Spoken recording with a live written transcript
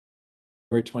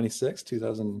January 26,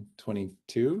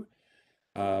 2022.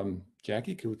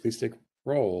 Jackie, could we please take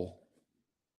roll?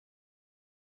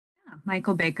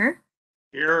 Michael Baker.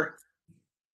 Here.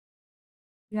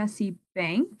 Jesse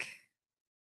Bank.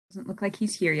 Doesn't look like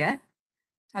he's here yet.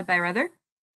 Todd Byrather.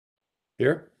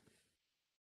 Here.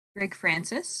 Greg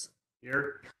Francis.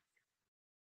 Here.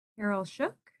 Carol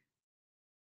Shook.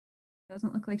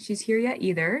 Doesn't look like she's here yet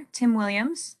either. Tim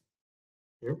Williams.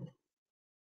 Here.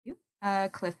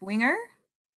 Cliff Winger.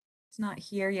 It's not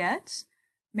here yet.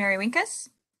 Mary Winkus.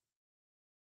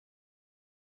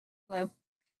 Hello.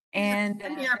 And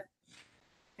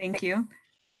thank you.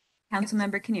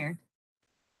 Councilmember Kinnear.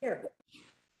 Here.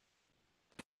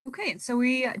 Okay, so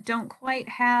we don't quite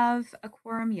have a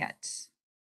quorum yet.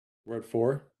 We're at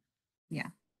 4? Yeah.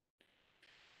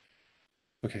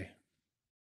 Okay.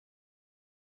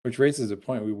 Which raises a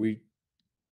point. It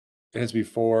has to be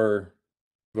 4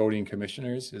 voting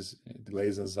commissioners. The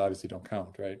liaisons obviously don't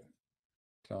count, right?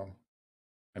 So,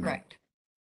 I mean, Correct.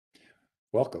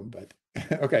 welcome, but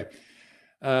okay.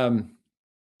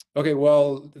 Okay,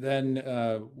 well, then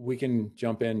we can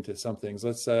jump into some things.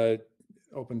 Let's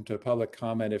open to public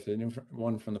comment. If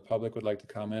anyone from the public would like to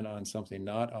comment on something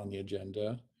not on the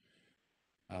agenda,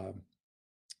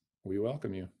 we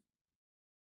welcome you.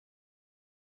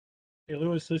 Hey,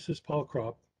 Lewis, this is Paul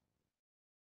Kropp.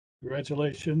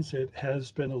 Congratulations. It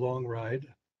has been a long ride.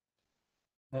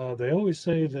 They always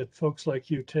say that folks like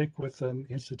you take with them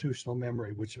institutional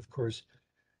memory, which of course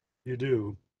you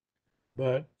do.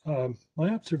 But my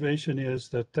observation is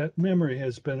that that memory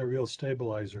has been a real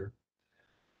stabilizer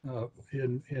on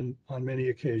many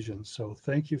occasions. So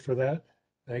thank you for that.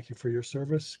 Thank you for your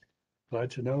service. Glad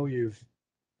to know you've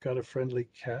got a friendly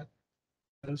cat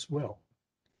as well.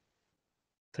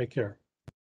 Take care.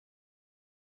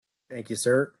 Thank you,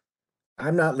 sir.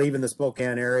 I'm not leaving the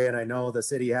Spokane area, and I know the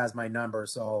city has my number,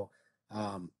 so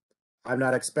I'm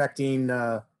not expecting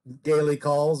daily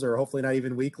calls, or hopefully not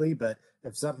even weekly, but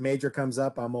if something major comes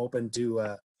up, I'm open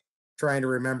to trying to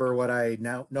remember what I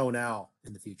know now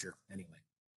in the future anyway.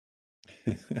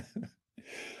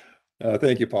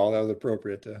 Thank you, Paul. That was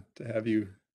appropriate to have you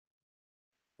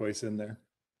voice in there.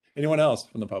 Anyone else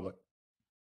from the public?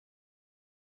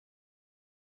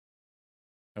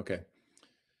 Okay.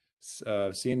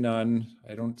 Seeing none,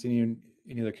 I don't see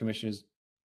any other commissioners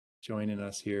joining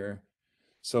us here.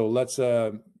 So let's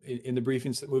in the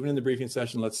briefing, moving in the briefing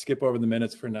session, let's skip over the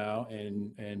minutes for now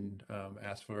and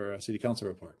ask for a city council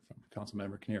report from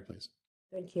Councilmember Kinnear, please.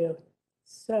 Thank you.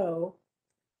 So,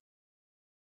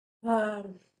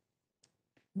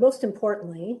 most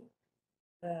importantly,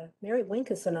 Mary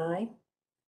Winkus and I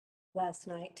last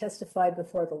night testified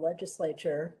before the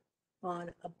legislature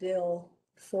on a bill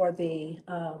for the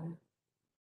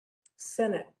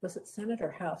Senate. Was it Senate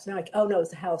or House? No, oh no, it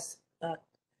was the House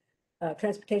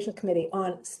Transportation Committee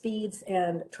on speeds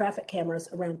and traffic cameras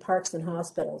around parks and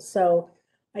hospitals. So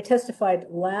I testified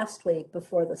last week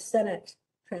before the Senate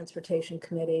Transportation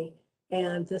Committee,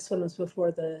 and this one was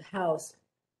before the House.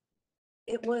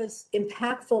 It was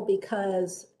impactful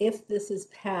because if this is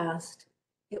passed,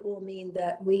 it will mean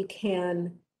that we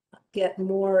can get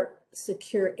more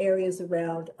secure areas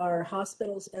around our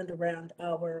hospitals and around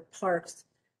our parks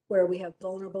where we have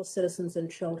vulnerable citizens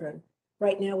and children.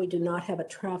 Right now, we do not have a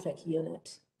traffic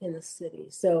unit in the city.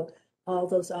 So all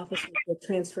those officers will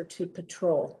transfer to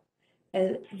patrol.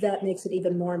 And that makes it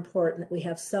even more important that we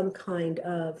have some kind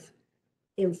of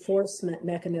enforcement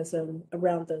mechanism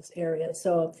around those areas.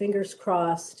 So fingers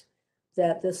crossed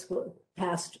that this will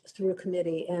pass through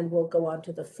committee and will go on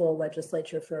to the full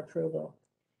legislature for approval.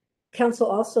 Council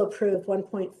also approved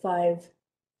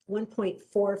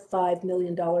 $1.45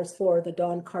 million for the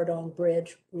Don Cardone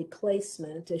Bridge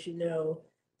replacement. As you know,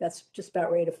 that's just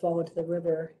about ready to fall into the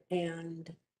river,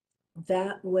 and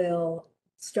that will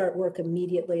start work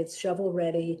immediately. It's shovel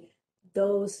ready.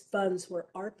 Those funds were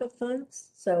ARPA funds,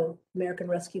 so American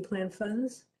Rescue Plan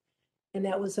funds, and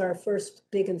that was our first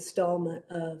big installment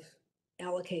of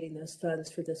allocating those funds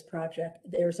for this project.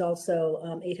 There's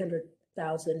also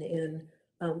 800,000 in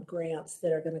grants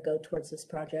that are going to go towards this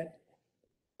project.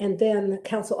 And then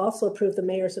council also approved the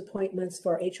mayor's appointments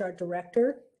for HR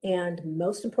director, and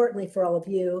most importantly for all of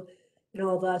you and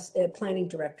all of us, planning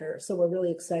director. So we're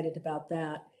really excited about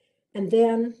that. And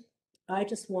then I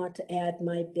just want to add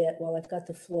my bit while I've got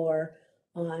the floor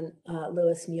on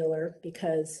Louis Mueller,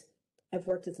 because I've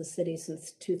worked at the city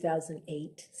since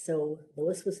 2008. So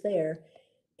Louis was there,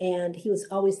 and he was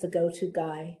always the go-to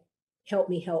guy. Help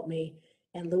me, help me.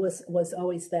 And Louis was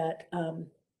always that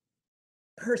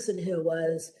person who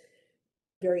was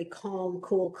very calm,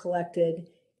 cool, collected,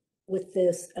 with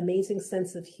this amazing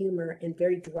sense of humor and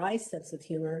very dry sense of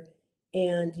humor.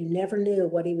 and you never knew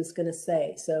what he was going to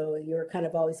say. So you were kind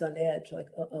of always on edge, like,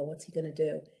 uh-oh, what's he going to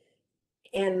do?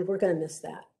 And we're going to miss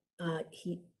that.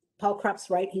 Paul Kropp's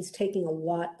right. He's taking a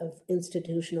lot of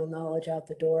institutional knowledge out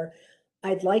the door.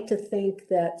 I'd like to think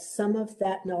that some of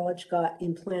that knowledge got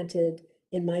implanted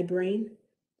in my brain.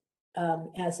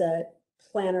 As a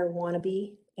planner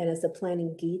wannabe and as a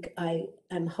planning geek,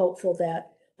 I'm hopeful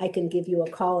that I can give you a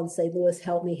call and say, Louis,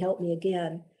 help me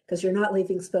again, because you're not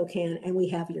leaving Spokane and we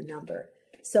have your number.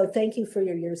 So thank you for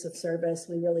your years of service.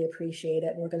 We really appreciate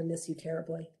it. And we're going to miss you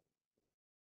terribly.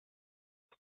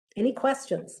 Any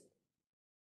questions?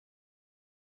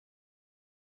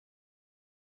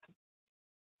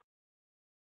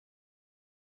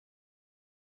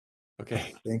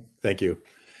 Okay, thank you.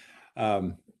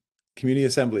 Community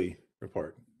Assembly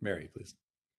report. Mary, please.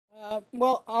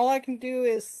 Well, all I can do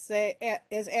is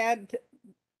add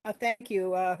a thank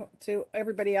you to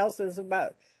everybody else's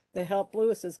about the help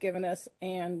Louis has given us,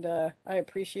 and I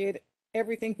appreciate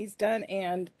everything he's done.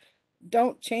 And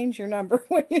don't change your number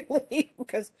when you leave,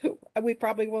 because we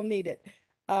probably will need it.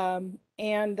 I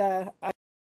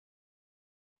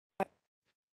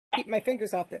keep my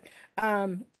fingers off it.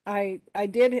 I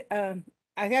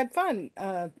had fun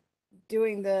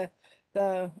doing the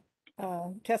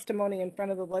testimony in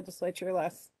front of the legislature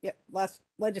last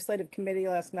legislative committee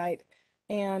last night,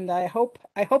 and I hope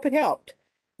it helped,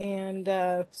 and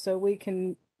so we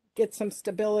can get some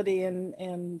stability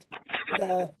in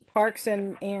the parks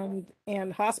and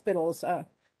hospitals.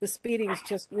 The speeding's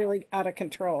just really out of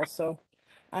control. So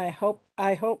I hope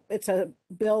it's a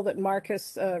bill that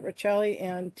Marcus Riccelli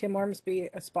and Tim Ormsby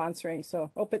are sponsoring.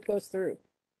 So hope it goes through,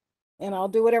 and I'll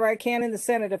do whatever I can in the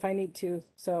Senate if I need to.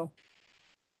 So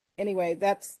anyway,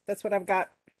 that's what I've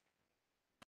got.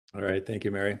 All right, thank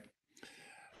you, Mary.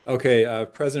 Okay,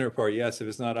 President report. Yes, if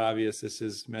it's not obvious, this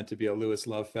is meant to be a Louis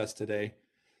Love Fest today.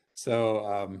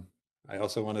 So I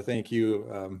also want to thank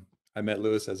you. I met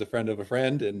Louis as a friend of a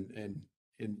friend and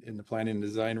in the planning and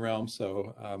design realm.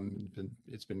 So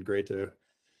it's been great to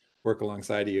work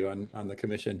alongside you on the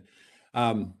commission.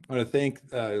 I want to thank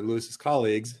Louis's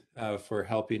colleagues for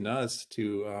helping us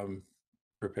to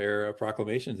prepare a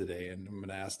proclamation today. And I'm going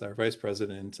to ask our Vice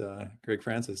President, Greg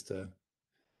Francis, to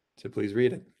please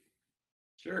read it.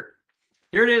 Sure.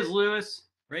 Here it is, Louis,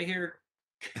 right here.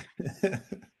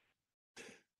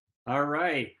 All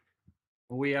right.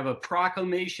 Well, we have a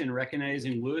proclamation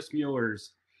recognizing Louis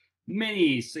Mueller's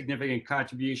many significant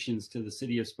contributions to the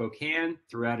city of Spokane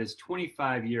throughout his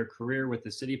 25-year career with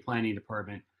the city planning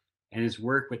department and his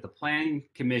work with the planning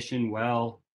commission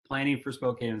while planning for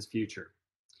Spokane's future.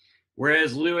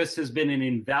 Whereas Louis has been an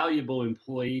invaluable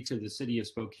employee to the city of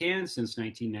Spokane since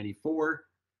 1994,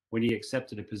 when he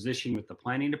accepted a position with the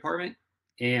planning department,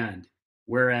 and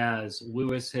whereas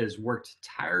Louis has worked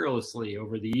tirelessly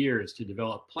over the years to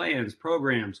develop plans,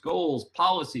 programs, goals,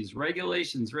 policies,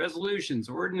 regulations, resolutions,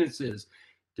 ordinances,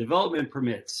 development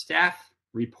permits, staff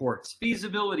reports,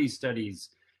 feasibility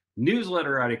studies,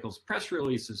 newsletter articles, press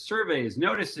releases, surveys,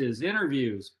 notices,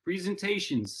 interviews,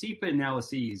 presentations, SEPA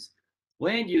analyses,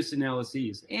 land use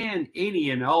analyses, and any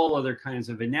and all other kinds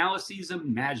of analyses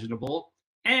imaginable.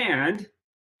 And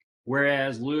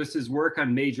whereas Louis's work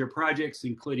on major projects,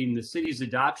 including the city's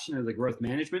adoption of the Growth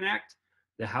Management Act,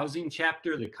 the housing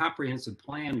chapter, the comprehensive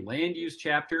plan land use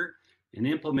chapter, and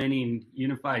implementing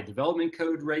Unified Development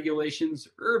Code regulations,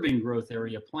 urban growth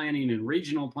area planning and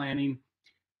regional planning,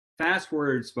 Fast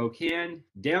Forward Spokane,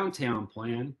 downtown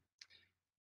plan,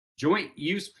 joint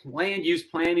use land use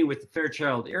planning with the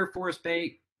Fairchild Air Force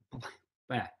Base.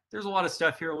 There's a lot of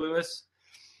stuff here, Louis.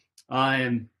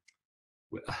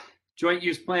 Joint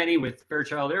use planning with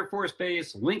Fairchild Air Force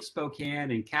Base, Link Spokane,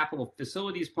 and capital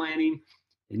facilities planning,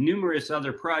 and numerous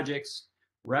other projects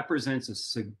represents a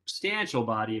substantial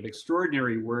body of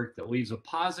extraordinary work that leaves a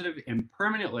positive and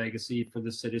permanent legacy for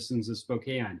the citizens of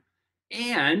Spokane.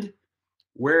 And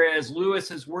whereas Louis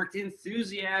has worked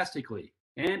enthusiastically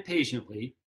and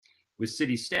patiently with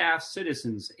city staff,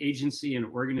 citizens, agency, and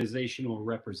organizational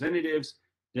representatives,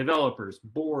 developers,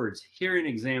 boards, hearing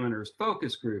examiners,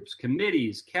 focus groups,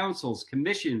 committees, councils,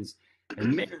 commissions,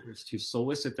 and mayors to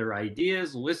solicit their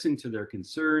ideas, listen to their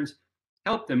concerns,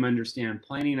 help them understand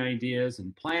planning ideas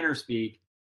and planner speak,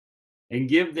 and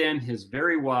give them his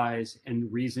very wise and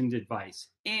reasoned advice.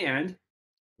 And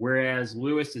whereas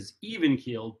Louis is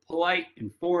even-keeled, polite,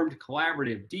 informed,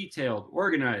 collaborative, detailed,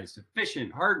 organized,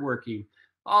 efficient, hardworking,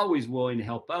 always willing to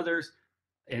help others,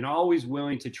 and always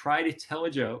willing to try to tell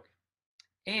a joke.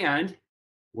 And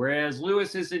whereas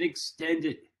Louis has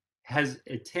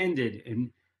attended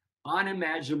an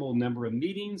unimaginable number of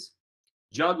meetings,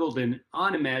 juggled an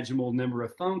unimaginable number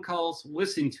of phone calls,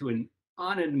 listened to an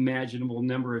unimaginable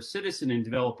number of citizen and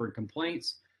developer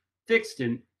complaints, fixed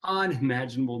an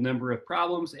unimaginable number of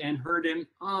problems, and heard an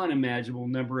unimaginable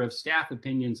number of staff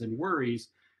opinions and worries,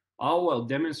 all while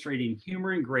demonstrating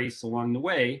humor and grace along the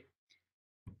way.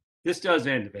 This does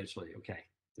end eventually, okay,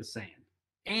 just saying.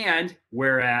 And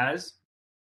whereas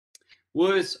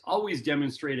Lewis always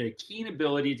demonstrated a keen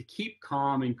ability to keep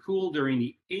calm and cool during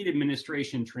the 8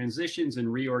 administration transitions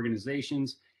and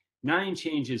reorganizations, 9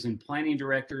 changes in planning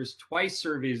directors, twice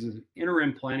served as an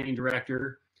interim planning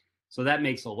director, so that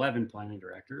makes 11 planning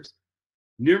directors,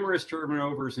 numerous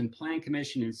turnovers in plan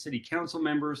commission and city council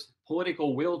members,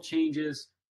 political will changes,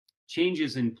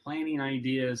 changes in planning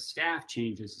ideas, staff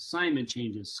changes, assignment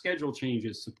changes, schedule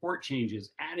changes, support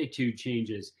changes, attitude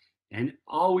changes, and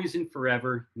always and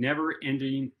forever,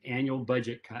 never-ending annual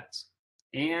budget cuts.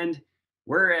 And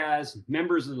whereas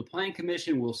members of the Plan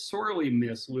Commission will sorely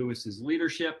miss Lewis's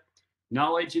leadership,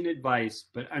 knowledge, and advice,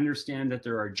 but understand that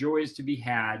there are joys to be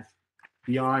had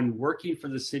beyond working for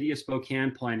the City of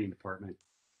Spokane Planning Department,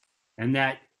 and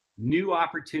that new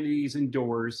opportunities and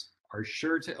doors are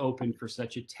sure to open for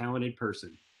such a talented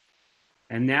person.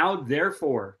 And now,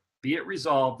 therefore, be it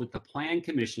resolved that the Plan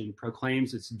Commission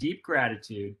proclaims its deep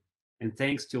gratitude and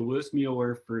thanks to Lewis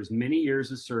Mueller for his many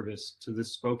years of service to the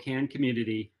Spokane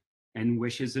community and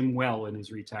wishes him well in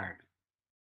his retirement.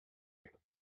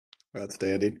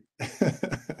 Outstanding. I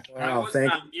Wow, was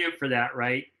on mute for that,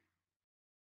 right?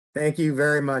 thank you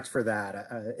very much for that.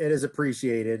 It is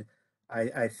appreciated.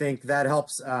 I think that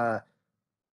helps,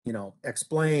 you know,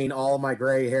 explain all my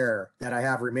gray hair that I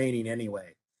have remaining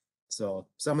anyway. So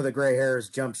some of the gray hairs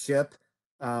jump ship,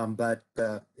 but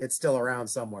it's still around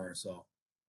somewhere. So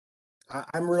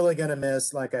I'm really going to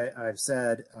miss, like I've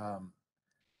said,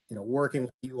 you know, working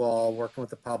with you all, working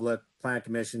with the public, Plan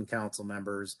Commission, council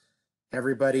members.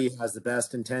 Everybody has the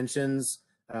best intentions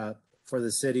for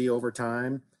the city over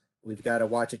time. We've got to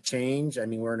watch it change. I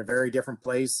mean, we're in a very different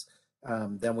place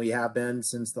than we have been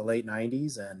since the late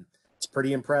 90s. And it's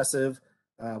pretty impressive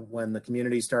when the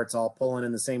community starts all pulling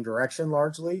in the same direction,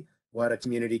 largely, what a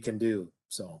community can do.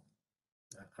 So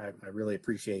I really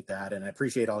appreciate that. And I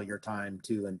appreciate all your time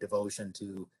too and devotion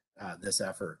to this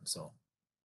effort. So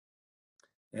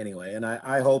anyway, and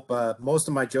I hope most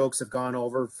of my jokes have gone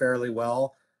over fairly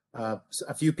well.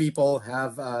 A few people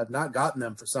have not gotten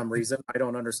them for some reason. I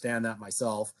don't understand that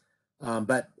myself,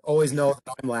 but always know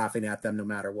that I'm laughing at them no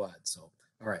matter what. So,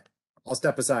 all right, I'll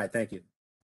step aside. Thank you.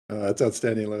 That's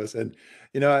outstanding, Lewis. And,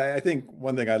 you know, I think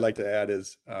one thing I'd like to add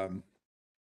is,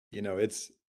 you know,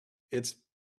 it's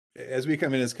as we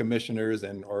come in as commissioners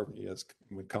and, or, you know, as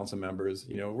council members,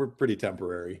 you know, we're pretty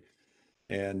temporary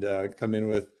and come in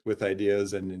with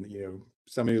ideas and, you know,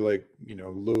 somebody like, you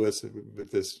know, Lewis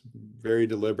with this very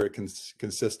deliberate,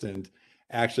 consistent,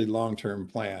 actually long-term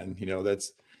plan, you know,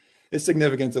 it's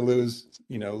significant to lose,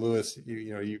 you know, Lewis,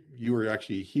 you were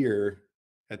actually here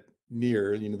at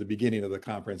near, you know, the beginning of the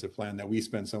comprehensive plan that we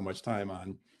spend so much time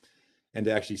on, and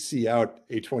to actually see out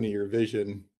a 20-year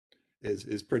vision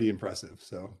is pretty impressive.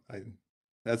 So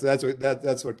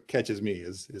that's what catches me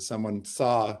is someone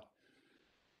saw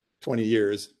 20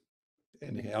 years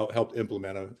and helped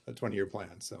implement a 20-year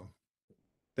plan. So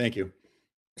thank you.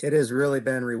 It has really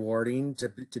been rewarding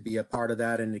to be a part of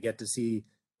that and to get to see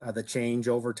the change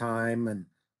over time. And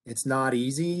it's not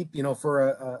easy, you know, for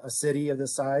a city of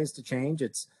this size to change.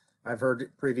 I've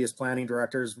heard previous planning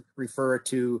directors refer it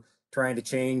to trying to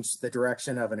change the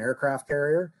direction of an aircraft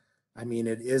carrier. I mean,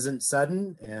 it isn't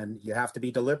sudden, and you have to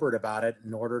be deliberate about it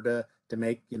in order to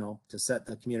make, you know, to set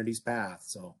the community's path.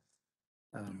 So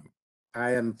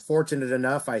I am fortunate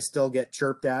enough, I still get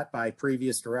chirped at by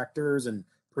previous directors and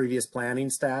previous planning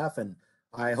staff. And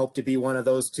I hope to be one of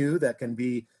those two that can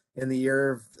be in the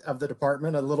ear of the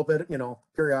department a little bit, you know,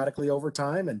 periodically over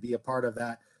time and be a part of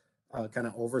that kind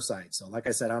of oversight. So like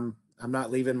I said, I'm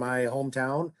not leaving my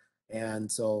hometown. And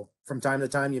so from time to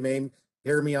time, you may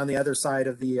hear me on the other side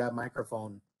of the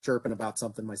microphone chirping about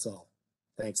something myself.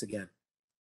 Thanks again.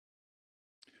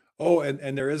 Oh,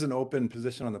 and there is an open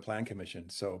position on the Plan Commission.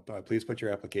 So please put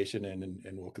your application in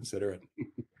and we'll consider it.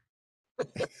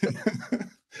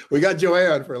 We got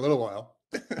Joanne for a little while.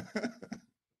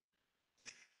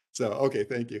 So, okay,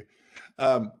 thank you.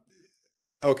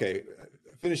 Okay,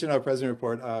 finishing our president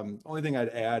report. Only thing I'd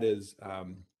add is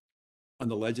on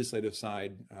the legislative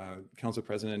side, Council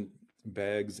President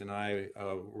Beggs and I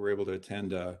were able to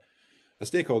attend a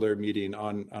stakeholder meeting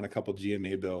on a couple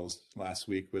GMA bills last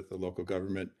week with the local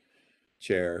government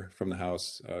chair from the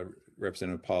House,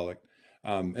 Representative Pollock.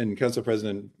 And Council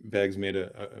President Beggs made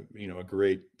a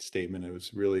great statement. It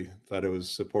was really thought it was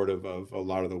supportive of a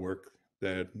lot of the work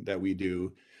that we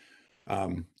do.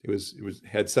 It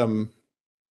had some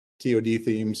TOD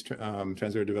themes,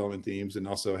 transit development themes, and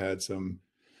also had some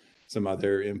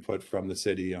other input from the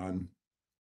city on,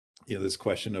 you know, this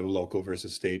question of local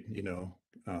versus state, you know,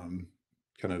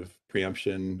 kind of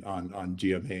preemption on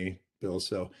GMA bills.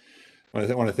 So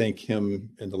I want to thank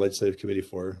him and the legislative committee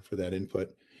for that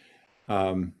input.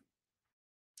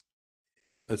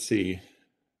 Let's see.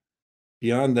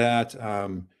 Beyond that,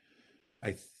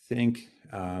 I think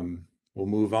we'll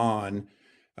move on.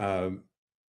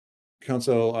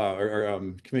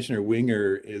 Commissioner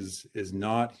Winger is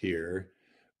not here,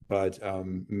 but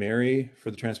Mary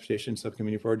for the Transportation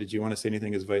Subcommittee Board, did you want to say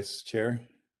anything as Vice Chair?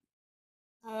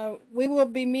 We will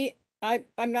be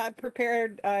I'm not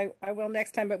prepared. I will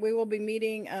next time, but we will be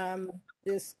meeting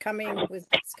this coming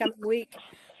week.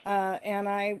 And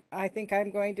I think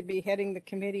I'm going to be heading the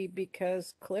committee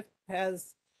because Cliff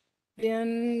has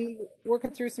been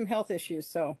working through some health issues.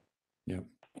 So Yeah.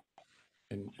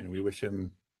 And we wish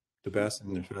him the best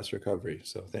and the best recovery.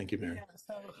 So thank you, Mary. yeah,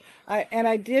 so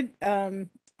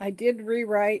I did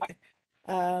rewrite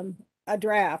a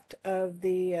draft of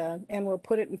the and we'll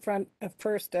put it in front of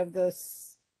first of the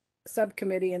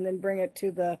subcommittee and then bring it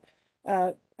to the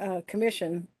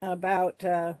commission about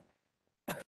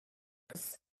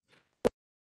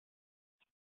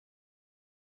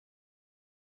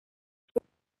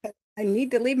I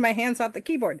need to leave my hands off the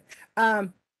keyboard.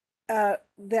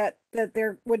 That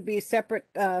there would be separate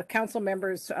council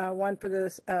members, one for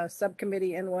the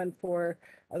subcommittee and one for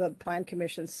the plan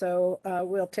commission. So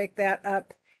we'll take that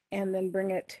up and then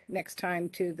bring it next time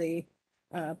to the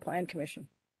plan commission.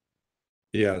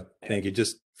 Yeah, thank you.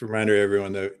 Just for reminder,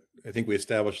 everyone, that I think we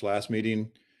established last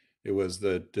meeting, it was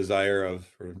the desire of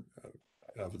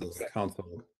the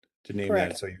council to name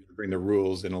Correct. that, so you bring the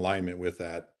rules in alignment with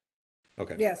that.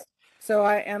 Okay. Yes. So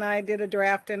I did a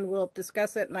draft and we'll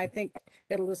discuss it, and I think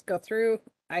it'll just go through,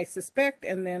 I suspect,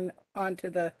 and then on to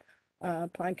the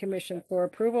plan commission for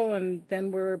approval, and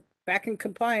then we're back in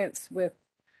compliance with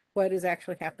what is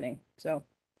actually happening. So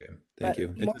Okay, thank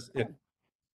you. more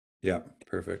Yeah,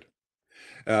 perfect.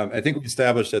 I think we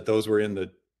established that those were in the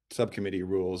subcommittee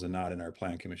rules and not in our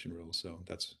plan commission rules. So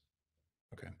that's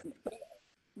okay.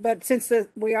 But since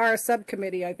we are a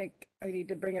subcommittee, I think I need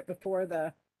to bring it before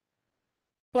the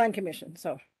plan commission.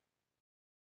 So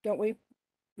don't we?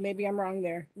 Maybe I'm wrong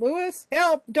there. Lewis,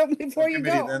 help! Don't before you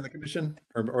Subcommittee, go. then the commission,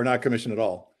 or not commission at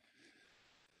all.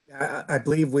 I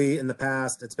believe in the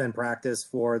past, it's been practice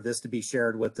for this to be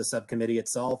shared with the subcommittee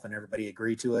itself and everybody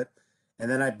agree to it. And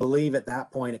then I believe at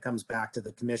that point, it comes back to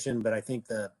the commission, but I think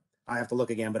I have to look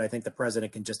again, but I think the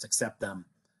president can just accept them.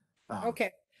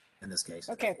 Okay. In this case.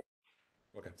 Okay.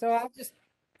 Okay. So I'll just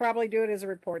probably do it as a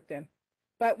report then.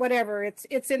 But whatever,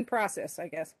 it's in process, I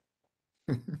guess.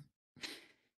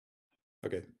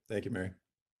 Okay, thank you, Mary.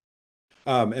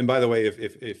 And by the way,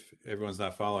 if everyone's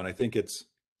not following, I think it's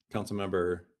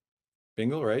Councilmember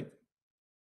Bingle, right?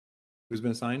 Who's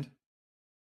been assigned?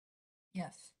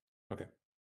 Yes.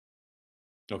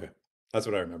 Okay, that's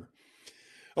what I remember.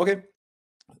 Okay,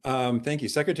 thank you.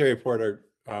 Secretary report.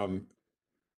 I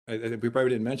think we probably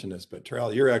didn't mention this, but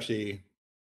Terrell, you're actually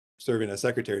serving as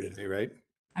secretary today, right?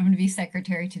 I'm going to be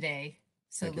secretary today,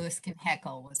 so Thank you. Lewis can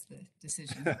heckle was the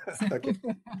decision. Okay.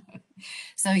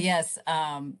 So yes,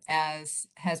 as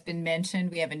has been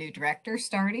mentioned, we have a new director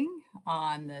starting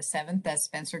on the 7th. That's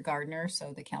Spencer Gardner.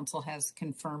 So the council has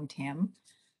confirmed him.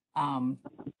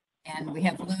 And we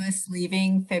have Lewis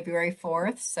leaving February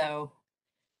 4th. So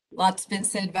lots been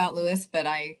said about Lewis, but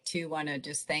I too want to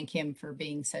just thank him for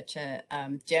being such a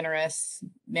generous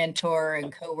mentor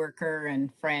and coworker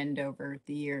and friend over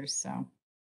the years. So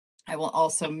I will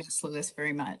also miss Lewis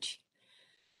very much.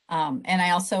 And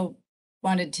I also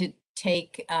wanted to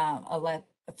take a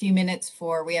few minutes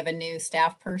we have a new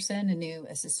staff person, a new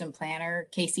assistant planner,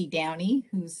 Casey Downey,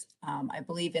 who's I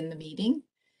believe in the meeting.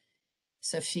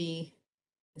 So if she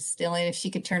is still in, if she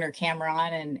could turn her camera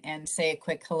on and say a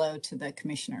quick hello to the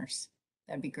commissioners,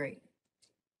 that'd be great.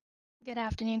 Good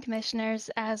afternoon,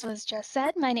 commissioners. As was just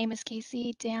said, my name is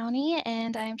Casey Downey,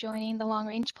 and I'm joining the Long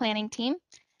Range Planning team.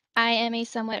 I am a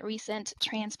somewhat recent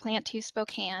transplant to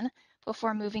Spokane.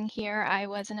 Before moving here, I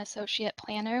was an associate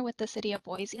planner with the city of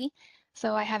Boise.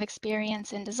 So I have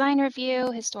experience in design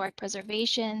review, historic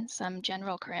preservation, some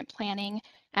general current planning,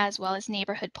 as well as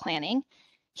neighborhood planning.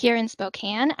 Here in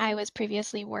Spokane, I was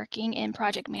previously working in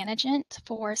project management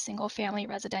for single-family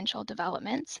residential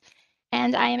developments.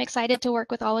 And I am excited to work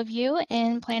with all of you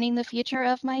in planning the future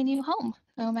of my new home.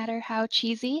 No matter how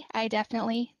cheesy, I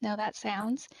definitely know that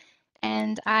sounds.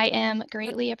 And I am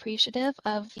greatly appreciative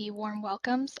of the warm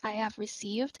welcomes I have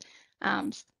received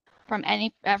from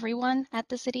everyone at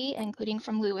the city, including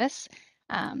from Lewis.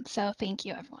 So thank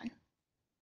you, everyone.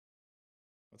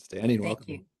 Outstanding. Thank Welcome.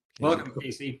 you. Welcome,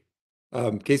 Casey.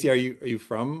 Casey, are you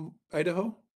from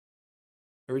Idaho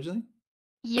originally?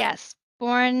 Yes,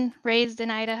 born, raised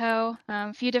in Idaho,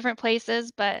 a few different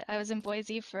places, but I was in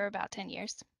Boise for about 10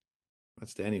 years.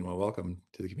 Outstanding. Well, welcome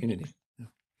to the community.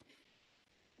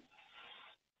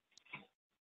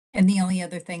 And the only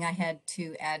other thing I had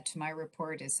to add to my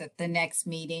report is that the next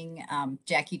meeting,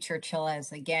 Jackie Churchill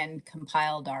has again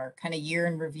compiled our kind of year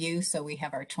in review. So we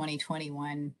have our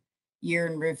 2021 year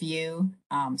in review.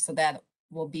 So that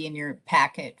will be in your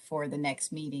packet for the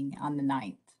next meeting on the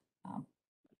 9th.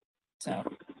 So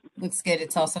looks good.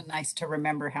 It's also nice to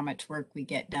remember how much work we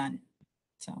get done.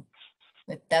 So,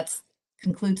 but that's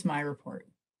concludes my report.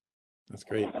 That's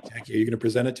great. Jackie, are you going to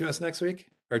present it to us next week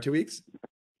or 2 weeks?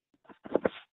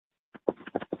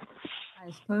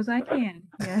 I suppose I can,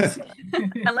 yes.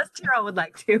 Unless Terrell would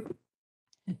like to.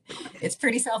 It's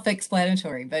pretty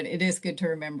self-explanatory, but it is good to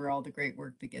remember all the great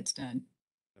work that gets done.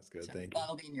 That's good. So Thank you.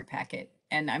 that'll be in your packet.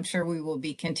 And I'm sure we will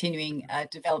be continuing a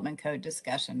development code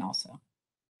discussion also.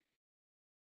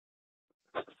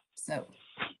 So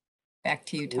back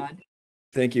to you, Todd.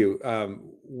 Thank you.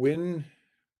 When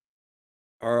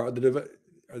are the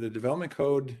development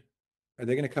code, are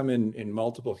they going to come in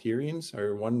multiple hearings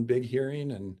or one big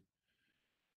hearing? And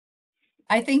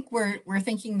I think we're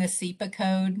thinking the SEPA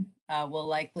code will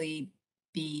likely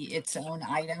be its own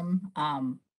item.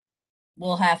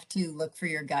 We'll have to look for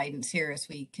your guidance here as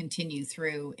we continue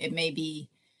through. It may be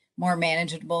more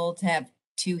manageable to have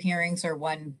 2 hearings or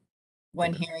one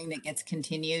hearing that gets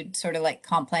continued, sort of like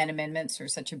comp plan amendments are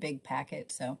such a big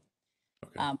packet. So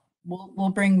okay. We'll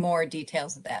bring more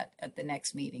details of that at the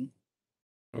next meeting.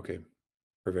 Okay,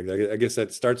 perfect. I guess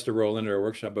that starts to roll into our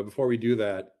workshop. But before we do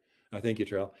that, thank you,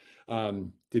 Terrell.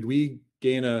 Did we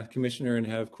gain a commissioner and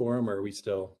have quorum, or are we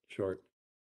still short?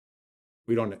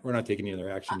 We're not taking any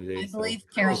other action today. I believe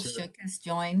Carol Shook has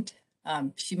joined.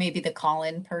 She may be the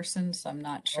call-in person, so I'm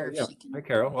not sure if she can. Hi,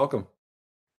 Carol. Welcome.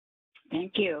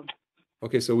 Thank you.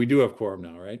 Okay, so we do have quorum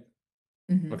now, right?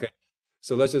 Mhm. Okay,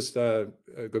 so let's just go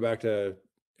back to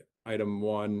item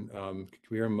 1. Can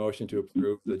we hear a motion to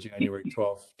approve the January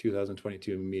 12th,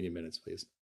 2022 meeting minutes, please?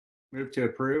 Move to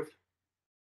approve.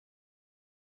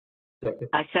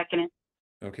 I second it.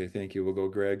 Okay, thank you. We'll go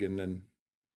Greg and then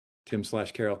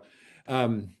Tim/Carol.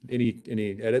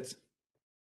 Any edits?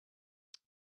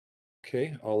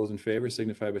 Okay, all those in favor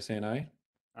signify by saying aye.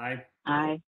 Aye.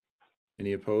 Aye.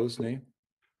 Any opposed, nay?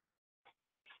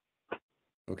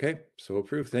 Okay, so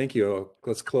approved. Thank you.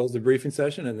 Let's close the briefing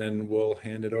session and then we'll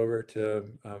hand it over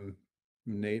to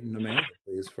Nate and Amanda,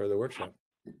 please, for the workshop.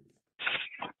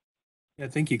 Yeah,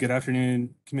 thank you. Good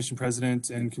afternoon, Commission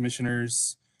President and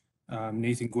Commissioners.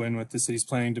 Nathan Gwynn with the city's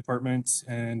planning department,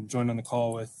 and joined on the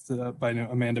call with by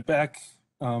Amanda Beck,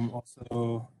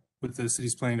 also with the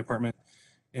city's planning department.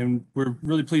 And we're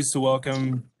really pleased to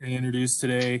welcome and introduce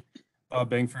today Bob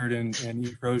Bangford and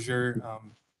Ian Crozier.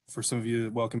 For some of you,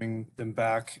 welcoming them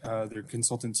back, their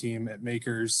consultant team at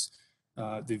Makers.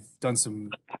 They've done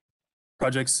some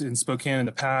projects in Spokane in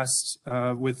the past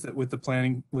with the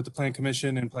planning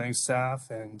commission and planning staff,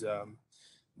 and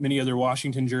many other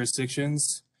Washington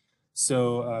jurisdictions.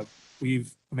 So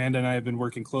Amanda and I have been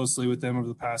working closely with them over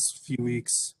the past few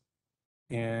weeks,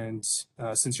 and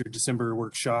since your December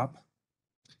workshop.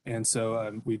 And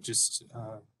so we just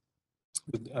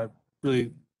we're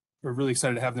really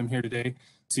excited to have them here today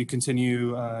to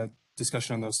continue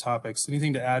discussion on those topics.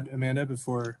 Anything to add, Amanda,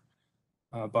 before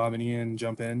Bob and Ian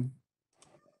jump in?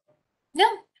 No,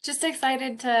 just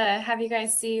excited to have you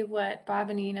guys see what Bob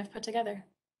and Ian have put together.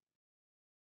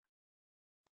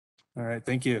 All right,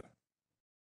 thank you.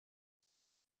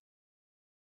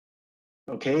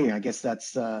 Okay, I guess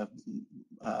that's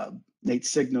Nate's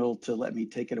signal to let me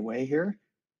take it away here.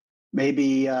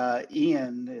 Maybe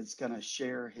Ian is going to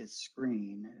share his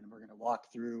screen and we're going to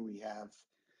walk through. We have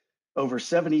over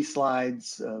 70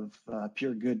 slides of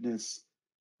pure goodness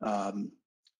to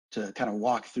kind of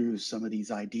walk through some of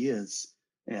these ideas.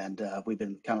 And we've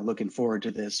been kind of looking forward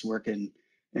to this,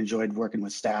 enjoyed working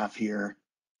with staff here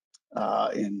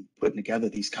in putting together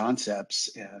these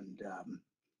concepts. And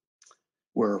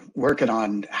we're working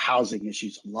on housing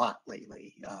issues a lot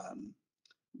lately.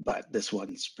 But this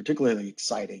one's particularly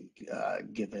exciting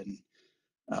given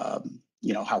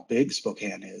how big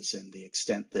Spokane is and the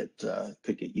extent that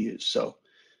could get used. So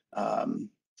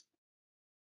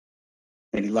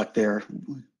any luck there,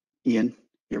 Ian?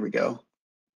 Here we go.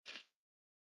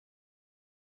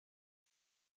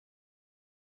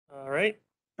 All right.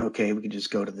 Okay, we can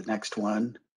just go to the next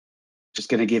one. Just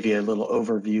going to give you a little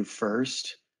overview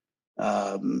first.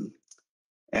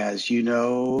 As you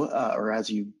know, or as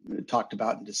you talked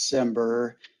about in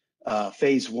December,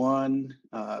 Phase one,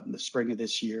 the spring of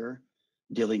this year,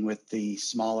 dealing with the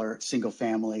smaller single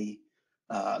family,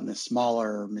 the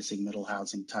smaller missing middle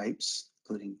housing types,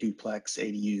 including duplex,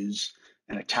 ADUs,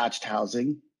 and attached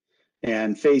housing.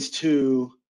 And phase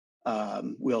two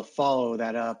will follow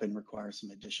that up and require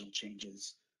some additional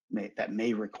changes that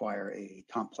may require a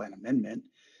comp plan amendment.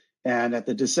 And at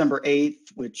the December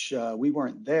 8th, which we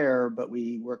weren't there, but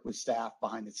we worked with staff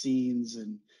behind the scenes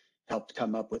and helped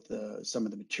come up with some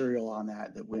of the material on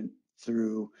that went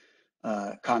through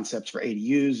concepts for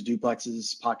ADUs,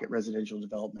 duplexes, pocket residential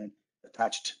development,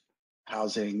 attached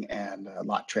housing, and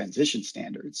lot transition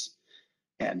standards.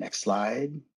 And next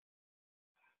slide.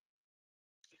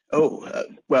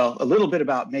 Well, a little bit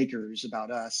about Makers,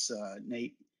 about us.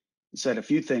 Nate said a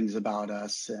few things about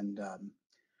us, and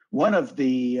one of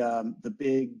the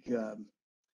big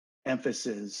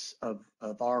emphasis of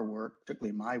our work,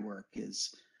 particularly my work,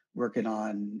 is working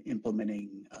on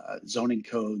implementing zoning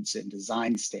codes and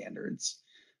design standards,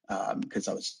 because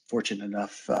I was fortunate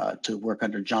enough to work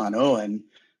under John Owen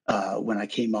when I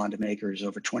came on to Makers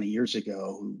over 20 years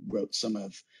ago, who wrote some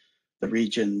of the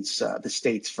region's, the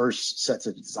state's first sets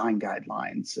of design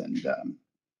guidelines. And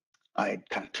I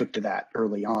kind of took to that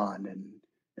early on and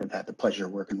have had the pleasure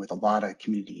of working with a lot of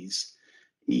communities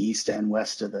east and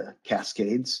west of the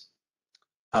Cascades.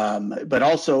 But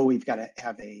also we've got to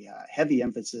have a heavy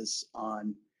emphasis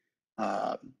on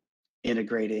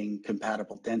integrating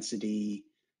compatible density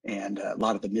and a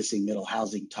lot of the missing middle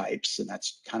housing types. And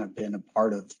that's kind of been a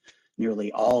part of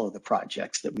nearly all of the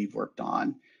projects that we've worked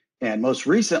on. And most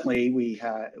recently, we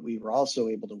were also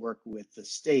able to work with the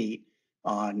state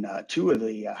on two of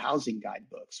the housing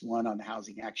guidebooks, one on the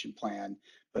Housing Action Plan,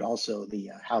 but also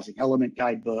the Housing Element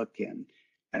Guidebook.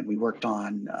 And we worked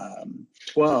on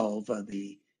 12 of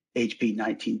the HB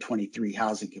 1923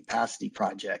 housing capacity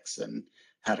projects and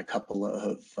had a couple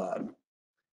of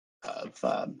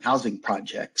housing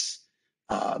projects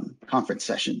conference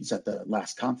sessions at the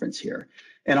last conference here.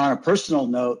 And on a personal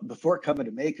note, before coming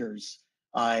to Makers,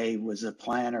 I was a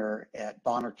planner at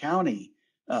Bonner County,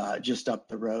 just up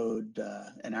the road,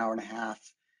 an hour and a half.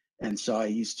 And so I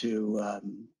used to,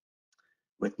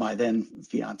 with my then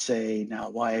fiance, now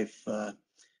wife,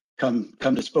 come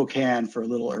to Spokane for a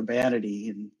little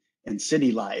urbanity and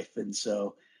city life. And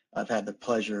so I've had the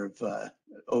pleasure of,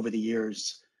 over the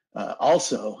years,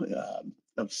 also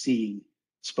of seeing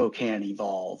Spokane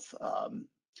evolve.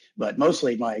 But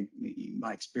mostly my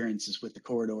experiences with the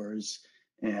corridors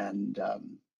and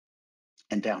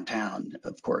downtown,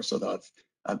 of course, although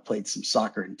I've played some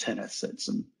soccer and tennis at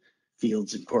some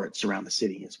fields and courts around the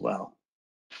city as well.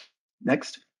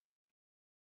 Next.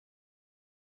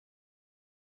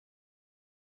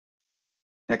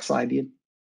 Next slide, Ian.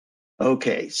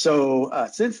 Okay, so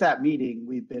since that meeting,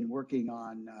 we've been working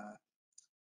on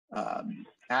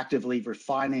actively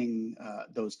refining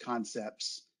those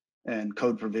concepts and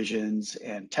code provisions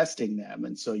and testing them.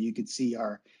 And so you could see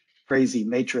our crazy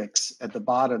matrix at the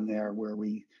bottom there, where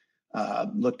we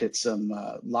looked at some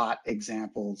lot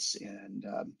examples and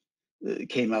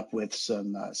came up with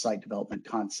some site development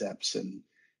concepts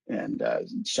and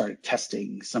started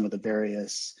testing some of the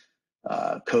various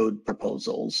code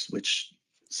proposals, which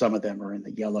some of them are in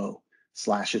the yellow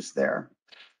slashes there,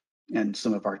 and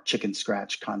some of our chicken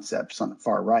scratch concepts on the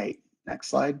far right. Next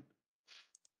slide.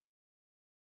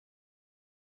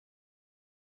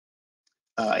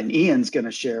 And Ian's going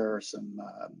to share some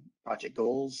project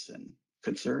goals and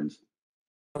concerns.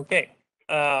 Okay.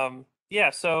 Yeah,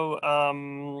 so,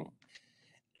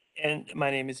 and my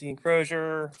name is Ian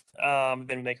Crozier. I've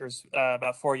been with Makers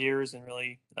about 4 years and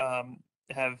really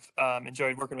have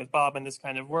enjoyed working with Bob on this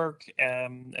kind of work. I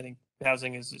think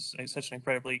housing is such an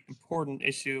incredibly important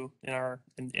issue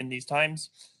in these times.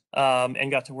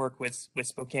 And got to work with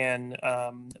Spokane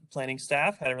planning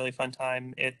staff. Had a really fun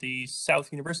time at the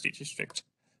South University District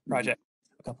project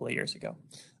a couple of years ago.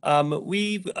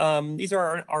 These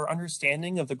are our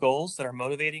understanding of the goals that are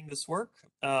motivating this work.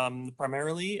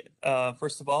 Primarily,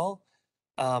 first of all,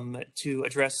 to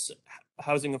address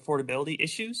housing affordability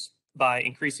issues by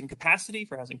increasing capacity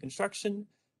for housing construction,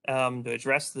 to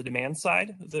address the demand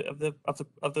side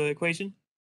of the equation,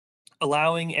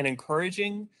 allowing and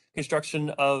encouraging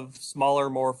construction of smaller,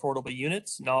 more affordable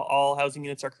units. Not all housing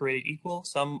units are created equal.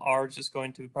 Some are just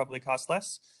going to probably cost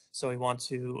less. So we want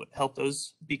to help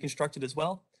those be constructed as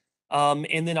well.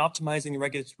 And then optimizing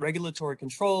the regulatory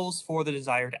controls for the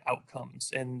desired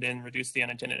outcomes and then reduce the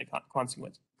unintended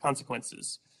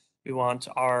consequences. We want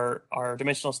our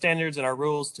dimensional standards and our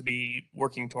rules to be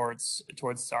working towards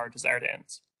our desired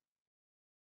ends.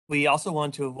 We also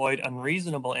want to avoid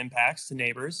unreasonable impacts to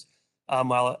neighbors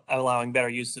while allowing better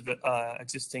use of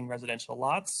existing residential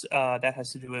lots. That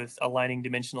has to do with aligning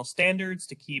dimensional standards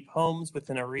to keep homes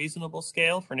within a reasonable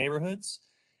scale for neighborhoods,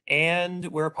 and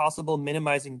where possible,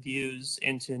 minimizing views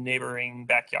into neighboring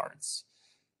backyards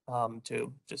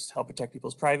to just help protect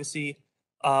people's privacy.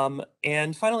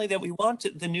 And finally, that we want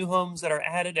the new homes that are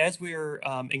added as we're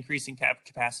increasing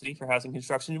capacity for housing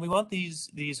construction. We want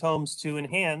these homes to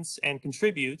enhance and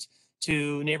contribute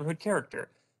to neighborhood character.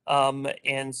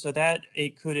 And so that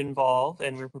it could involve,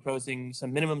 and we're proposing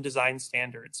some minimum design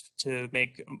standards to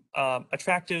make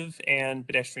attractive and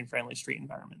pedestrian-friendly street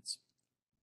environments.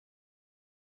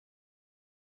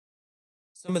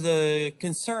 Some of the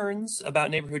concerns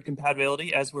about neighborhood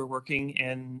compatibility as we're working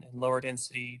in lower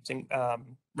density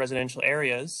residential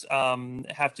areas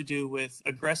have to do with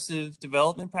aggressive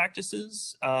development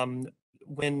practices.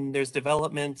 When there's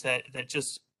development that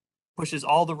just pushes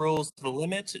all the rules to the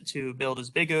limit to build as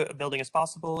big a building as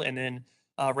possible, and then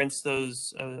rents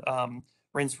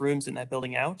rooms in that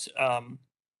building out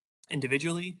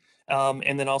individually,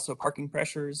 and then also parking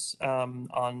pressures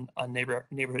on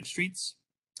neighborhood streets.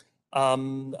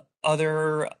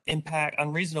 Other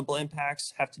unreasonable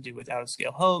impacts have to do with out of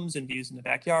scale homes and views in the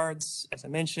backyards, as I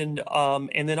mentioned.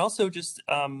 And then also just,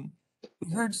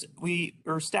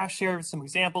 staff shared some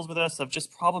examples with us of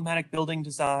just problematic building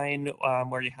design,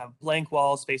 where you have blank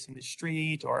walls facing the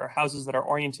street, or houses that are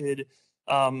oriented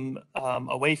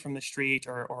away from the street,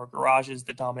 or garages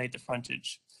that dominate the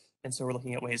frontage. And so we're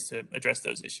looking at ways to address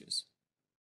those issues.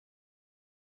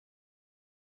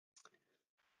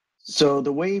 So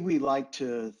the way we like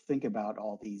to think about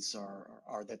all these are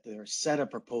that there are a set of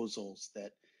proposals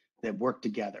that work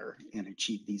together and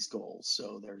achieve these goals.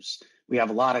 So we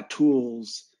have a lot of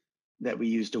tools that we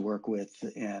use to work with,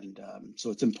 and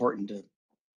so it's important to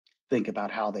think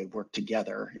about how they work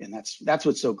together, and that's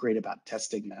what's so great about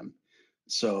testing them.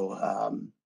 So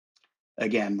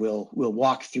again, we'll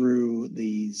walk through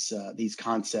these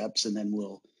concepts, and then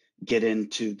we'll get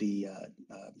into the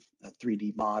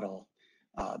 3D model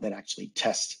that actually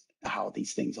tests how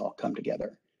these things all come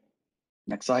together.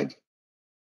 Next slide.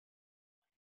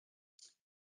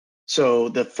 So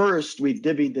we've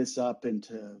divvied this up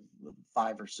into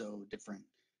 5 or so different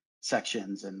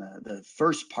sections, and the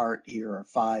first part here are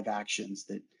 5 actions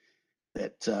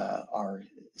that are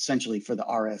essentially for the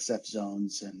RSF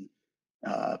zones and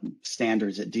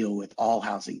standards that deal with all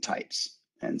housing types.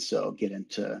 And so get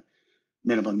into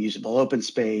minimum usable open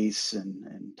space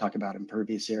and talk about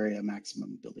impervious area,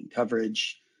 maximum building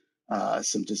coverage,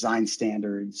 some design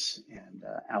standards, and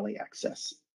alley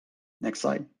access. Next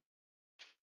slide.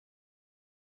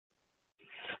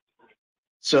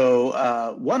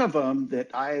 So one of them that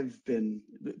I've been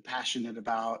passionate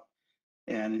about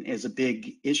and is a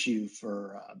big issue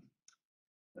for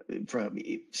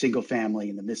single family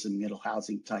and the middle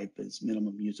housing type is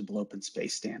minimum usable open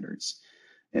space standards.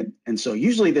 And so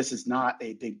usually this is not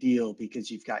a big deal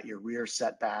because you've got your rear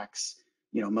setbacks.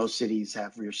 You know, most cities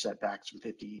have rear setbacks from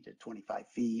 50 to 25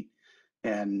 feet.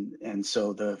 And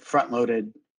so the front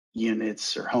loaded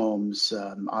units or homes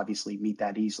obviously meet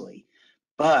that easily.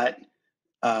 But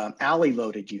alley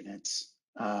loaded units,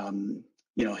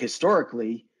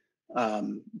 historically, a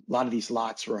lot of these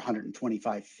lots were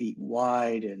 125 feet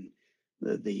wide, and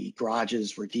the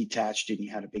garages were detached and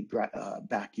you had a big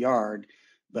backyard.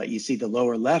 But you see the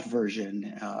lower left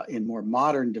version in more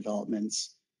modern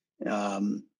developments,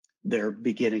 they're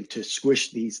beginning to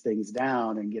squish these things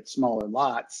down and get smaller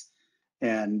lots.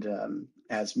 And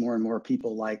as more and more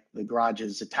people like the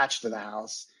garages attached to the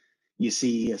house, you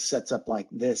see sets up like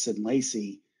this in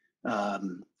Lacey,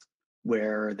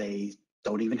 where they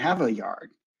don't even have a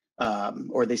yard,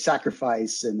 or they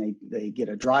sacrifice and they get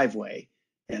a driveway,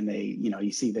 and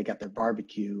you see they got their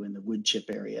barbecue in the wood chip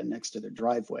area next to their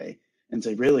driveway. And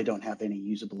they really don't have any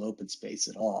usable open space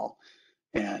at all.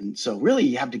 And so really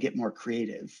you have to get more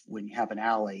creative when you have an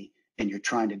alley and you're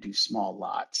trying to do small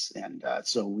lots. And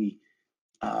so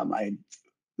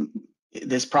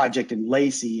this project in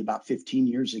Lacey about 15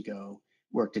 years ago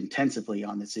worked intensively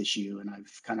on this issue, and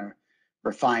I've kind of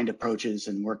refined approaches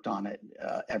and worked on it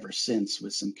ever since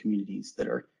with some communities that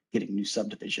are getting new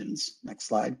subdivisions. Next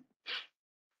slide.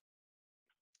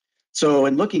 So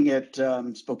in looking at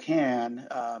Spokane,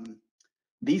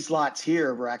 these lots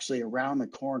here were actually around the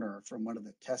corner from one of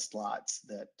the test lots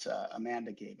that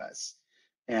Amanda gave us.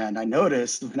 And I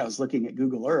noticed when I was looking at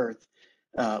Google Earth,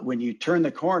 when you turn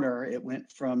the corner, it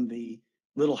went from the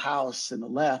little house in the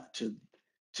left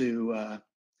to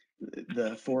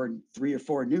the 3 or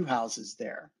 4 new houses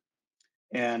there.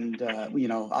 And,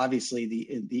 obviously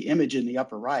the image in the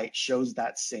upper right shows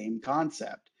that same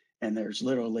concept. And there's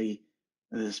literally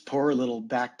this poor little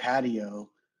back patio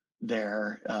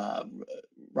there,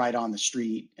 right on the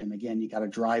street. And again, you got a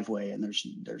driveway and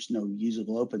there's no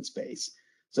usable open space.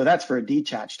 So that's for a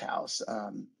detached house.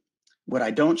 What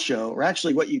I don't show, or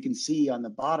actually what you can see on the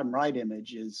bottom right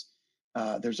image is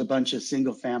there's a bunch of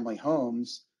single family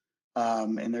homes,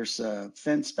 and there's a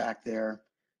fence back there.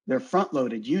 They're front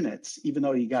loaded units, even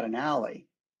though you got an alley.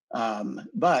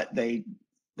 But they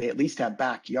at least have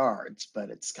backyards, but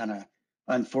it's kind of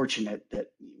unfortunate that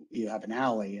you have an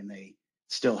alley and they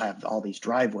still have all these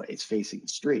driveways facing the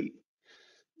street.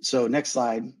 So next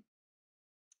slide.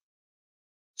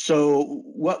 So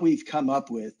what we've come up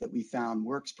with that we found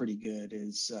works pretty good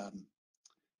is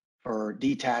for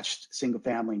detached single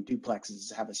family and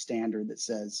duplexes have a standard that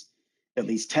says at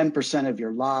least 10% of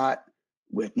your lot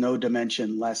with no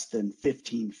dimension less than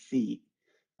 15 feet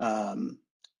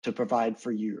to provide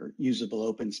for your usable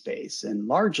open space. And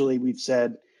largely we've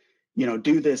said, you know,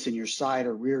 do this in your side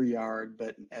or rear yard,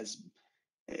 but as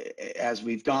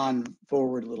we've gone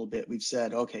forward a little bit, we've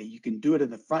said, okay, you can do it in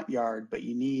the front yard, but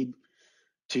you need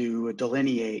to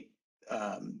delineate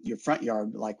your front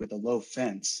yard like with a low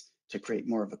fence to create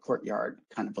more of a courtyard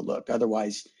kind of a look.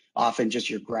 Otherwise, often just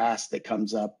your grass that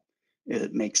comes up,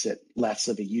 it makes it less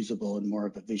of a usable and more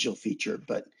of a visual feature.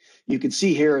 But you can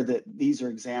see here that these are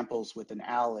examples with an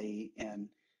alley, and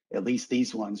at least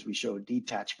these ones we show a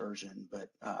detached version, but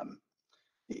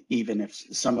even if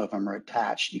some of them are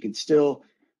attached, you can still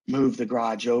move the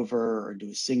garage over or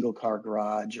do a single car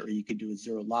garage, or you could do a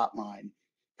zero lot line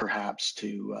perhaps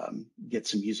to get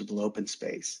some usable open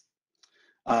space.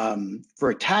 For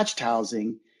attached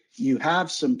housing, you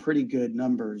have some pretty good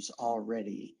numbers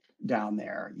already down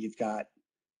there. You've got,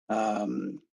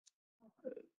 for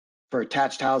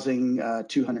attached housing,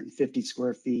 250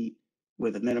 square feet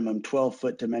with a minimum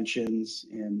 12-foot dimensions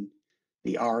in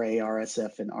the RA,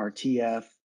 RSF, and RTF.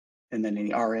 And then in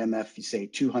the RMF, you say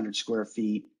 200 square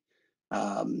feet.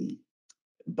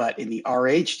 But in the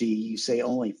RHD, you say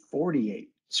only 48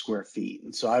 square feet.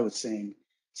 And so I was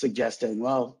suggesting,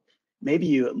 well, maybe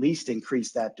you at least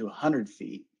increase that to 100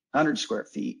 square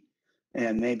feet,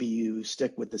 and maybe you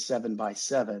stick with the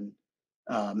 7x7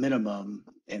 minimum,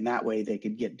 and that way they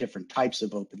could get different types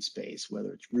of open space,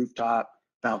 whether it's rooftop,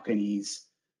 balconies,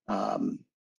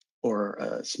 or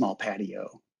a small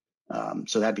patio.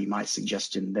 So that'd be my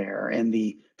suggestion there. And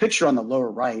the picture on the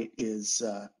lower right is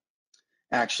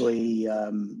actually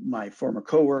my former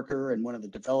coworker and one of the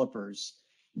developers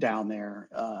down there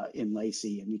in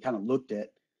Lacey, and we kind of looked at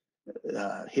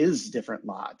his different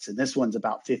lots, and this one's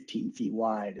about 15 feet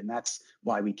wide, and that's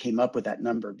why we came up with that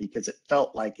number, because it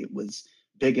felt like it was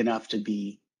big enough to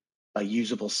be a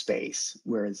usable space,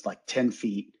 whereas like 10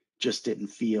 feet just didn't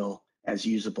feel as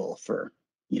usable for,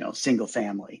 you know, single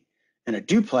family. And a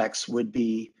duplex would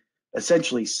be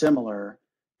essentially similar,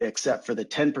 except for the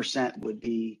 10% would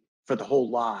be for the whole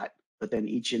lot, but then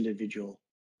each individual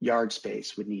yard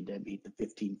space would need to meet the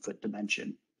 15-foot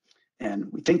dimension.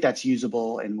 And we think that's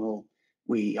usable, and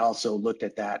we also looked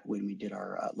at that when we did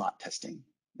our lot testing.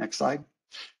 Next slide.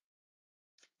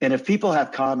 And if people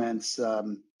have comments,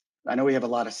 I know we have a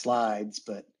lot of slides,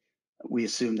 but we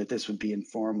assume that this would be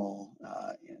informal.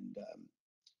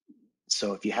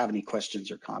 So if you have any questions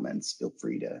or comments, feel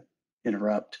free to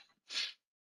interrupt.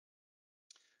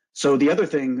 So the other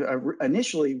thing,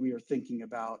 initially we were thinking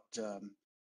about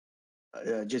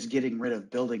just getting rid of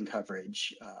building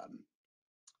coverage,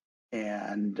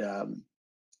 and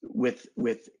with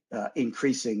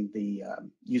increasing the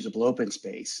usable open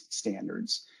space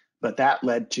standards. But that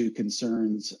led to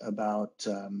concerns about,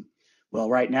 well,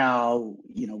 right now,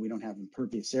 you know, we don't have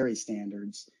impervious area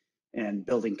standards, and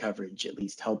building coverage at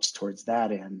least helps towards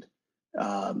that end.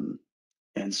 And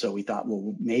so we thought,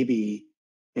 well, maybe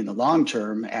in the long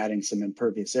term, adding some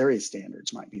impervious area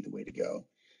standards might be the way to go.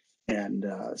 And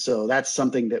so that's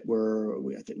something that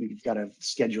I think we've got a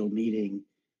scheduled meeting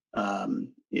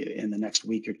in the next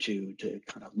week or two to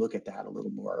kind of look at that a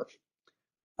little more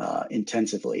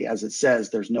intensively. As it says,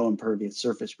 there's no impervious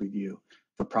surface review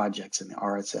for projects in the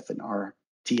RSF and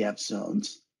RTF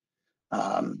zones.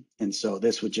 And so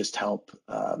this would just help,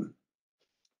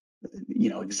 you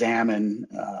know, examine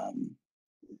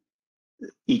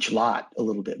each lot a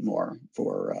little bit more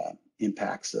for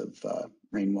impacts of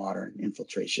rainwater and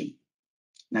infiltration.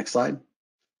 Next slide.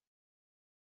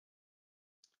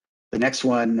 The next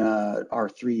one,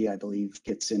 R3, I believe,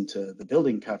 gets into the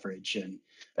building coverage. And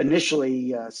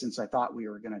initially, since I thought we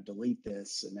were going to delete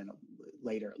this, and then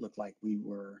later it looked like we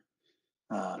were,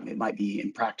 it might be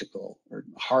impractical or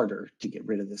harder to get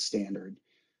rid of this standard.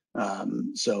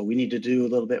 So we need to do a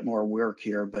little bit more work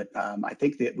here, but I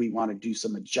think that we want to do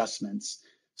some adjustments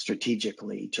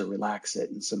strategically to relax it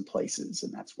in some places.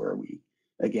 And that's where we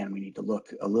need to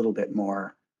look a little bit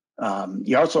more.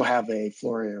 You also have a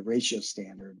floor area ratio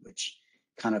standard, which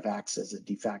kind of acts as a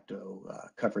de facto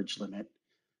coverage limit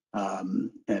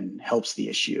and helps the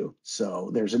issue. So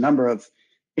there's a number of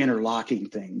interlocking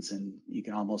things, and you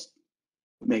can almost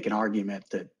make an argument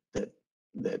that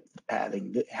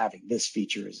having this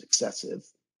feature is excessive,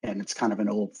 and it's kind of an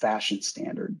old-fashioned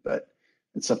standard, but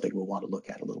it's something we'll want to look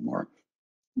at a little more.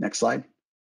 Next slide.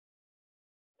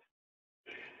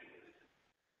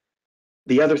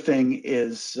 The other thing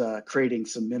is creating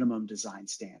some minimum design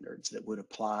standards that would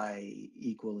apply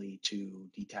equally to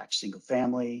detached single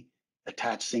family,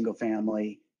 attached single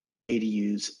family,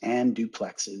 ADUs, and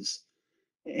duplexes.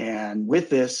 And with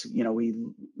this, you know,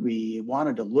 we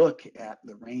wanted to look at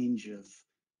the range of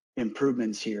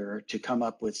improvements here to come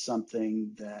up with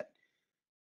something that,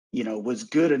 you know, was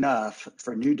good enough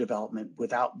for new development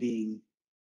without being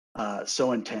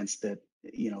so intense that,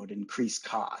 you know, it increased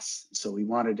costs. So we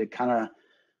wanted to kind of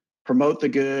promote the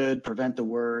good, prevent the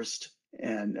worst,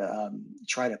 and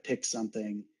try to pick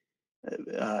something.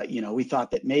 You know, we thought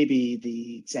that maybe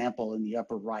the example in the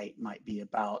upper right might be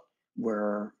about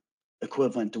where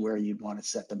equivalent to where you'd want to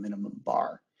set the minimum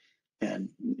bar, and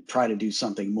try to do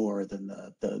something more than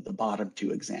the bottom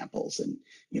two examples. And,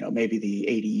 you know, maybe the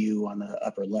ADU on the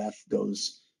upper left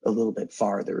goes a little bit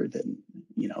farther than,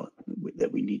 you know,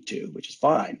 that we need to, which is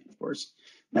fine, of course.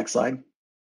 Next slide.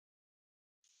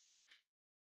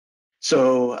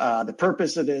 So the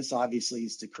purpose of this obviously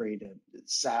is to create a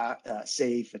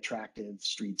safe, attractive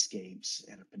streetscapes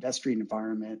and a pedestrian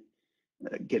environment,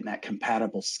 getting that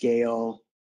compatible scale,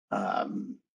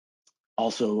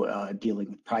 also dealing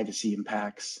with privacy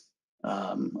impacts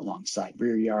alongside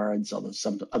rear yards, although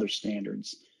some other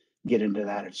standards get into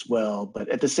that as well. But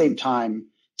at the same time,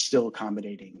 still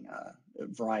accommodating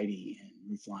variety in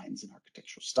roof lines and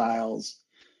architectural styles.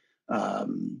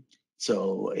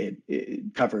 So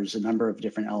it covers a number of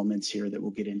different elements here that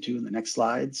we'll get into in the next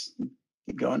slides.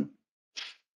 Keep going.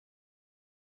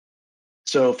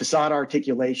 So facade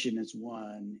articulation is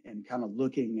one, and kind of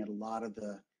looking at a lot of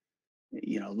the,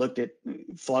 you know,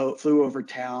 flew over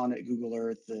town at Google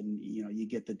Earth, and, you know, you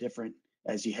get the different,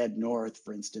 as you head north,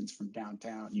 for instance, from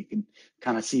downtown, you can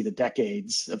kind of see the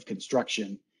decades of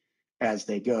construction as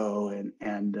they go, and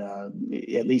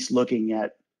at least looking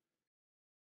at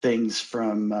things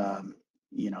from,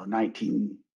 you know,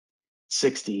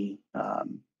 1960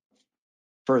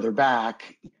 further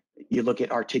back, you look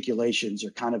at articulations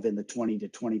are kind of in the 20 to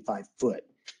 25 foot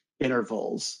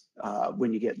intervals.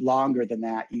 When you get longer than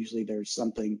that, usually there's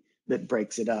something that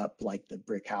breaks it up, like the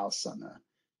brick house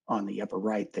on the upper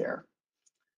right there.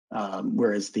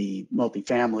 Whereas the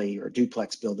multifamily or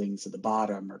duplex buildings at the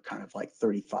bottom are kind of like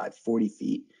 35, 40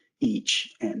 feet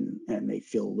each, and they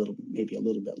feel maybe a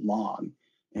little bit long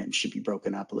and should be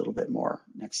broken up a little bit more.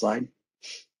 Next slide.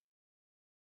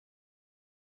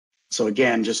 So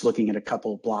again, just looking at a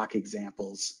couple block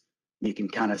examples, you can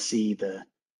kind of see the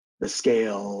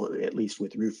scale, at least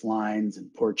with roof lines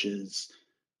and porches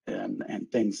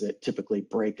and things that typically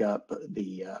break up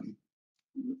the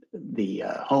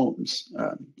homes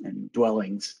and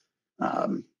dwellings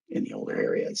in the older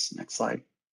areas. Next slide.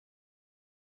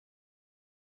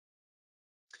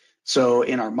 So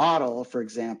in our model, for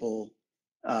example,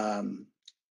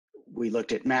 we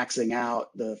looked at maxing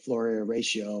out the floor area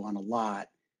ratio on a lot,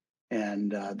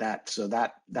 and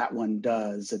that one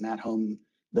does, and that home,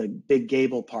 the big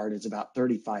gable part is about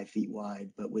 35 feet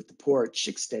wide, but with the porch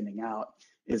extending out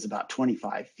is about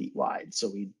 25 feet wide. So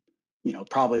we, you know,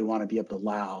 probably want to be able to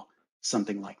allow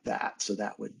something like that. So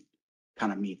that would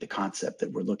kind of meet the concept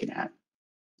that we're looking at.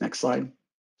 Next slide.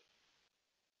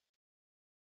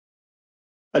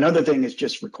 Another thing is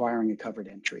just requiring a covered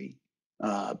entry,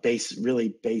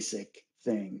 really basic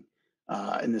thing.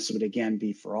 And this would again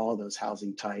be for all those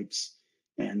housing types.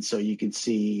 And so you can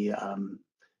see,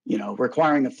 you know,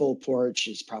 requiring a full porch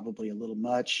is probably a little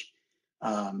much,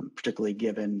 particularly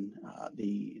given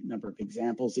the number of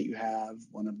examples that you have,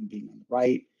 one of them being on the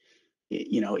right.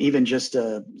 You know, even just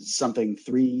something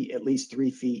at least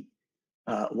 3 feet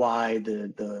wide,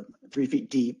 the 3 feet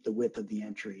deep, the width of the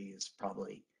entry is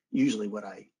probably usually what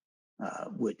I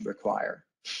would require.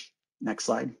 Next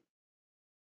slide.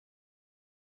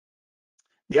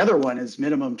 The other one is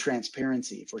minimum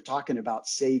transparency. If we're talking about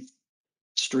safe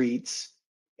streets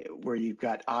where you've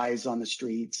got eyes on the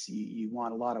streets, you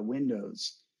want a lot of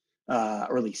windows,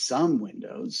 or at least some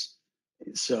windows.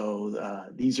 So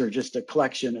these are just a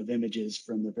collection of images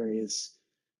from the various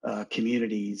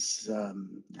communities.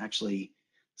 Actually,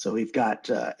 so we've got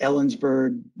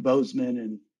Ellensburg, Bozeman,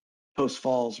 and Post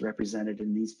Falls represented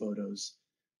in these photos.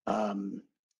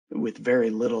 with very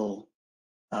little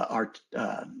art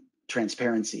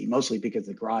transparency, mostly because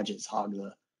the garages hog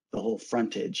the whole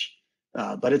frontage.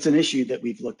 But it's an issue that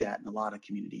we've looked at in a lot of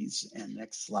communities. And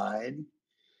next slide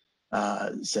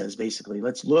says basically,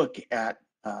 let's look at,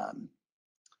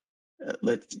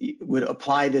 would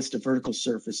apply this to vertical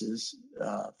surfaces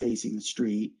facing the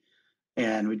street.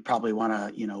 And we'd probably want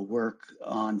to, you know, work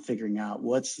on figuring out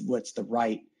what's the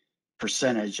right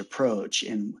percentage approach.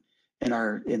 In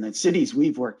the cities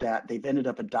we've worked at, they've ended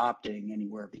up adopting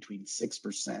anywhere between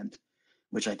 6%,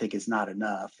 which I think is not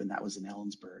enough, and that was in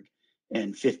Ellensburg,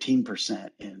 and 15%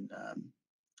 in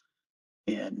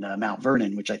Mount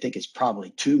Vernon, which I think is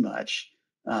probably too much.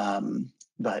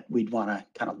 But we'd want to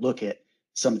kind of look at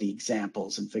some of the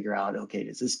examples and figure out, okay,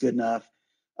 is this good enough?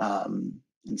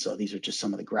 And so these are just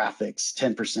some of the graphics.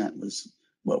 10% was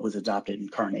what was adopted in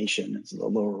Carnation. It's the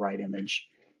lower right image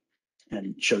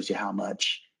and shows you how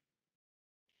much.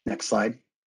 Next slide.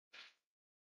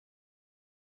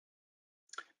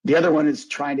 The other one is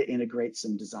trying to integrate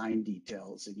some design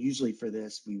details. And usually for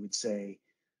this, we would say,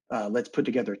 let's put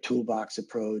together a toolbox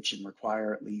approach and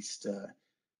require at least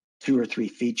 2 or 3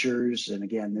 features. And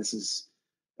again, this is,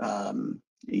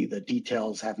 the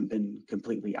details haven't been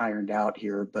completely ironed out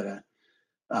here, but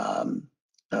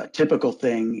a typical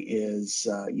thing is,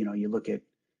 you know, you look at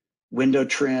window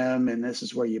trim, and this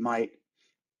is where you might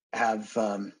have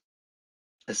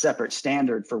a separate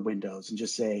standard for windows and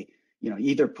just say, you know,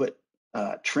 either put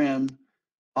trim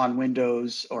on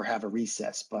windows or have a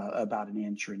recess about 1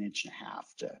 inch or 1.5 inches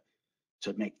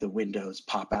to make the windows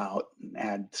pop out and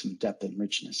add some depth and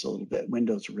richness a little bit.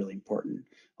 Windows are really important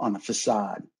on the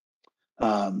facade.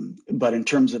 But in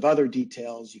terms of other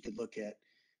details, you could look at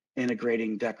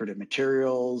integrating decorative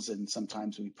materials, and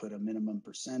sometimes we put a minimum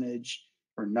percentage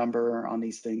or number on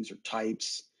these things or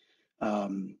types.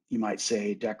 You might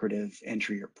say decorative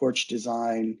entry or porch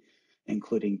design,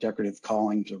 including decorative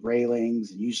callings or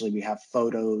railings. And usually we have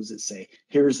photos that say,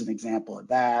 here's an example of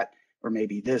that, or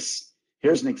maybe this,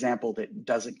 here's an example that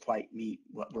doesn't quite meet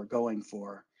what we're going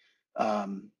for.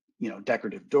 You know,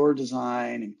 decorative door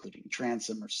design, including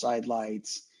transom or side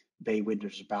lights, bay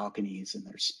windows or balconies, and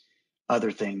there's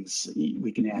other things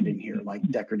we can add in here, like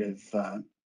decorative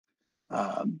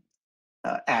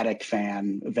attic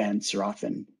fan vents are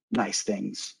often nice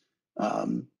things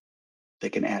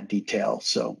that can add detail.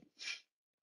 So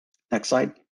next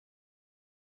slide.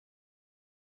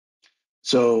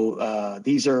 So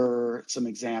these are some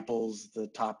examples. The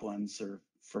top ones are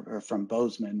from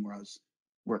Bozeman, where I was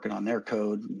working on their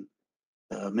code.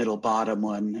 The middle bottom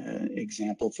one,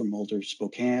 example from Mulder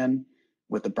Spokane,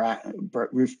 with the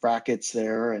roof brackets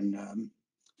there and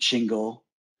shingle,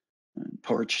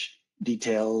 porch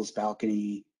details,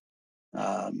 balcony.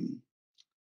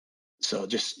 So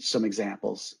just some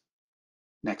examples.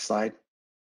 Next slide.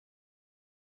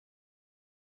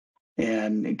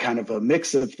 And kind of a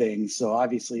mix of things. So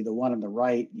obviously the one on the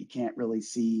right, you can't really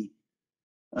see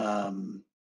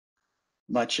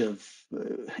much of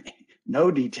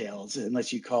no details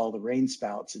unless you call the rain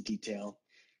spouts a detail.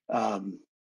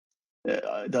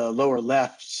 The lower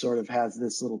left sort of has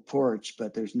this little porch,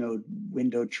 but there's no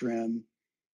window trim.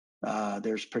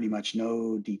 There's pretty much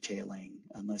no detailing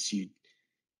unless you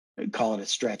call it a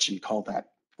stretch and call that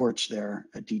porch there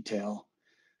a detail.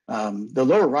 The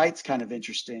lower right's kind of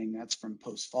interesting. That's from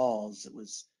Post Falls.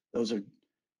 Those are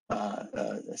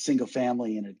a single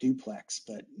family and a duplex,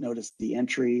 but notice the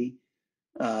entry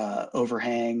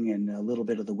overhang and a little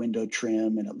bit of the window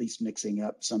trim, and at least mixing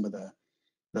up some of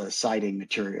the siding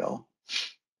material.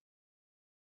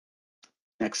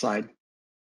 Next slide.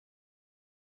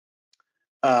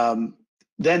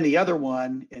 Then the other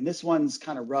one, and this one's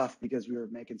kind of rough because we were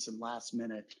making some last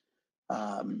minute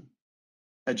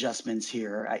adjustments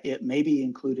here. It may be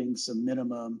including some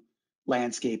minimum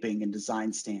landscaping and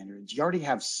design standards. You already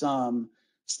have some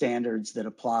standards that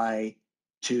apply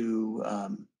to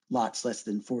lots less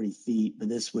than 40 feet, but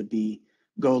this would be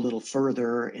go a little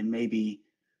further and maybe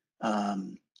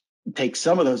take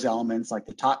some of those elements, like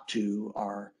the top two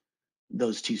are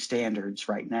those 2 standards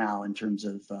right now in terms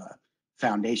of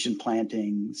foundation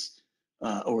plantings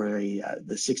or the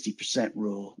 60%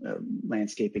 rule,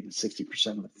 landscaping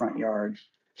 60% of the front yard.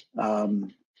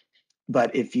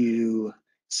 But if you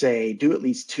say do at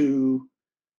least 2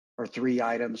 or 3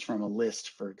 items from a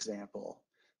list, for example,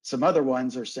 some other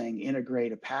ones are saying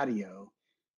integrate a patio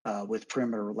with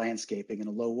perimeter landscaping and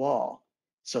a low wall.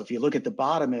 So if you look at the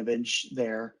bottom image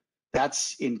there,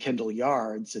 that's in Kendall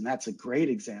Yards, and that's a great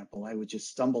example. I just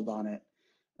stumbled on it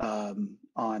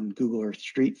on Google Earth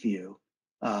Street View,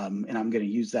 and I'm going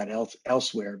to use that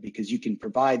elsewhere because you can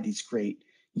provide these great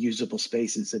usable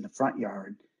spaces in the front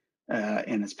yard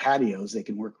and as patios, they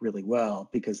can work really well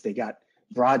because they got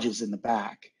garages in the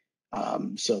back.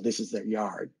 So this is their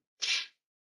yard.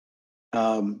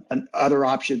 And other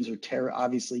options are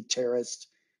obviously terraced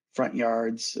front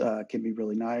yards can be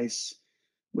really nice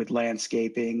with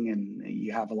landscaping, and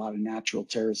you have a lot of natural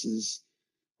terraces.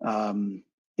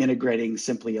 Integrating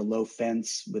simply a low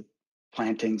fence with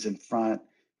plantings in front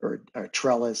or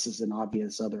trellis is an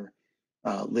obvious other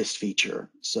list feature.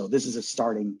 So this is a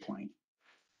starting point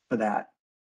for that.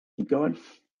 Keep going.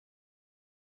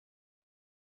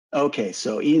 Okay,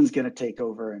 so Ian's going to take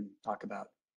over and talk about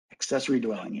accessory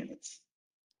dwelling units.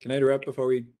 Can I interrupt before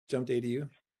we jump to ADU?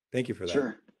 Thank you for that.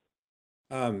 Sure.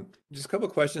 Just a couple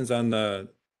of questions on the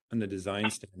design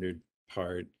standard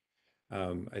part.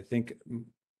 I think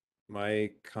my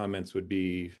comments would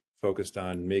be focused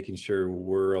on making sure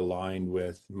we're aligned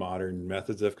with modern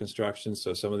methods of construction.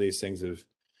 So some of these things of,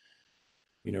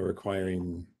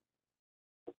 requiring,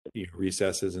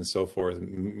 recesses and so forth,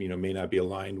 may not be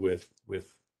aligned with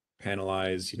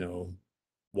panelized,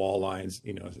 wall lines,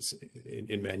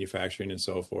 in manufacturing and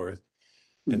so forth.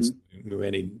 And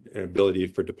any ability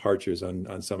for departures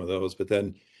on some of those. But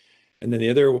then, and then the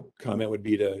other comment would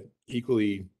be to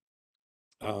equally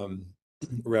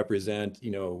represent,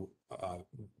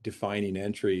 defining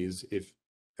entries. If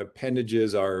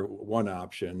appendages are one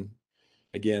option,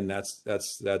 again,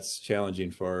 that's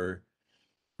challenging for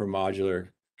modular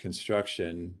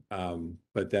construction.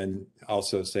 But then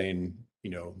also saying,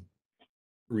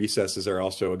 recesses are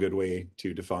also a good way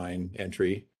to define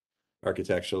entry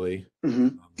architecturally.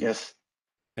 Yes.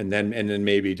 And then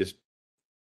maybe just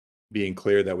being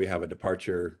clear that we have a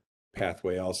departure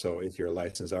pathway also if you're a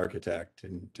licensed architect,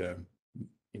 and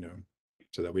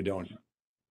so that we don't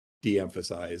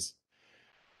de-emphasize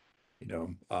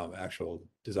actual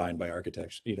design by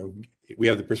architects. We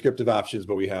have the prescriptive options,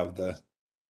 but we have the.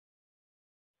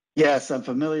 Yes, I'm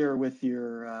familiar with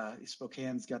your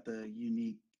Spokane's got the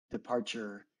unique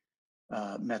departure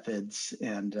methods,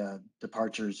 and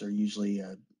departures are usually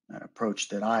an approach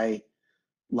that I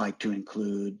like to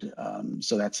include.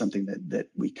 So that's something that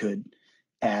we could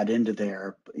add into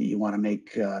there. You want to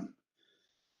make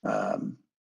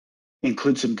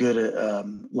include some good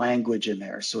language in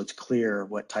there, so it's clear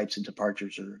what types of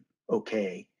departures are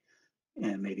okay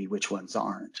and maybe which ones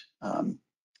aren't.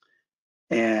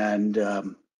 And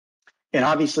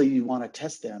obviously you want to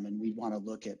test them, and we want to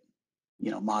look at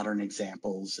modern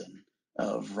examples and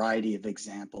a variety of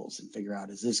examples and figure out,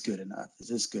 is this good enough? Is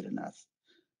this good enough?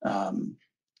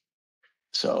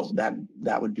 So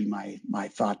that would be my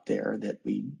thought there, that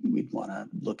we'd want to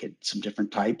look at some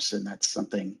different types, and that's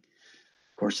something,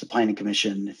 of course, the Planning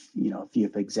Commission, if you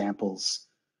have examples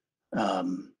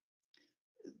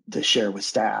to share with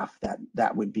staff,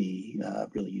 that would be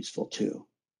really useful too.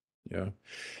 Yeah.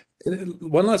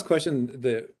 One last question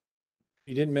that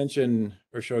you didn't mention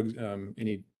or show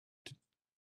any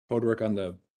code work on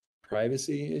the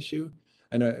privacy issue.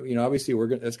 I know, obviously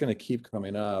that's going to keep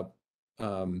coming up.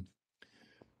 How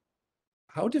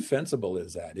defensible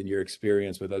is that in your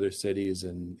experience with other cities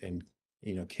and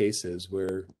cases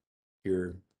where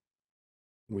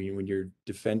when you're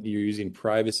using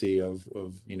privacy of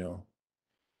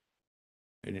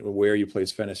and where you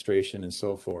place fenestration and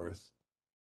so forth?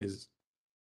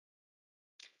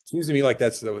 Seems to me like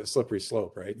that's the slippery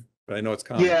slope, right? But I know it's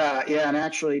common. Yeah, and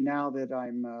actually now that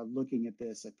I'm looking at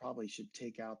this, I probably should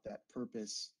take out that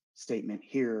purpose statement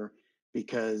here,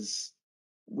 because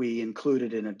we include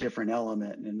it in a different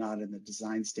element and not in the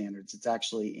design standards. It's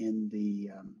actually in the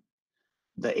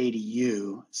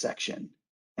ADU section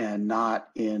and not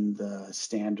in the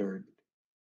standard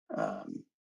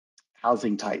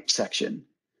housing type section.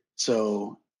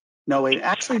 So no, wait,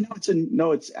 actually,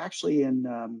 no, it's actually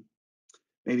in,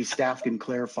 maybe staff can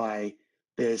clarify,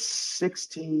 this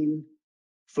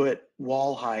 16-foot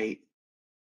wall height.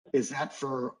 Is that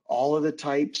for all of the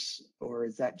types, or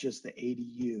is that just the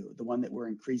ADU, the one that we're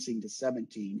increasing to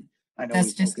 17? I know That's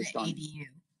we just the focused on ADU.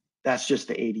 That's just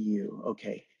the ADU.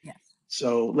 Okay. Yes.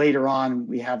 So later on,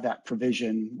 we have that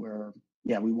provision where,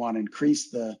 we want to increase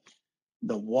the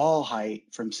wall height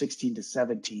from 16 to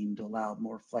 17 to allow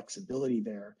more flexibility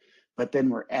there. But then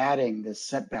we're adding this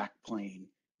setback plane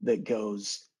that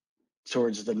goes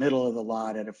towards the middle of the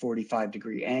lot at a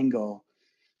 45-degree angle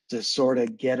to sort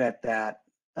of get at that,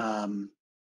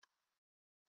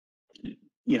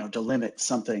 to limit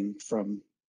something from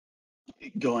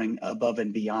going above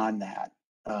and beyond that.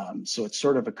 So it's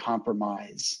sort of a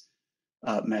compromise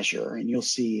measure, and you'll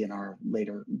see in our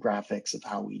later graphics of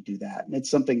how we do that. And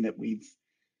it's something that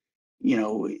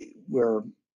we're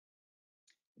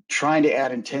trying to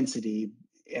add intensity,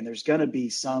 and there's going to be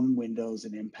some windows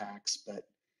and impacts, but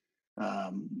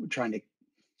We're trying to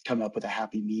come up with a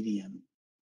happy medium.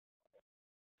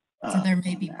 So there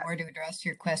may on be that. more to address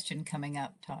your question coming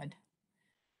up, Todd.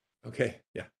 Okay,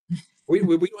 yeah. We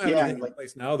don't have Yeah, anything in like-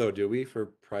 place now, though, do we, for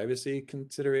privacy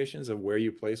considerations of where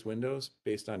you place windows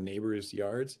based on neighbors'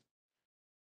 yards?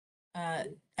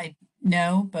 I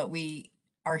know, but we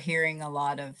are hearing a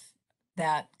lot of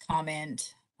that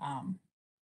comment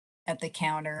at the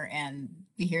counter, and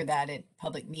we hear that at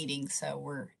public meetings. So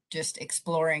we're just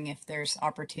exploring if there's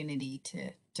opportunity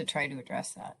to try to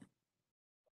address that.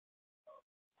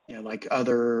 Yeah, like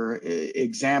other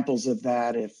examples of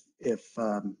that, if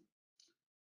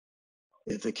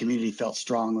the community felt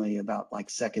strongly about like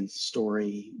second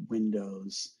story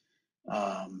windows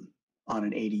on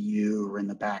an ADU or in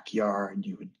the backyard,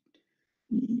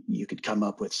 you could come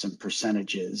up with some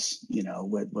percentages, you know,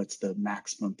 what's the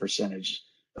maximum percentage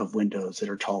of windows that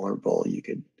are tolerable.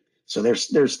 So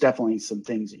there's definitely some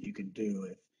things that you can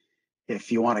do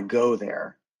if you want to go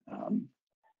there.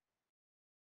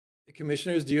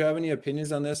 Commissioners, do you have any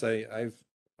opinions on this? I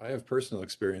have personal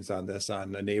experience on this,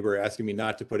 on a neighbor asking me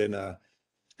not to put in a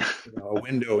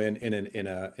window in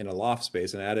a loft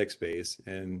space, an attic space,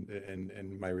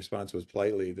 and my response was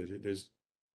politely that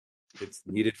it's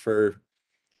needed for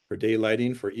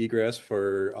daylighting, for egress,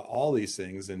 for all these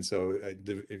things, and so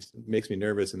it makes me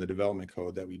nervous in the development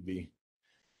code that we'd be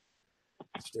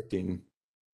restricting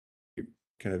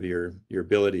your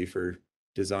ability for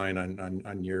design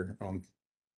on your own,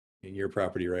 in your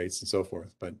property rights and so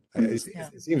forth. But it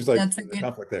seems like That's a there's a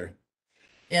conflict there.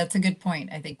 Yeah, it's a good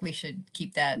point. I think we should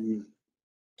keep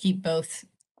both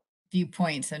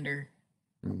viewpoints under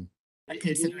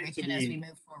consideration as we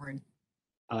move forward.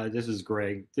 This is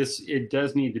Greg. It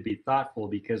does need to be thoughtful,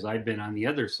 because I've been on the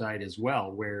other side as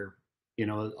well, where, you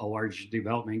know, a large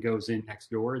development goes in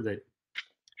next door that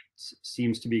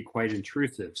seems to be quite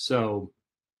intrusive. So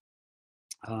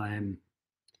I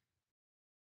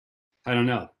don't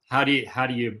know. How do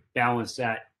you balance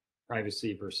that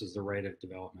privacy versus the right of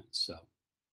development? So.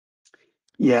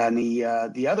 Yeah, and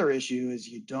the other issue is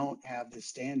you don't have the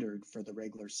standard for the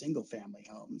regular single family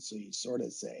homes. So you sort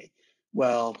of say,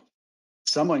 well,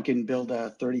 someone can build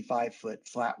a 35-foot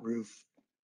flat roof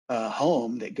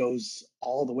home that goes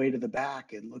all the way to the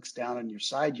back and looks down on your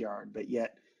side yard, but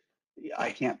yet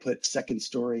I can't put second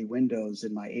story windows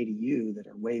in my ADU that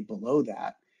are way below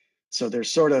that. So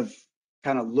there's sort of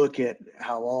kind of look at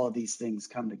how all of these things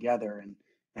come together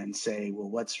and say, well,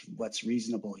 what's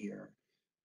reasonable here?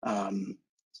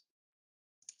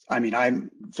 I mean, I'm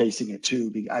facing it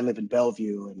too. I live in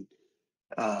Bellevue,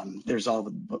 and there's a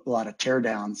lot of tear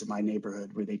downs in my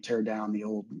neighborhood where they tear down the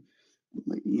old,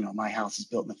 you know, my house is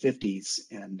built in the 50s,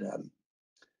 and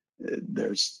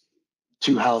there's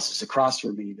 2 houses across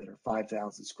from me that are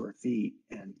 5,000 square feet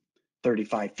and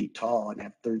 35 feet tall and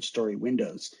have 3rd story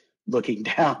windows looking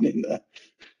down in the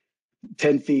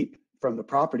 10 feet from the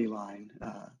property line.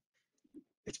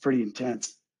 It's pretty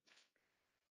intense.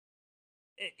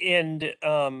 And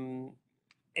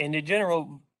in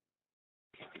general,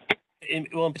 in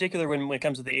particular, when it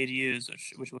comes to the ADUs,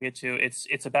 which we'll get to,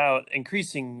 it's about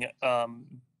increasing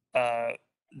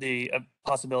the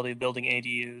possibility of building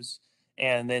ADUs,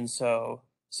 and then so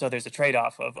there's a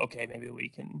trade-off of, okay, maybe we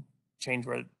can change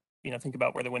where, you know, think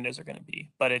about where the windows are going to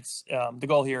be, but it's the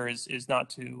goal here is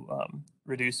not to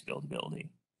reduce buildability.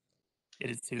 It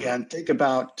is to and think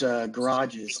about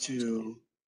garages too.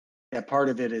 Yeah, part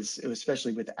of it is,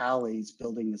 especially with alleys,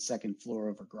 building the 2nd floor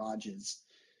over garages.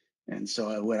 And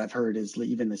so what I've heard is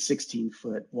even the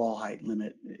 16-foot wall height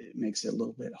limit, it makes it a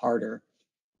little bit harder.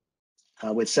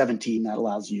 With 17, that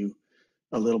allows you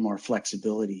a little more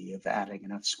flexibility of adding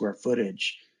enough square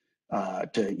footage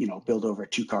to, you know, build over a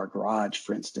 2-car garage,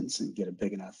 for instance, and get a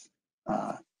big enough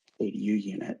ADU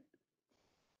unit.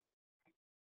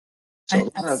 So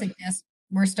I suggest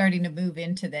we're starting to move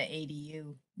into the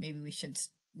ADU. Maybe we should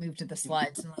move to the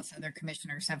slides unless other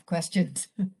commissioners have questions.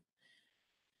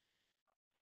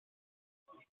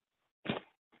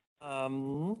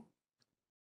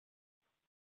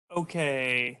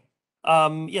 Okay.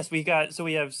 Yes, we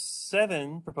have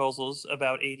 7 proposals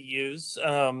about ADUs,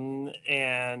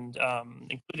 and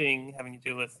including having to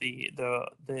do with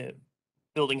the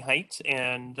building height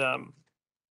and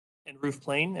roof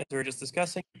plane, as we were just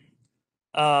discussing.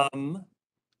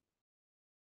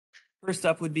 First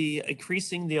up would be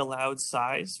increasing the allowed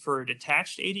size for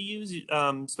detached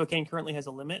ADUs. Spokane currently has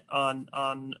a limit on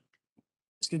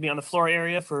the floor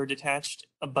area for detached,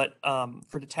 but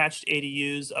for detached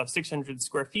ADUs of 600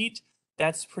 square feet.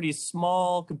 That's pretty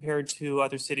small compared to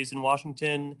other cities in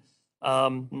Washington.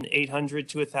 800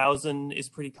 to 1,000 is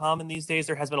pretty common these days.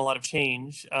 There has been a lot of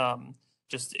change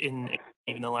just in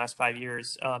even the last 5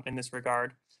 years in this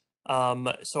regard.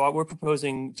 So we're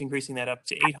proposing increasing that up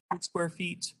to 800 square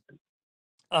feet.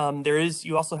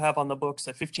 You also have on the books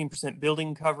a 15%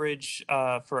 building coverage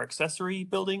for accessory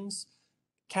buildings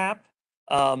cap.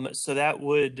 So that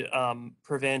would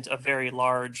prevent a very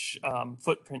large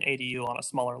footprint ADU on a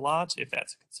smaller lot, if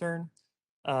that's a concern.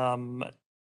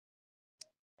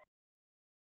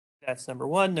 That's number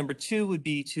one. Number two would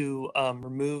be to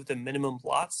remove the minimum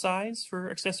lot size for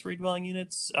accessory dwelling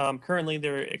units. Currently,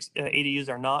 their ADUs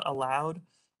are not allowed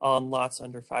on lots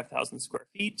under 5,000 square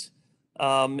feet.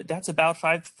 That's about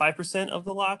 5% of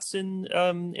the lots in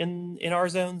our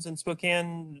zones in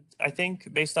Spokane, I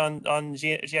think, based on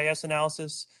GIS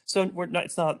analysis. So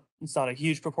it's not a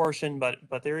huge proportion, but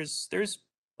there's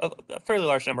a fairly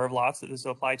large number of lots that this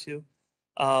will apply to.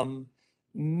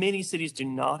 Many cities do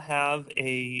not have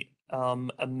a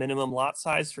minimum lot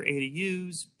size for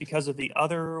ADUs because of the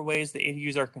other ways the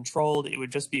ADUs are controlled. It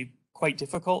would just be quite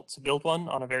difficult to build one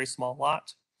on a very small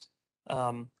lot.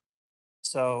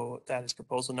 So that is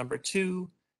proposal number two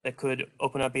that could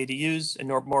open up ADUs in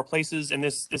more places, and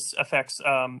this affects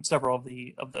several of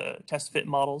the test fit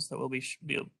models that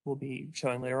we'll be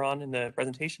showing later on in the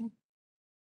presentation.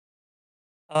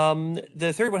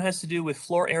 The third one has to do with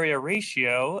floor area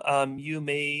ratio. You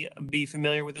may be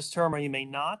familiar with this term or you may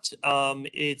not.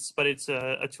 It's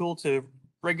a tool to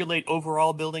regulate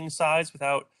overall building size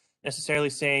without necessarily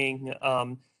saying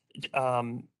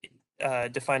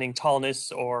defining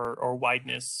tallness or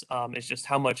wideness. It's just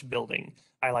how much building.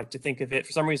 I like to think of it.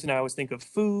 For some reason, I always think of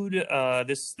food.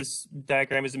 This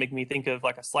diagram is making me think of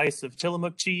like a slice of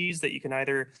Tillamook cheese that you can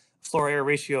either floor area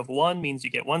ratio of 1 means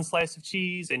you get 1 slice of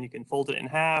cheese and you can fold it in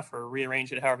half or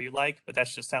rearrange it however you like, but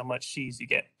that's just how much cheese you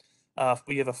get.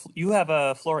 You have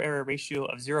a floor area ratio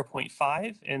of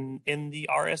 0.5 in the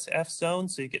RSF zone,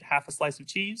 so you get half a slice of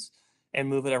cheese and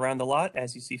move it around the lot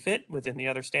as you see fit within the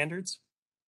other standards.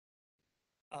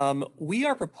 We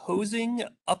are proposing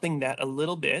upping that a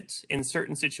little bit in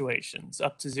certain situations,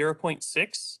 up to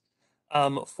 0.6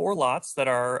 for lots that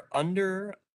are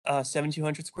under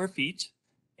 7,200 square feet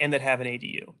and that have an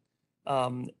ADU.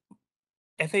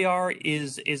 FAR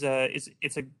is a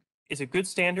good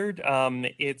standard.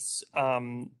 You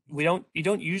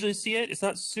don't usually see it. It's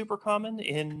not super common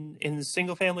in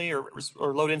single family or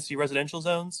low density residential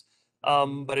zones,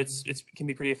 but it can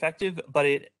be pretty effective.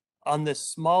 But on the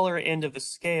smaller end of the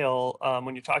scale,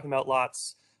 when you're talking about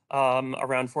lots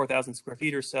around 4,000 square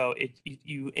feet or so,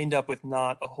 you end up with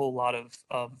not a whole lot of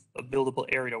a buildable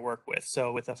area to work with.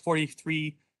 So with a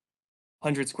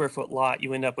 4,300 square foot lot,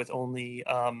 you end up with only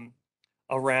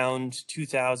around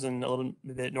 2,000, a little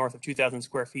bit north of 2,000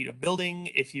 square feet of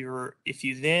building. If you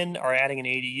then are adding an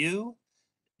ADU,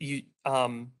 the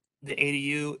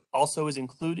ADU also is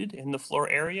included in the floor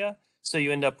area, so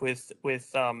you end up with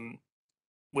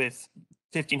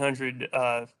 1,500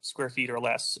 square feet or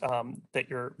less that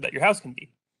your house can be.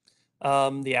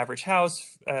 The average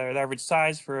house, the average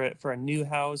size for a new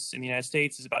house in the United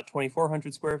States is about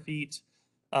 2,400 square feet.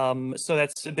 So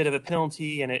that's a bit of a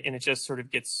penalty, and it just sort of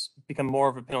become more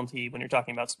of a penalty when you're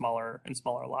talking about smaller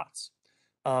lots.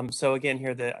 So again,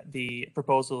 here the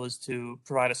proposal is to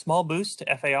provide a small boost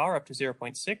to FAR up to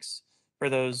 0.6 for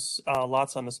those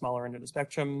lots on the smaller end of the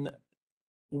spectrum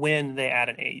when they add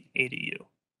an ADU,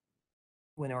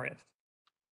 when or if.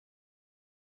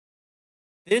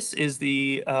 This is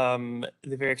the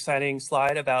very exciting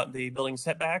slide about the building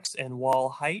setbacks and wall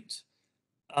height.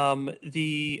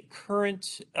 The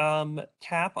current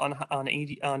cap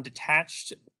on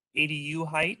detached ADU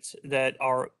height that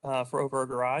are for over a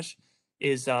garage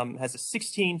has a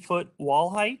 16-foot wall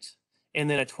height and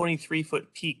then a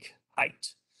 23-foot peak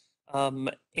height.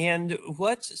 And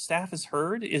what staff has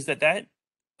heard is that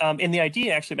and the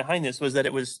idea actually behind this was that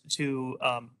it was to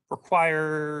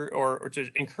require or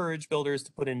to encourage builders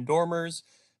to put in dormers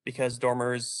because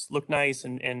dormers look nice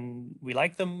and we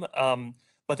like them.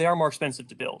 But they are more expensive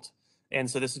to build. And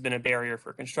so this has been a barrier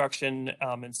for construction.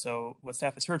 And so what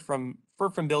staff has heard from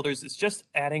builders is just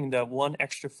adding the 1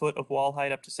 extra foot of wall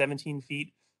height up to 17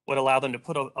 feet would allow them to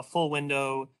put a full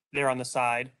window there on the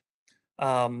side.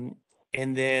 And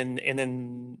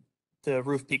then the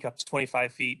roof peak up to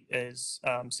 25 feet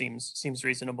seems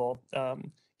reasonable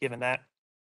given that.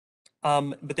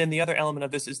 But then the other element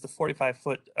of this is the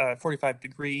 45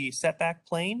 degree setback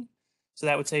plane. So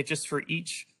that would say just for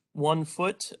each 1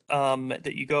 foot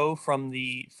that you go from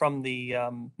the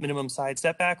minimum side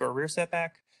setback or rear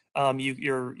setback,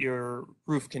 your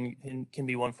roof can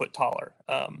be 1 foot taller.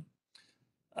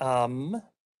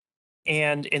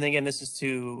 And again, this is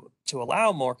to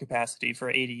allow more capacity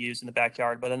for ADUs in the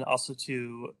backyard, but then also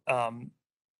to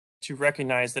to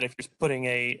recognize that if you're putting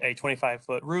a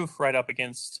 25-foot roof right up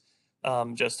against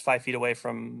just 5 feet away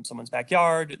from someone's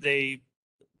backyard, they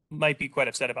might be quite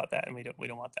upset about that, and we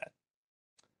don't want that.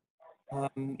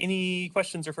 Any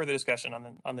questions or further discussion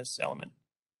on this element?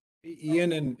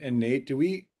 Ian and Nate, do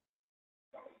we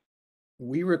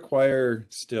require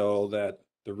still that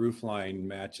the roof line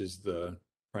matches the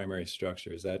primary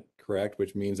structure? Is that correct?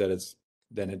 Which means that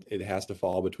it has to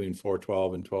fall between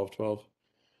 412 and 1212?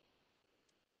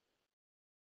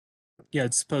 Yeah,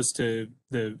 it's supposed to,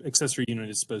 the accessory unit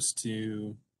is supposed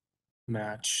to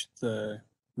match the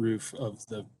roof of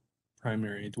the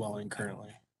primary dwelling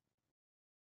currently.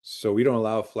 So we don't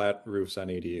allow flat roofs on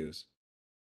ADUs.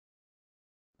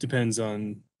 Depends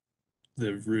on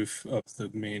the roof of the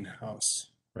main house.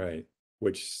 Right,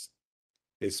 which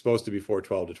is supposed to be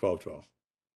 412 to 1212.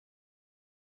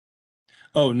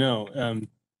 Oh, no,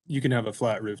 you can have a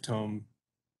flat roofed home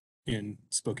in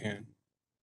Spokane.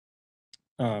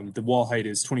 The wall height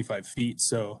is 25 feet.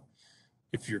 So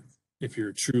if you're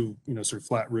a true, sort of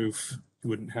flat roof, you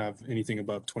wouldn't have anything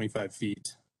above 25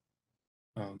 feet.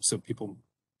 So people,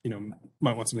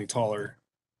 might want something taller,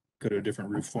 go to a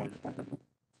different roof form.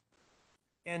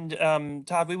 And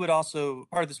Todd, we would also,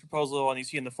 part of this proposal, and you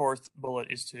see in the fourth bullet,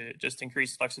 is to just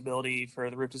increase flexibility for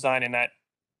the roof design, and that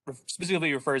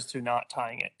specifically refers to not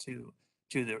tying it to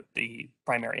the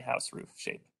primary house roof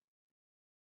shape.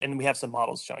 And we have some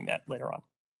models showing that later on.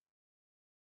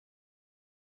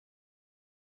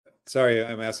 Sorry,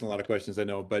 I'm asking a lot of questions, I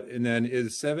know, and then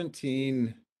is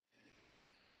 17,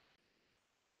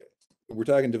 we're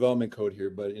talking development code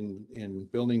here, but in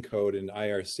building code and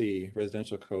IRC,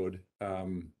 residential code,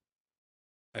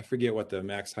 I forget what the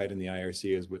max height in the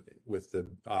IRC is with the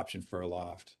option for a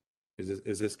loft.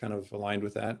 Is this kind of aligned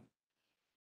with that?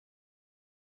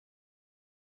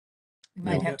 We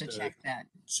might have to check that.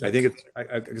 I think it's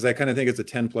because I kind of think it's a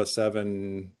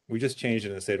 10+7. We just changed it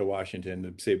in the state of Washington,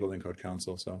 the State Building Code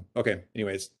Council. So, okay.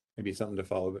 Anyways, maybe something to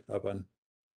follow up on.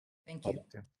 Thank you.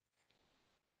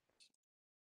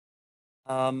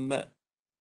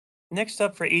 Next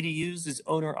up for ADUs is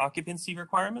owner occupancy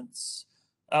requirements.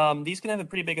 These can have a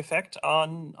pretty big effect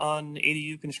on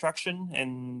ADU construction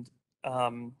and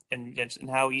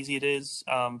how easy it is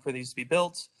for these to be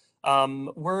built.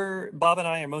 Bob and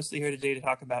I are mostly here today to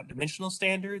talk about dimensional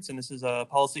standards, and this is a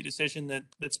policy decision that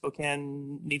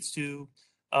Spokane needs to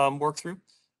work through.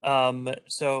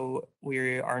 So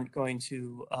we aren't going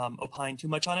to opine too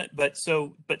much on it, but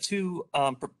two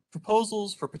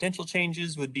proposals for potential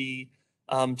changes would be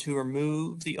to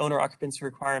remove the owner occupancy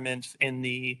requirement in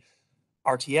the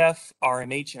RTF,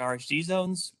 RMH, and RHD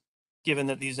zones, given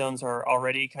that these zones are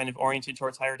already kind of oriented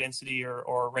towards higher density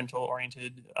or rental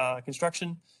oriented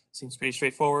construction. Seems pretty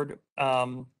straightforward.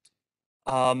 And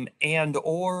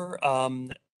or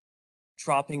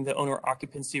dropping the owner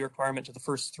occupancy requirement to the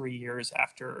first 3 years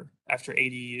after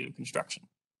ADU construction.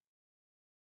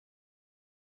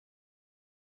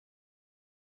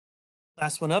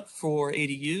 Last one up for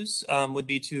ADUs would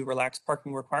be to relax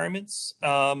parking requirements.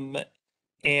 And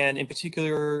in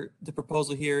particular, the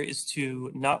proposal here is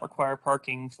to not require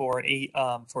parking for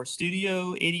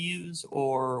studio ADUs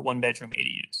or one-bedroom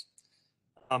ADUs.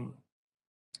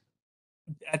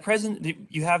 At present,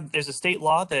 there's a state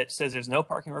law that says there's no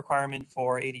parking requirement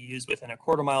for ADUs within a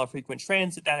quarter mile of frequent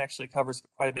transit. That actually covers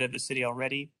quite a bit of the city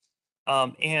already.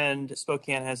 And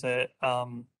Spokane has a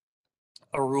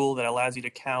rule that allows you to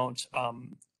count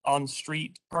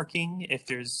on-street parking if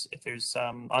there's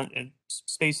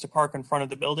space to park in front of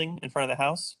the building, in front of the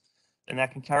house, and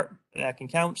that can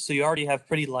count. So you already have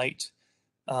pretty light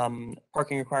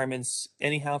parking requirements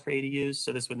anyhow for ADUs,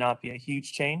 so this would not be a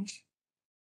huge change.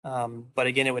 But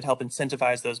again, it would help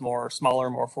incentivize those smaller,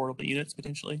 more affordable units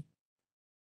potentially.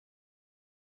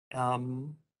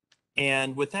 And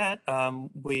with that,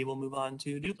 we will move on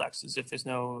to duplexes if there's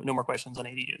no more questions on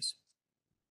ADUs.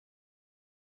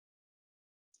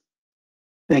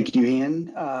 Thank you,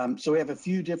 Ian. So we have a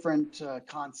few different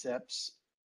concepts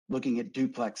looking at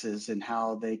duplexes and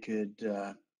how they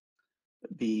could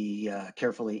be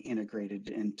carefully integrated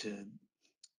into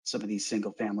some of these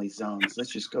single family zones. Let's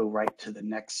just go right to the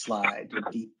next slide,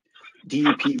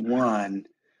 DUP 1.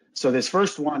 So this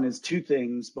first one is two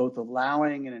things, both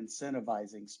allowing and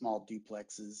incentivizing small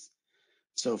duplexes.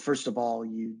 So first of all,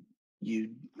 you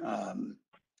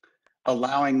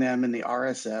allowing them in the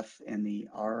RSF and the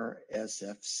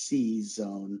RSFC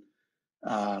zone,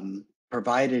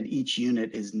 provided each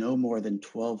unit is no more than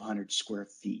 1,200 square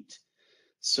feet.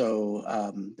 So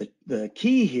the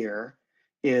key here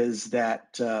is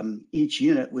that each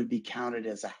unit would be counted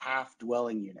as a half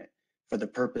dwelling unit for the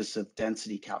purpose of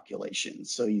density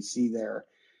calculations. So you see there,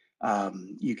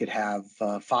 You could have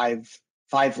five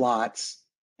lots,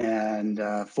 and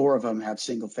 4 of them have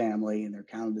single family, and they're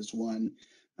counted as one.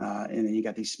 And then you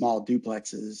got these small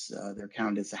duplexes, they're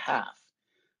counted as a half.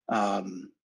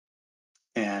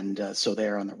 So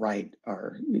there on the right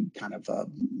are kind of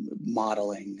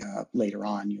modeling. Later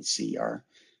on, you'll see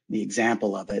the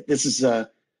example of it. This is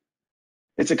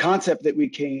it's a concept that we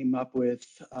came up with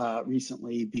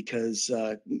recently because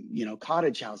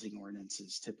cottage housing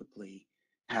ordinances typically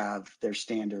have their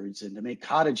standards, and to make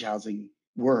cottage housing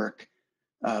work,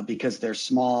 because they're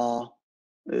small,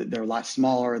 they're a lot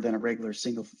smaller than a regular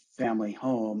single family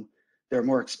home. They're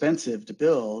more expensive to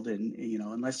build, and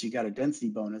unless you got a density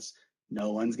bonus,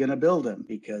 no one's going to build them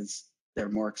because they're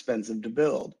more expensive to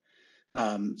build.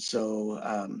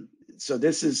 So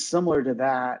this is similar to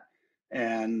that,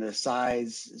 and the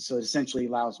size, so it essentially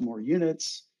allows more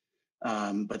units,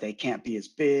 but they can't be as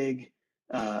big.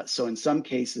 So in some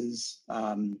cases,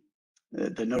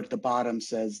 the note at the bottom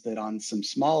says that on some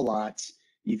small lots,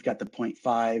 you've got the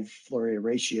 0.5 floor area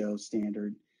ratio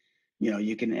standard.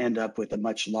 You can end up with a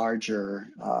much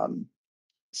larger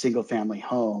single family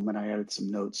home. And I added some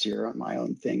notes here on my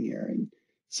own thing here and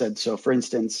said, so for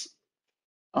instance,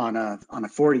 on a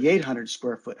 4,800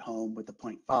 square foot home with a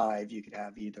 0.5, you could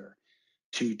have either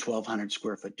 2 1,200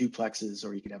 square foot duplexes,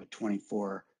 or you could have a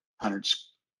 2,400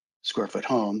 square foot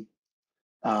home.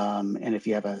 And if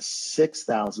you have a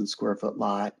 6,000 square foot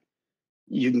lot,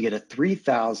 you can get a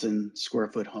 3,000 square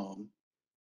foot home,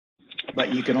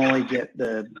 but you can only get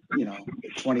the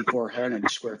 2,400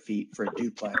 square feet for a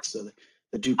duplex. So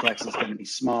the duplex is going to be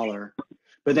smaller.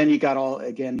 But then you got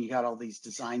all these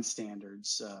design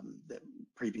standards that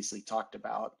previously talked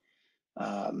about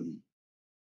that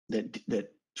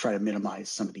try to minimize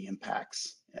some of the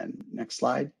impacts. And next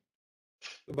slide.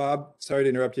 Bob, sorry to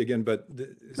interrupt you again, but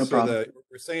No problem.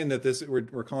 we're saying that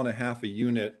we're calling it half a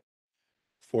unit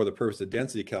for the purpose of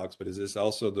density calcs, but is this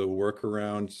also the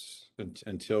workaround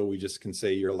until we just can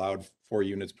say you're allowed 4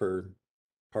 units per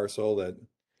parcel, that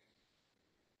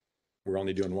we're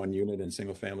only doing 1 unit in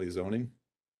single family zoning?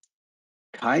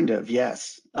 Kind of,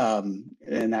 yes.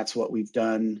 And that's what we've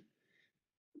done.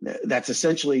 That's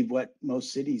essentially what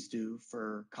most cities do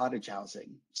for cottage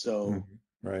housing. So,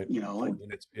 right.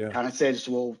 Kind of says,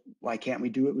 well, why can't we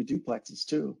do it with duplexes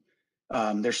too?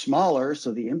 They're smaller,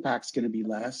 so the impact's going to be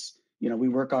less. We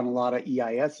work on a lot of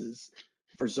EISs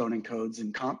for zoning codes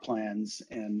and comp plans.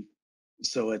 And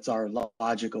so it's our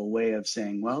logical way of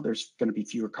saying, well, there's going to be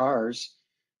fewer cars.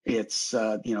 It's,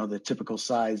 the typical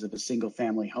size of a single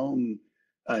family home.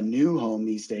 A new home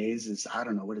these days is, I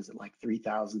don't know, what is it, like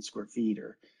 3,000 square feet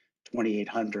or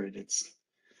 2,800?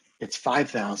 It's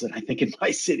 5,000, I think, in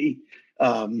my city.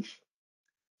 So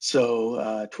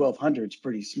 1,200 is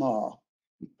pretty small,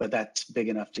 but that's big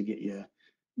enough to get you,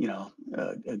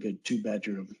 a good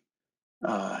 2-bedroom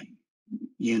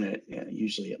unit,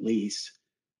 usually at least.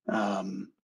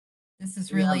 This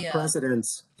is We have really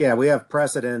precedents. Yeah, we have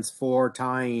precedents for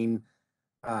tying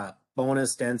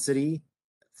bonus density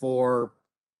for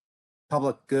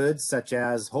public goods, such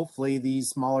as hopefully these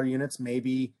smaller units may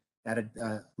be at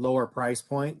a lower price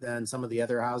point than some of the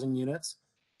other housing units,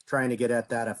 trying to get at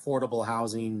that affordable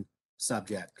housing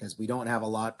subject, because we don't have a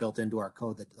lot built into our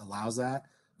code that allows that.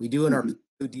 We do in our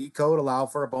PUD code allow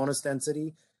for a bonus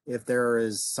density if there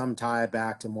is some tie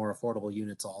back to more affordable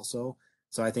units also.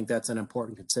 So I think that's an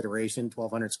important consideration,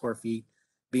 1,200 square feet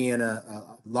being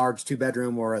a large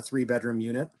 2-bedroom or a 3-bedroom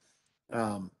unit,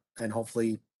 and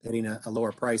hopefully hitting a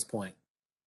lower price point.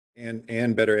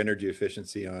 And better energy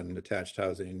efficiency on attached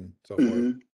housing, so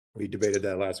forth. We debated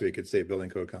that last week at State Building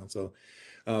Code Council.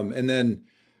 And then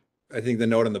I think the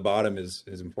note on the bottom is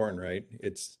important, right?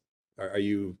 It's, are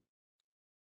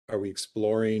we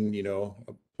exploring, a 0.1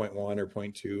 or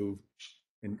 0.2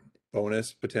 in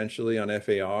bonus potentially on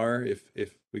FAR if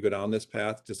we go down this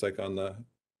path, just like on the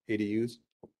ADUs?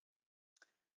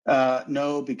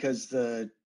 No, because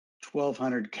the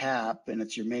 1,200 cap, and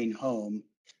it's your main home.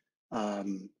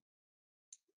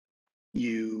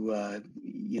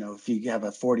 If you have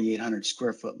a 4,800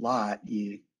 square foot lot,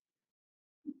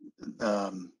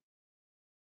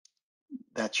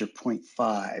 that's your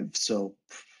 0.5. So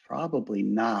probably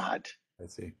not. I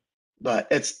see. But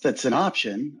that's an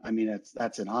option. I mean,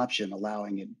 that's an option,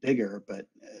 allowing it bigger. But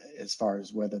as far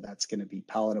as whether that's going to be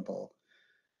palatable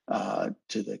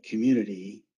to the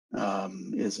community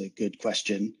is a good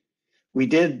question. We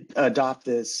did adopt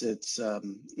this. It's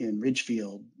in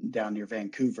Ridgefield down near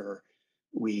Vancouver.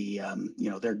 We,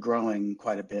 they're growing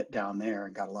quite a bit down there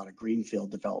and got a lot of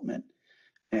greenfield development.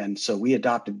 And so we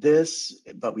adopted this,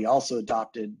 but we also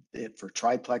adopted it for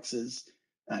triplexes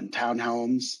and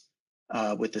townhomes.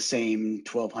 with the same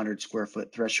 1,200 square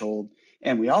foot threshold.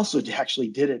 And we also actually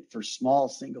did it for small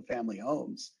single family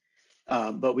homes,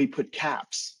 but we put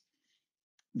caps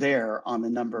there on the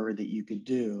number that you could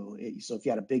do. So if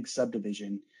you had a big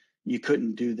subdivision, you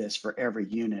couldn't do this for every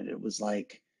unit. It was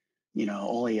like, you know,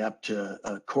 only up to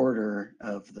a quarter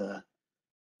of the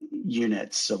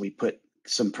units. So we put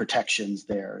some protections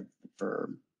there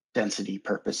for density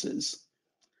purposes.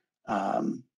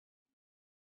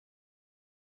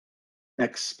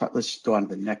 Next, let's go on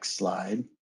to the next slide.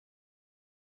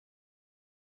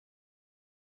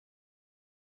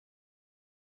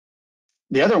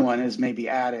 The other one is maybe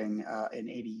adding an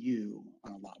ADU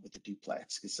on a lot with the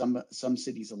duplex, because some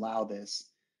cities allow this,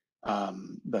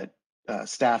 but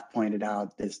staff pointed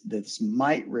out this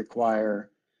might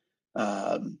require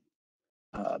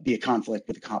be a conflict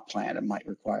with the comp plan. It might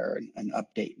require an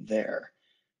update there,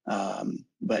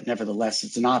 but nevertheless,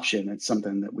 it's an option. It's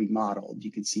something that we modeled.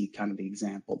 You can see kind of the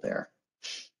example there.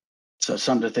 So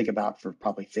something to think about for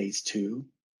probably phase 2.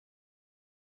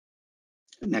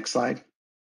 Next slide.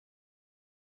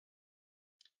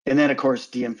 And then, of course,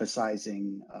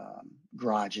 de-emphasizing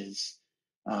garages.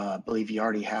 I believe you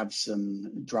already have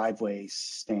some driveway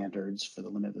standards for the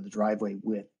limit of the driveway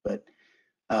width, but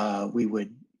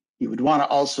you would want to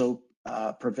also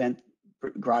prevent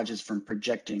garages from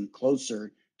projecting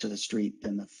closer to the street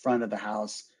than the front of the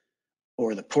house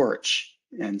or the porch.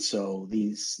 And so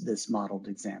this modeled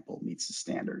example meets the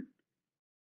standard.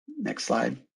 Next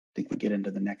slide. I think we get into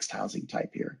the next housing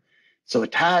type here. So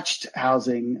attached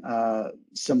housing,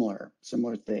 similar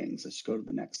things. Let's go to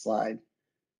the next slide.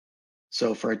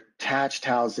 So for attached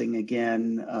housing,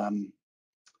 again,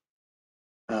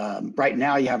 right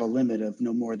now you have a limit of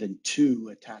no more than 2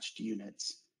 attached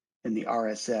units in the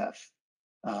RSF.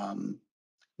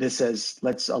 This says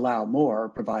let's allow more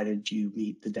provided you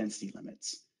meet the density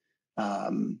limits.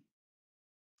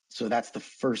 So that's the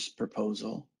first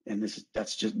proposal, and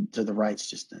that's just to the right, it's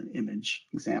just an image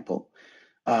example.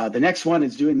 The next one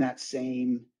is doing that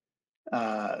same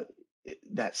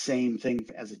thing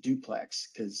as a duplex,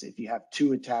 because if you have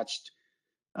 2 attached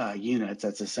units,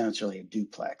 that's essentially a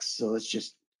duplex. So let's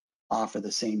just offer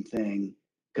the same thing,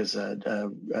 because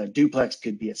a duplex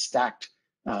could be a stacked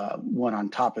one on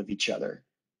top of each other,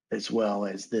 as well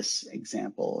as this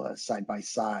example, side by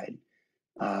side,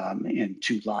 in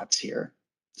 2 lots here.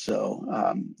 So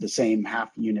the same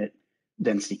half unit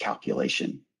density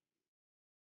calculation.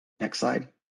 Next slide.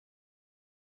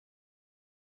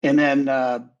 And then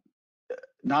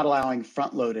not allowing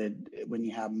front loaded when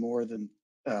you have more than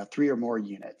 3 or more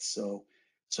units. So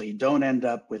you don't end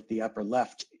up with the upper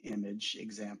left image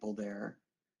example there.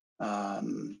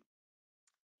 And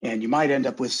you might end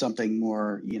up with something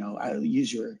more, you know,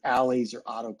 use your alleys or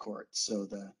auto courts. So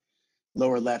the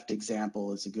lower left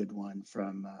example is a good one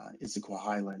from Issaquah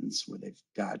Highlands, where they've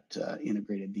got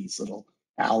integrated these little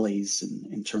alleys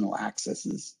and internal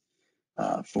accesses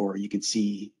for, you could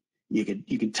see, you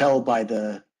could tell by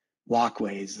the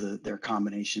walkways their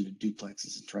combination of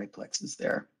duplexes and triplexes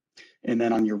there. And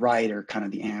then on your right are kind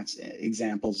of the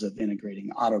examples of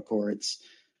integrating auto courts,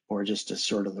 or just a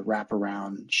sort of the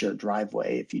wraparound shared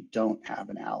driveway if you don't have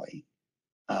an alley,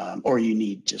 or you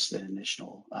need just an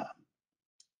additional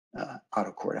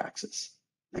auto court access.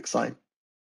 Next slide.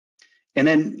 And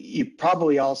then you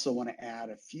probably also want to add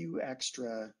a few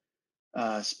extra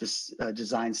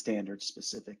design standards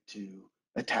specific to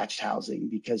attached housing,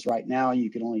 because right now you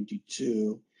can only do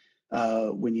 2.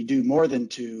 When you do more than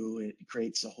 2, it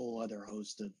creates a whole other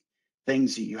host of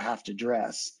things that you have to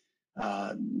address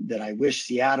that I wish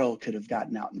Seattle could have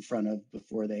gotten out in front of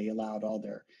before they allowed all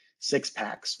their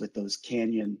 6-packs with those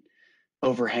canyon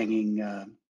overhanging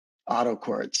auto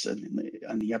courts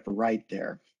on the upper right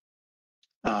there.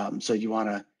 So you want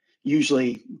to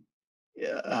usually,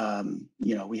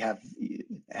 you know, we have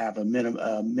a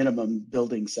minimum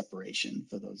building separation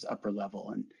for those upper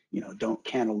level, and, you know, don't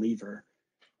cantilever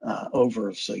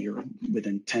over so you're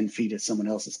within 10 feet of someone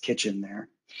else's kitchen there.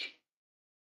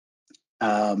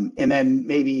 And then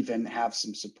maybe even have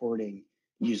some supporting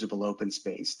usable open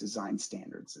space design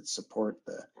standards that support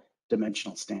the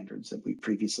dimensional standards that we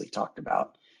previously talked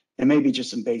about, and maybe just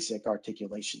some basic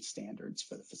articulation standards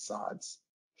for the facades.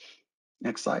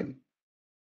 Next slide.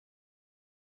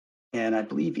 And I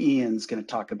believe Ian's going to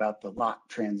talk about the lot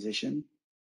transition.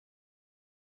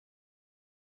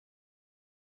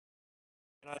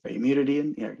 Are you muted,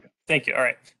 Ian? There you go. Thank you. All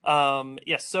right.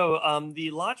 Yes. So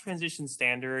the lot transition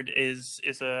standard is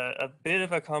a bit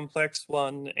of a complex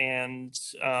one, and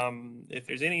if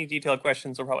there's any detailed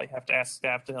questions, I'll probably have to ask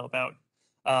staff to help out.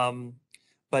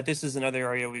 But this is another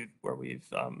area where we've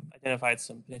identified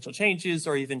some potential changes,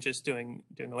 or even just doing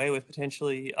away with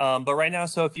potentially. But right now,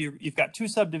 so if you've got two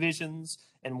subdivisions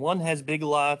and one has big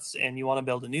lots and you want to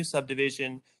build a new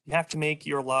subdivision, you have to make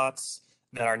your lots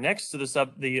that are next to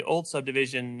the old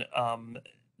subdivision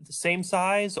the same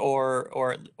size or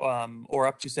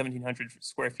up to 1,700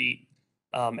 square feet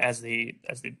as the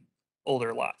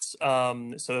older lots.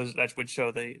 So that would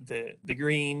show the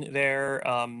green there.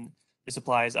 This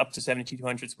applies up to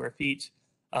 7,200 square feet.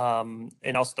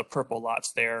 And also the purple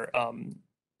lots there,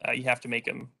 you have to make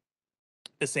them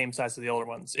the same size as the older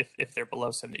ones if they're below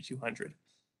 7,200.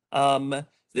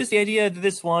 This is the idea that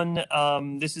this one,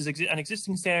 this is an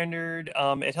existing standard.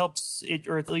 It helps it,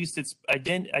 or at least it's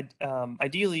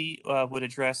ideally would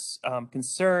address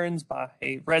concerns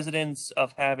by residents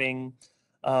of having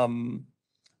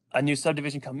a new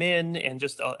subdivision come in and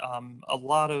just a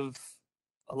lot of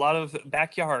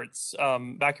backyards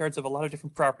of a lot of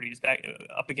different properties back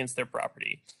up against their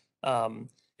property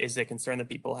is a concern that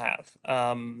people have.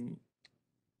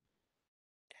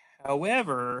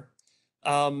 However,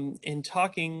 in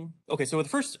talking, okay, so the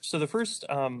first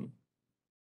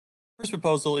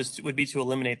proposal would be to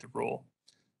eliminate the rule,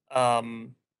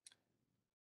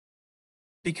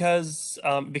 because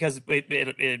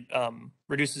it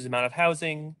reduces the amount of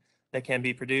housing that can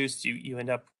be produced. You end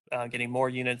up getting more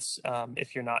units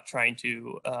if you're not trying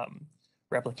to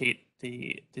replicate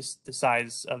the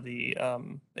size of the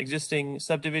existing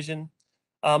subdivision.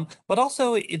 But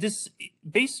also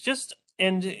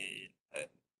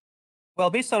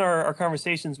based on our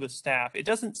conversations with staff, it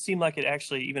doesn't seem like it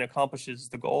actually even accomplishes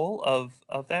the goal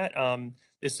of that.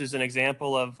 This is an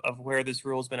example of where this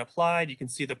rule has been applied. You can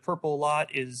see the purple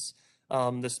lot is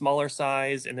the smaller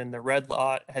size, and then the red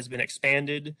lot has been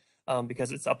expanded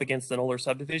because it's up against an older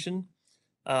subdivision.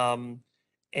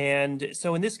 And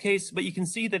so in this case, but you can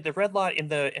see that the red lot and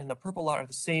the purple lot are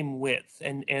the same width,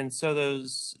 and so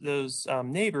those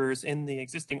neighbors in the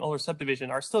existing older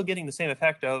subdivision are still getting the same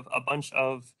effect of a bunch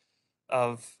of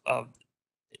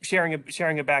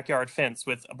sharing a backyard fence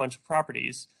with a bunch of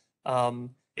properties.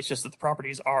 It's just that the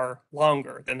properties are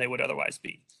longer than they would otherwise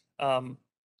be.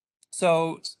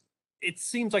 So it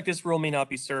seems like this rule may not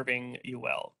be serving you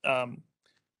well.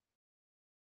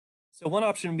 So one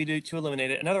option would be to eliminate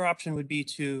it. Another option would be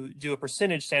to do a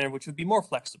percentage standard, which would be more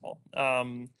flexible.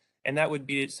 And that would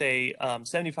be, say,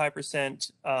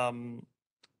 75%,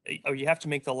 or you have to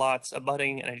make the lots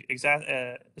abutting an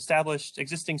established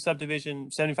existing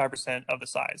subdivision 75% of the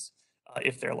size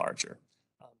if they're larger.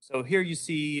 So here you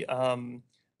see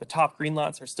the top green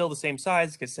lots are still the same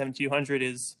size because 7,200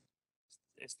 is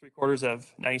 3/4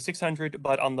 of 9,600,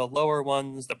 but on the lower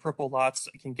ones, the purple lots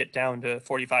can get down to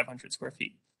 4,500 square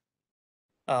feet.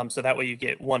 So that way you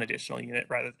get one additional unit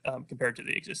rather compared to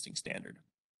the existing standard.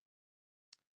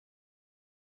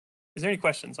 Is there any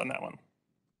questions on that one?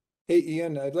 Hey,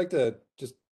 Ian, I'd like to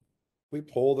we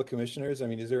poll the commissioners. I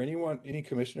mean, is there any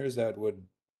commissioners that would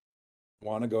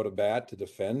want to go to bat to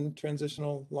defend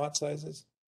transitional lot sizes?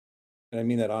 And I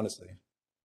mean that honestly.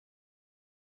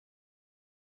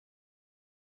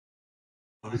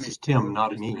 Well, this is Tim,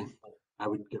 not me. I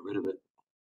would get rid of it.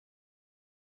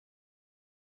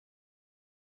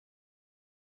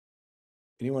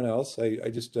 Anyone else?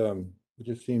 It just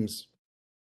seems,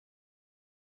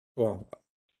 well,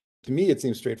 to me, it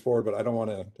seems straightforward, but I don't want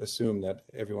to assume that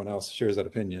everyone else shares that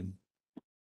opinion.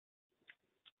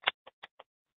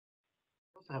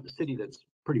 We also have a city that's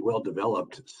pretty well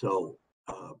developed, so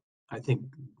I think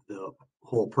the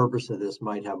whole purpose of this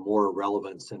might have more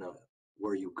relevance in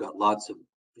where you've got lots of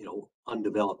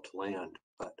undeveloped land,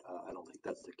 but I don't think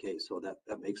that's the case. So that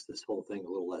makes this whole thing a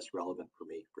little less relevant for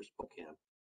me for Spokane.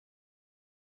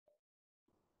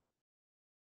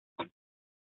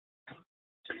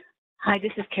 Hi,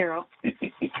 this is Carol.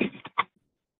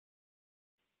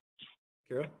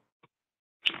 Carol?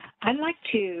 I'd like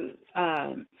to,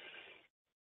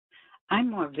 I'm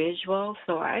more visual,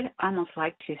 so I almost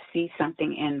like to see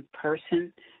something in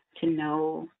person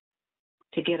to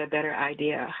get a better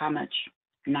idea how much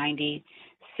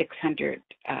 9,600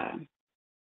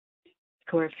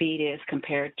 square feet is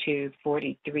compared to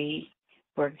 43,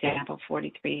 for example,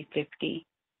 4,350.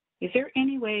 Is there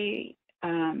any way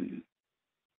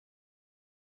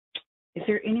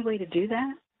to do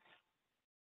that?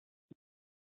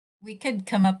 We could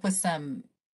come up with some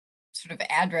sort of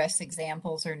address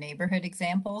examples or neighborhood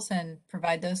examples and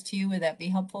provide those to you. Would that be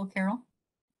helpful, Carol?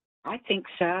 I think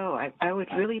so. I would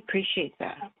really appreciate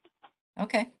that.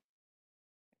 Okay.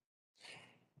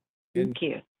 Thank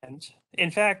you. And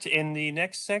in fact, in the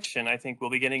next section, I think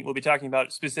we'll be talking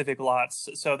about specific lots,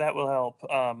 so that will help.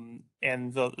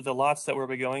 And the lots that we'll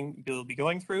be going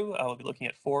through, we'll be looking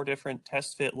at 4 different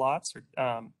test fit lots,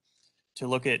 to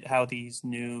look at how these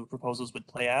new proposals would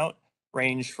play out.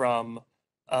 Range from,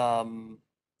 well,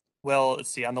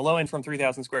 let's see, on the low end from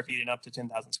 3,000 square feet and up to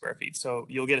 10,000 square feet. So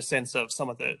you'll get a sense of some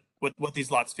of what these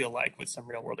lots feel like with some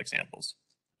real world examples.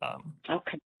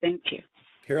 Okay, thank you.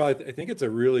 Carol, I think it's a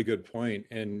really good point,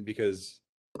 and because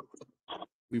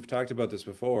we've talked about this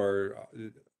before,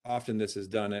 often this is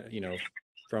done,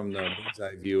 from the bird's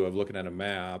eye view of looking at a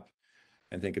map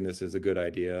and thinking this is a good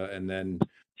idea, and then,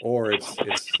 or it's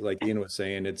like Ian was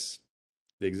saying, it's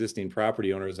the existing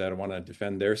property owners that want to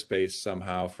defend their space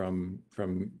somehow from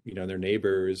their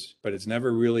neighbors, but it's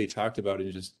never really talked about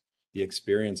in just the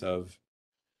experience of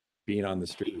being on the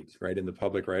street, right, in the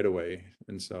public right of way.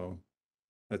 And so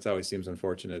that's always seems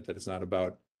unfortunate that it's not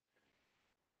about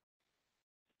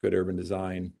good urban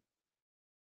design.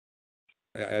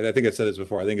 I think I've said this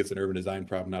before. I think it's an urban design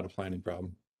problem, not a planning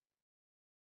problem.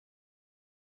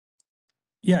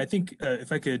 Yeah, I think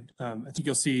if I could, I think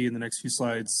you'll see in the next few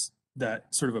slides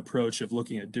that sort of approach of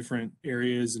looking at different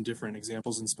areas and different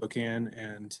examples in Spokane,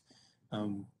 and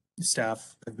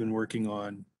staff have been working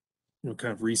on,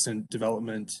 kind of recent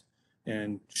development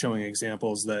and showing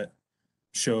examples that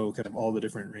show kind of all the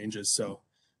different ranges. So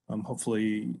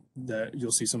hopefully that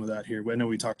you'll see some of that here. I know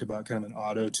we talked about kind of an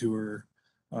auto tour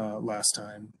last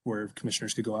time where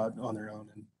commissioners could go out on their own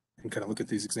and kind of look at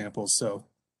these examples. So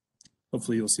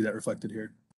hopefully you'll see that reflected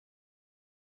here.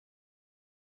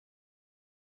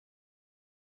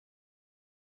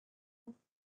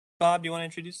 Bob, do you want to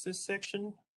introduce this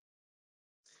section?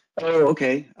 Oh,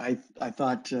 okay. I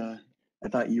thought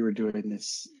you were doing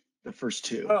the first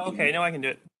 2. Oh, okay. No, I can do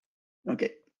it.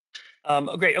 Okay.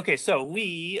 Great. Okay, so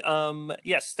we,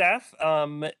 yes, staff,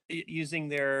 using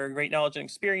their great knowledge and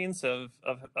experience of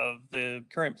the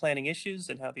current planning issues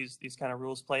and how these kind of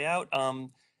rules play out,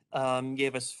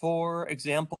 gave us 4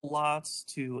 example lots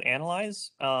to analyze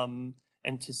and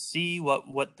to see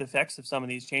what the effects of some of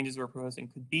these changes we're proposing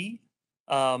could be.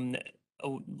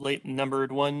 Late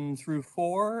numbered 1 through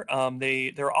 4.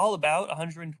 They're all about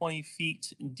 120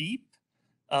 feet deep.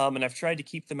 And I've tried to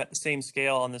keep them at the same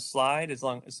scale on this slide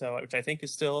which I think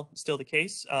is still the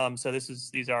case. So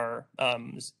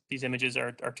these images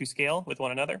are to scale with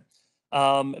one another.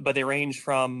 But they range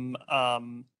from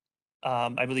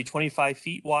I believe 25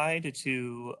 feet wide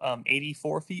to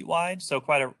 84 feet wide. So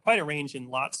quite a range in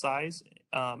lot size.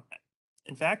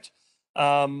 In fact,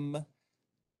 and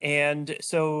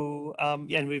so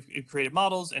and we've created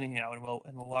models and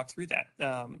we'll walk through that.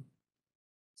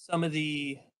 Some of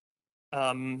the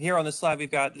here on this slide,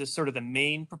 we've got this sort of the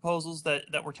main proposals that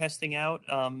we're testing out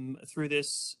through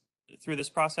this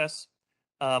process.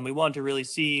 We want to really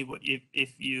see what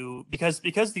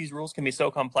because these rules can be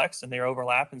so complex and they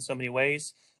overlap in so many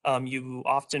ways.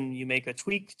 You make a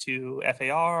tweak to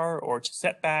FAR or to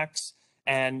setbacks,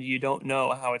 and you don't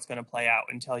know how it's going to play out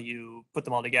until you put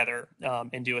them all together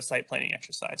and do a site planning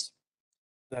exercise.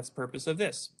 That's the purpose of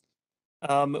this.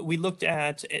 We looked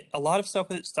at a lot of stuff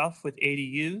with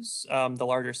ADUs, the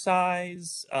larger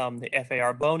size, the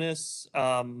FAR bonus,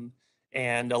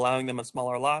 and allowing them on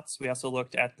smaller lots. We also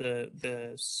looked at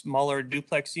the smaller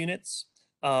duplex units,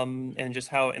 and just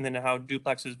how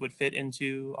duplexes would fit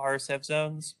into RSF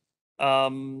zones,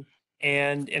 and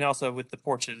also with the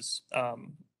porches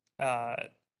and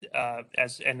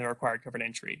the required covered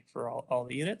entry for all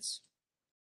the units.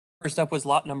 First up was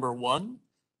lot number 1.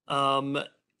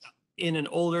 In an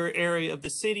older area of the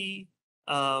city,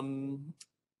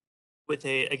 with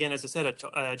again, as I said,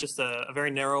 just a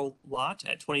very narrow lot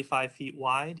at 25 feet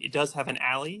wide. It does have an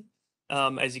alley,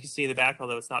 as you can see in the back,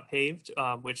 although it's not paved,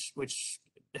 which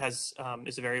is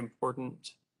a very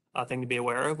important thing to be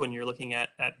aware of when you're looking at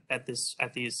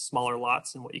these smaller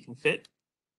lots and what you can fit.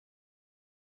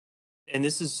 And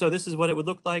this is what it would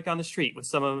look like on the street with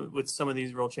some of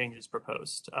these rule changes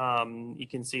proposed. You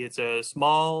can see it's a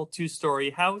small 2-story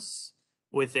house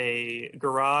with a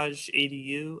garage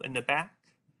ADU in the back.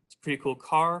 It's a pretty cool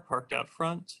car parked out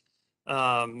front.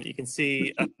 You can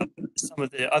see some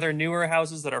of the other newer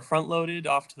houses that are front loaded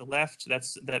off to the left.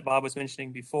 That Bob was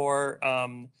mentioning before.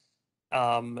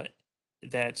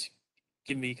 That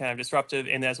can be kind of disruptive,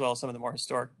 and as well as some of the more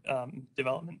historic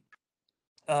development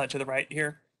to the right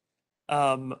here.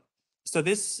 So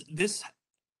this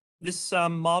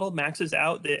model maxes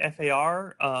out the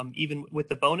FAR. Even with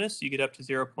the bonus, you get up to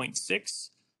 0.6.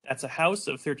 That's a house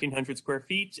of 1,300 square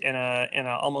feet and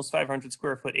a almost 500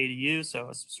 square foot ADU. So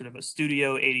it's sort of a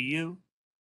studio ADU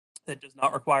that does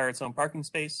not require its own parking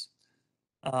space.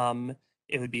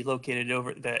 it would be located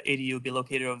over, the ADU would be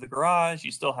located over the garage.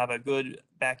 You still have a good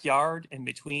backyard in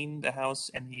between the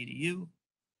house and the ADU.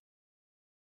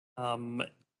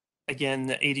 Again,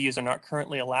 the ADUs are not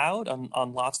currently allowed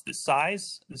on lots this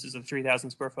size. This is a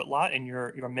 3,000 square foot lot, and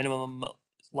your minimum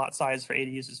lot size for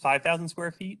ADUs is 5,000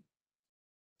 square feet.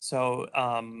 So,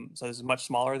 so this is much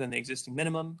smaller than the existing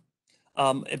minimum.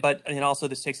 And also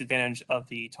this takes advantage of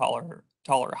the taller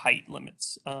height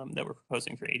limits that we're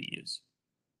proposing for ADUs.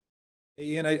 Hey,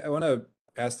 Ian, I want to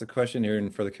ask the question here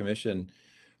and for the commission.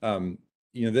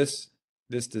 This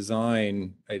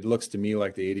design, it looks to me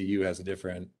like the ADU has a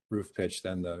different roof pitch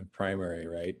than the primary,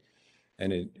 right?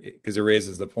 And because it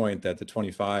raises the point that the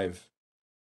 25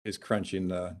 is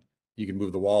crunching you can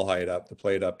move the wall height up, the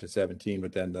plate up to 17,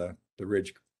 but then the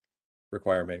ridge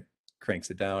requirement cranks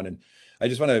it down. And I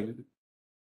just want to,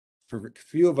 for a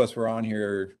few of us were on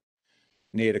here,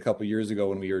 Nate, a couple years ago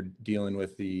when we were dealing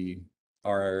with the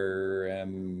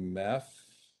RMF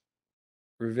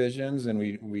revisions, and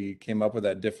we came up with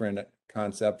that different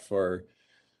concept for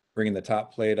bringing the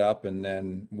top plate up, and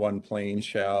then one plane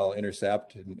shall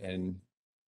intercept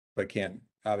but can't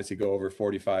obviously go over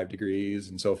 45 degrees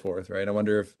and so forth, right? I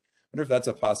wonder if that's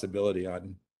a possibility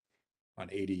on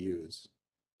ADUs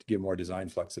to give more design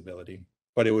flexibility,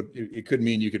 but it could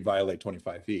mean you could violate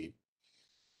 25 feet.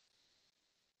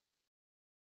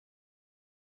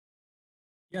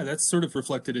 Yeah, that's sort of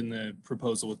reflected in the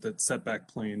proposal with that setback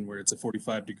plane where it's a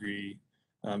 45 degree.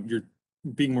 You're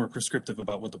being more prescriptive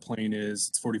about what the plane is.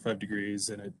 It's 45 degrees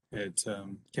and it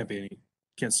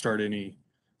can't start any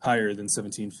higher than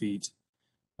 17 feet.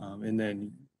 And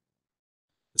then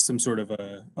some sort of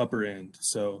a upper end.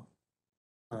 So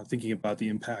thinking about the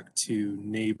impact to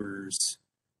neighbors,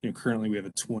 currently we have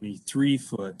a 23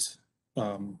 foot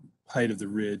height of the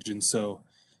ridge. And so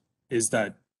is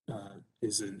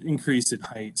an increase in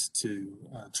height to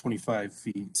 25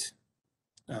 feet.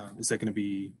 Is that going to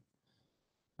be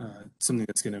something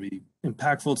that's going to be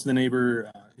impactful to the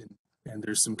neighbor? And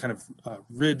there's some kind of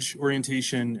ridge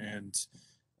orientation and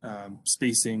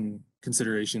spacing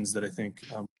considerations that I think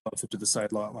relative to the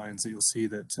side lot lines that you'll see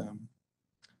that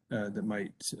that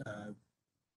might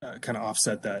kind of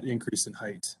offset that increase in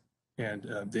height and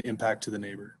the impact to the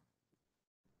neighbor.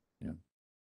 Yeah.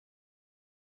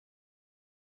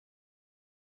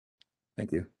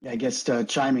 Thank you. I guess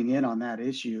chiming in on that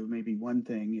issue, maybe one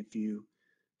thing, if you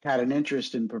had an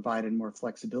interest in providing more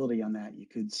flexibility on that, you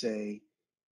could say,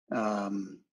 have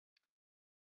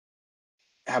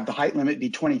the height limit be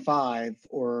 25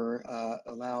 or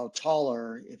allow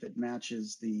taller if it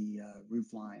matches the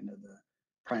roof line of the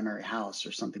primary house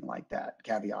or something like that,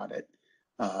 caveat it.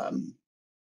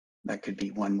 That could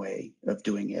be one way of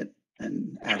doing it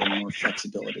and adding more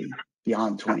flexibility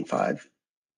beyond 25.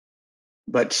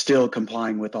 But still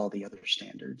complying with all the other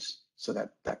standards. So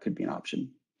that could be an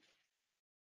option.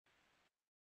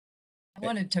 I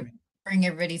wanted to bring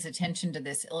everybody's attention to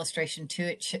this illustration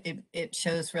too. It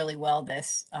shows really well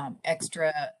this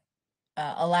extra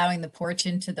allowing the porch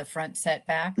into the front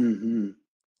setback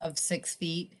of 6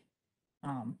 feet,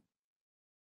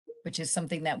 which is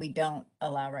something that we don't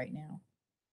allow right now.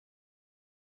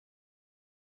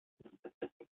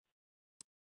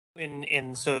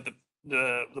 And so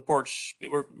the porch, we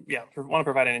want to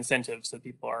provide an incentive so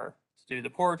people are to do the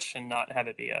porch and not have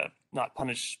it be not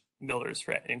punish builders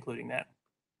for including that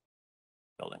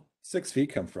building. 6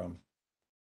 feet come from?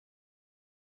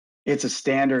 It's a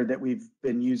standard that we've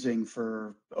been using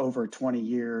for over 20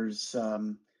 years.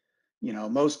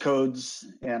 Most codes,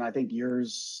 and I think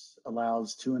yours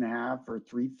allows 2.5 or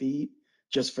 3 feet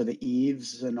just for the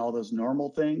eaves and all those normal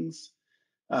things.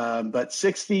 But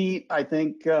 6 feet, I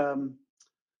think,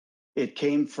 it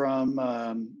came from,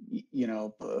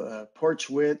 porch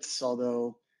widths,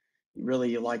 although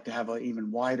really you like to have an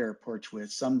even wider porch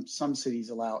width. Some cities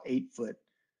allow 8-foot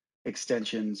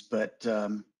extensions, but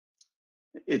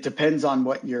it depends on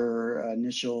what your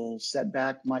initial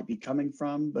setback might be coming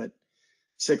from. But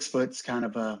 6 foot's kind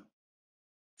of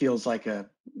feels like a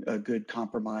good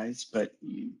compromise. But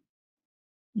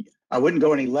I wouldn't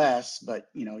go any less, but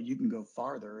you can go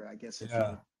farther, I guess, if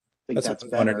you think that's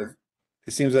better.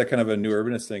 It seems like kind of a new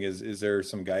urbanist thing. Is there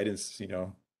some guidance,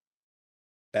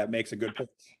 that makes a good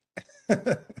point?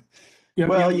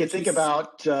 Well, you think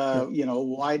about,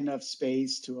 wide enough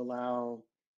space to allow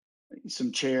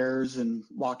some chairs and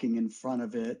walking in front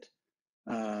of it.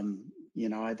 I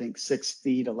think 6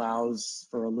 feet allows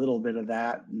for a little bit of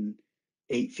that, and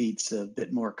 8 feet's a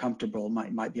bit more comfortable.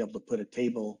 Might be able to put a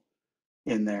table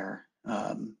in there.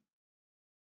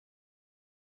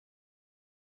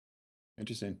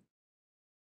 Interesting.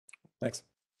 Thanks.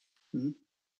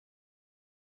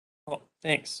 Well,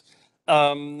 thanks.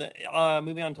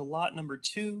 Moving on to lot number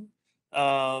 2.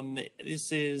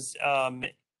 This is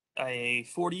a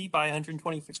 40 by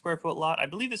 120 square foot lot. I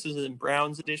believe this is in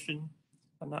Brown's edition,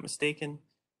 if I'm not mistaken.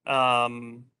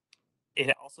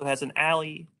 It also has an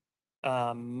alley.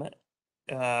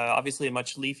 Obviously a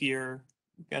much leafier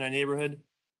kind of neighborhood.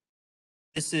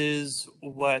 This is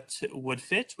what would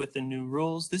fit with the new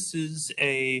rules. This is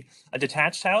a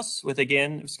detached house with,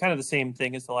 again, it's kind of the same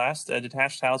thing as the last, a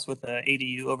detached house with an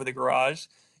ADU over the garage.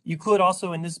 You could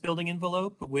also, in this building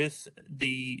envelope, with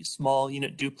the small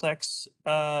unit duplex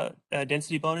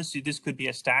density bonus, this could be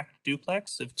a stacked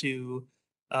duplex of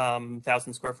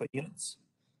 2,000 square foot units.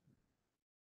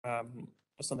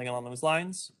 Something along those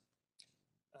lines.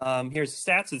 Here's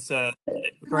the stats. It's Can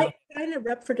I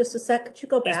interrupt for just a sec? Could you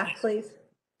go back, please?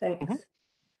 Thanks.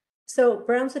 So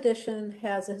Brown's Edition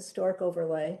has a historic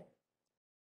overlay,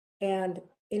 and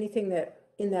anything that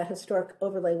in that historic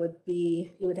overlay would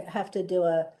be, you would have to do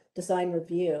a design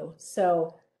review.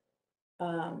 So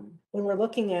when we're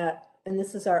looking at, and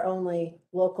this is our only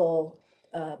local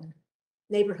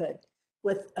neighborhood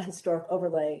with a historic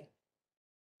overlay,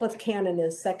 Plymouth Cannon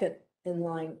is second in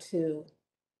line to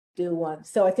do one.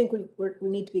 So I think we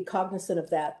need to be cognizant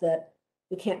of that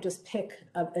we can't just pick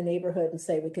a neighborhood and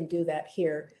say we can do that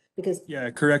here, because Yeah,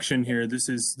 correction here. This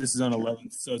is on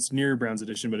 11th, so it's near Brown's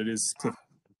Edition, but it is Cliff.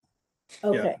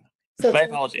 okay. So My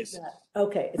apologies.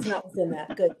 Okay, it's not within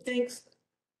that. Good, thanks.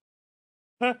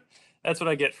 That's what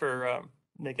I get for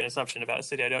making an assumption about a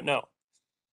city I don't know.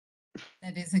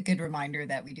 That is a good reminder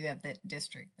that we do have that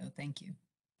district, though. Thank you.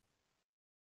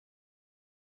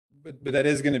 But that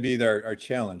is going to be our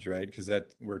challenge, right? Because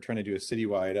that we're trying to do a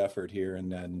citywide effort here, and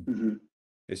then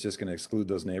it's just going to exclude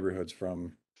those neighborhoods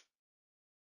from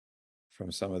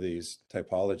some of these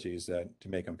typologies to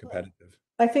make them competitive.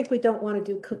 I think we don't want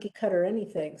to do cookie cutter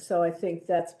anything. So I think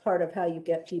that's part of how you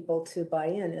get people to buy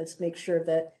in, is make sure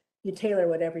that you tailor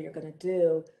whatever you're going to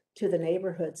do to the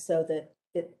neighborhood so that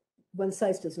one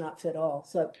size does not fit all.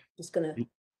 So I'm just going to.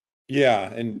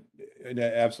 Yeah, and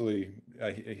absolutely,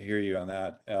 I hear you on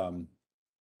that.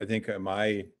 I think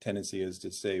my tendency is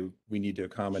to say we need to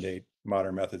accommodate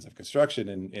modern methods of construction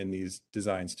in these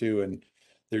designs too, and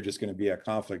they're just going to be a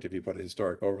conflict if you put a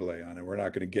historic overlay on it. We're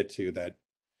not going to get to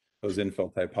those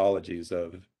infill typologies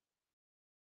of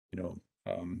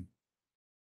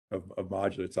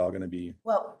modular. It's all going to be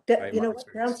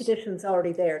Brown's Edition is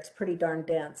already there. It's pretty darn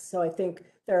dense. So I think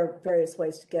there are various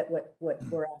ways to get what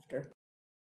we're after.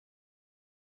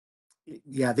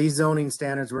 Yeah, these zoning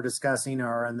standards we're discussing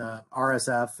are in the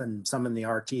RSF and some in the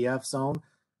RTF zone.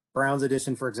 Brown's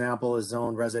Edition, for example, is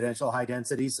zoned residential high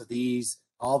density. So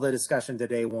all the discussion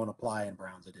today won't apply in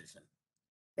Brown's Edition.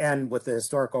 And with the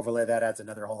historic overlay, that adds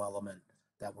another whole element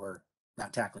that we're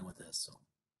not tackling with this. So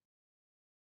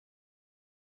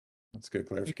that's good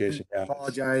clarification. I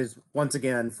apologize once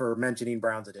again for mentioning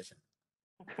Brown's Edition.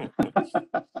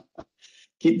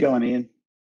 Keep going, Ian.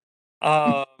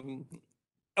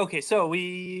 Okay, so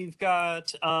we've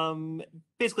got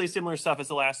basically similar stuff as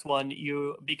the last one.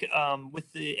 With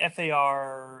the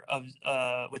FAR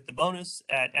with the bonus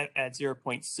at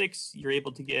 0.6, you're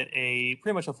able to get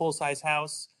pretty much a full size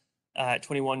house at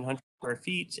 2,100 square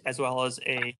feet, as well as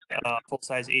a full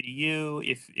size ADU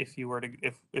if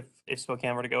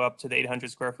Spokane were to go up to the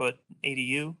 800 square foot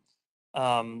ADU,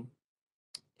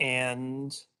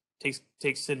 and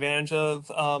takes advantage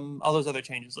of all those other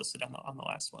changes listed on the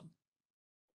last one.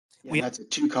 Yeah, that's a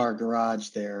 2-car garage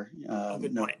there.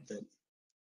 Note that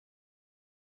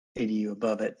ADU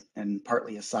above it and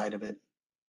partly a side of it.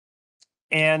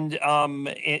 And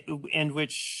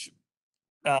which,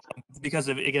 because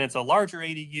of, again, it's a larger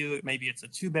ADU, maybe it's a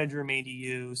 2-bedroom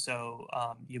ADU, so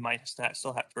you might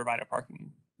still have to provide a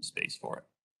parking space for it.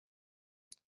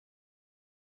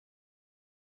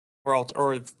 Or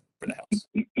for the house.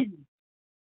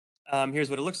 Here's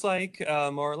what it looks like,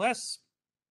 more or less.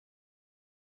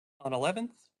 On 11th.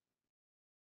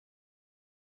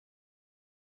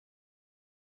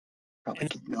 Probably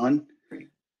keep going.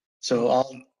 So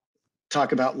I'll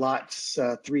talk about lots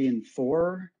 3 and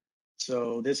 4.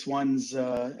 So this one's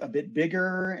a bit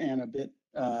bigger and a bit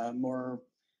more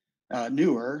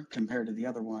newer compared to the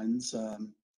other ones. So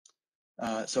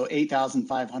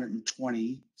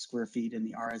 8,520 square feet in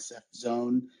the RSF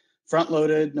zone. Front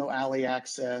loaded, no alley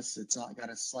access. It's got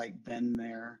a slight bend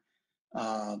there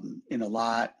in a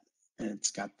lot. And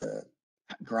it's got the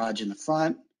garage in the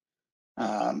front.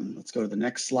 Let's go to the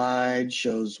next slide.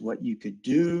 Shows what you could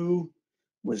do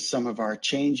with some of our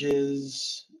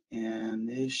changes. And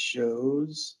this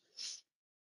shows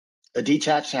a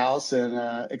detached house and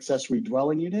an accessory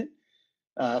dwelling unit.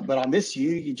 But on this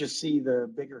view, you just see the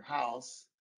bigger house.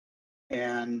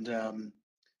 And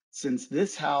since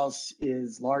this house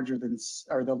is larger than,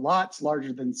 or the lot's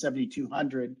larger than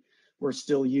 7,200, we're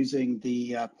still using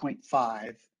the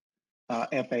 0.5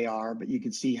 FAR, but you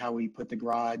can see how we put the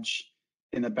garage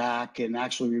in the back and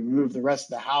actually remove the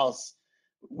rest of the house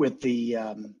with the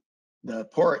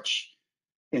porch.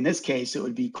 In this case, it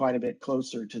would be quite a bit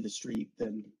closer to the street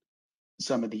than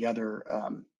some of the other,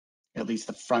 at least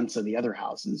the fronts of the other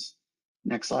houses.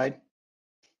 Next slide.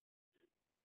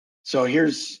 So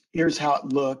here's how it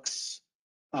looks,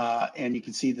 and you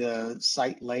can see the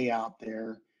site layout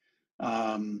there.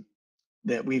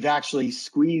 That we've actually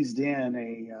squeezed in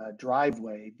a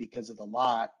driveway because of the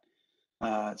lot.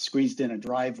 Squeezed in a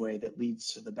driveway that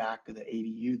leads to the back of the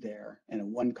ADU there, and a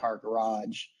one-car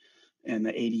garage. And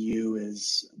the ADU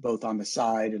is both on the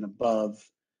side and above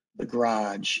the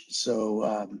garage.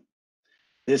 So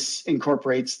this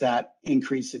incorporates that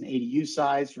increase in ADU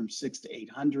size from 6 to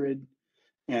 800,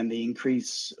 and the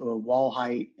increase wall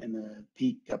height and the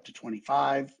peak up to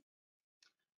 25.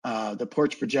 The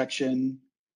porch projection,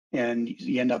 and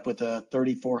you end up with a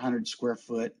 3,400 square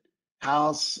foot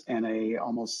house and a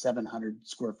almost 700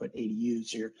 square foot ADU.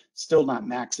 So you're still not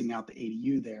maxing out the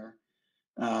ADU there.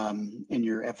 And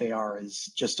your FAR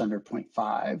is just under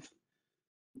 0.5.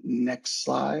 Next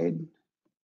slide.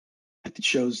 It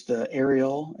shows the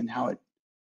aerial and how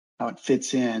it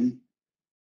fits in.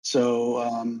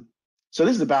 So so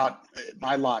this is about,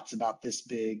 my lot's about this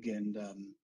big, and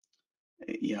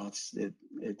you know,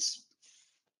 it's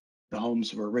the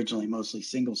homes were originally mostly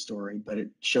single story, but it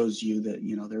shows you that,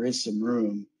 you know, there is some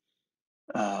room.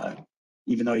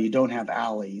 Even though you don't have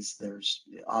alleys, there's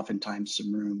oftentimes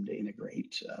some room to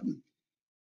integrate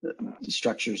the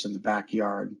structures in the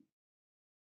backyard.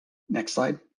 Next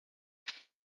slide.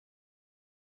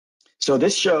 So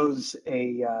this shows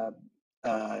the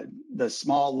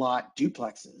small lot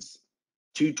duplexes,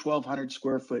 two 1,200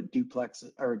 square foot duplex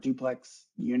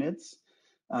units,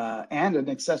 and an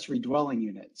accessory dwelling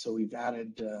unit. So we've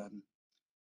added,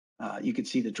 you can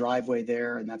see the driveway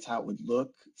there, and that's how it would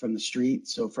look from the street.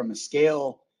 So from a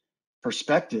scale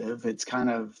perspective, it's kind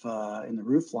of in the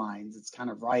roof lines, it's kind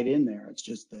of right in there. It's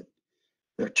just that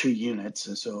there are 2 units.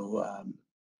 And so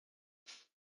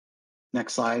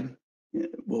next slide,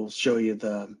 we'll show you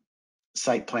the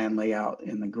site plan layout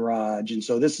in the garage. And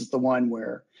so this is the one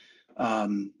where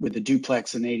with the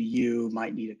duplex and ADU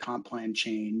might need a comp plan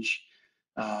change.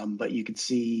 But you can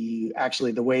see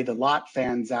actually the way the lot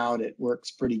fans out, it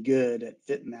works pretty good at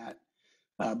fitting that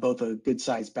both a good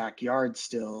sized backyard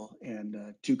still and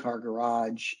a 2-car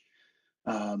garage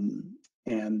and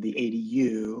the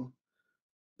ADU.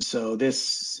 So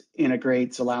this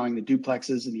integrates allowing the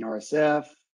duplexes and the RSF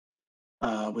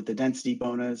with the density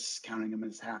bonus, counting them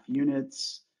as half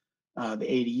units, the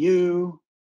ADU,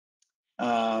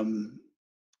 and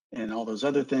all those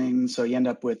other things. So you end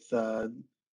up with 2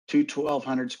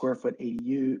 1,200 square foot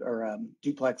ADU or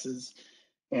duplexes,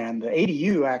 and the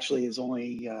ADU actually is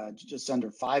only just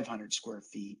under 500 square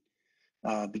feet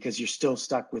because you're still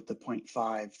stuck with the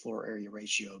 0.5 floor area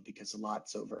ratio because the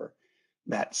lot's over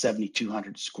that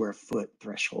 7,200 square foot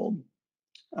threshold.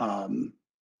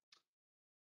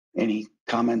 Any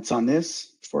comments on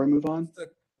this before I move on?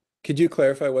 Could you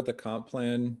clarify what the comp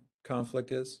plan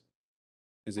conflict is?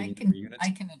 Is it units? I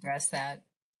can address that.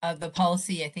 The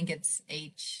policy, I think it's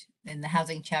H in the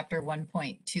housing chapter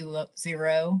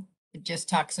 1.20. It just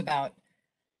talks about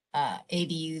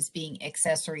ADUs being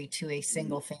accessory to a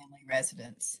single family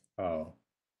residence. Oh.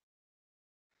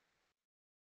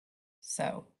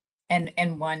 So, and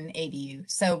 1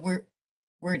 ADU. So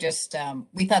we're just,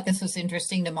 we thought this was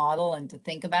interesting to model and to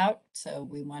think about. So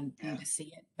we wanted you to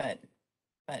see it, but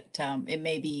it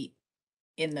may be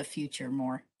in the future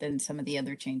more than some of the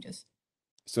other changes.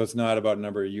 So it's not about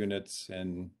number of units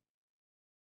and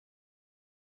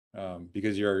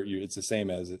because it's the same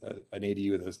as an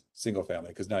ADU with a single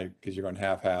family because you're going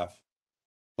half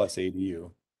plus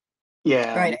ADU.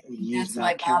 Yeah, right. That's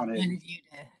why Bob wanted you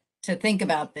to think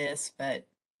about this, but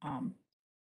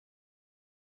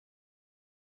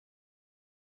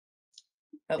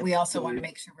we also want to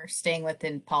make sure we're staying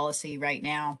within policy right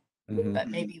now. Mm-hmm. But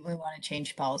maybe we want to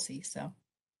change policy. So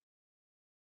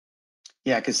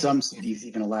yeah, because some cities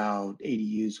even allow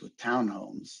ADUs with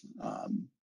townhomes,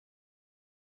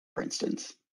 for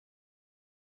instance.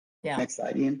 Yeah. Next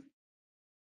slide, Ian.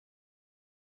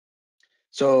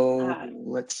 So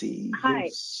let's see. Hi.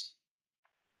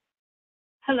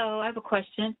 Hello, I have a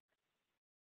question.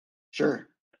 Sure.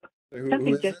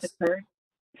 Something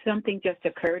just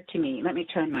occurred to me. Let me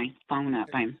turn my phone up.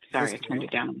 I'm sorry, I turned it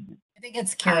down. I think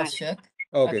it's Carol Shook.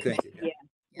 Okay, thank you. Yeah.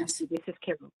 Yes. This is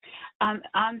Carol.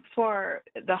 For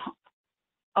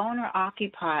owner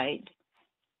occupied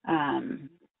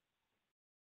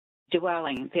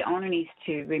dwelling, the owner needs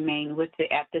to remain with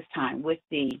the, at this time, with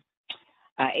the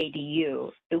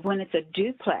ADU. When it's a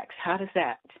duplex, how does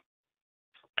that,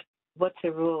 what's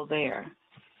the rule there?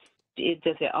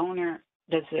 Does the owner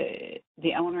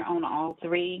own all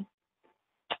three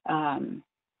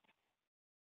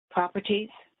properties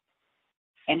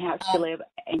and has to live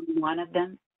in one of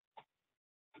them?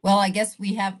 Well, I guess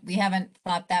we haven't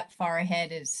thought that far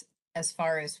ahead as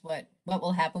far as what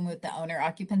will happen with the owner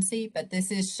occupancy, but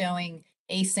this is showing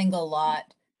a single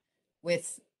lot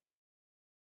with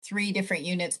 3 different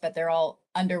units, but they're all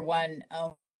under one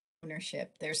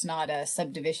ownership. There's not a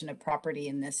subdivision of property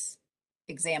in this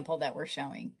example that we're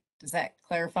showing. Does that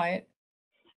clarify it?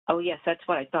 Oh, yes, that's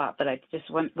what I thought, but I just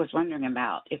was wondering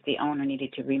about if the owner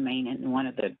needed to remain in one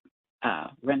of the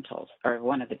rentals or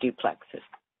one of the duplexes.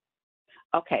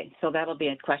 Okay, so that'll be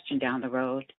a question down the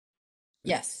road.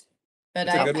 Yes, but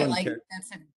It's a I good one, like Karen.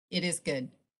 it is good.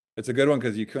 It's a good one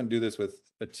because you couldn't do this with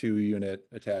a 2-unit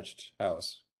attached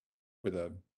house with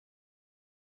a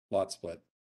lot split.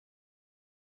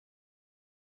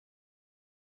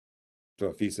 So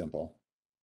a fee simple.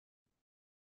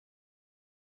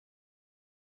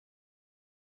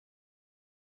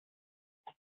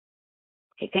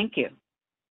 Okay, thank you.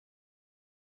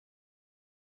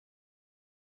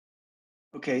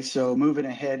 Okay, so moving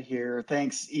ahead here,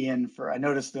 thanks Ian I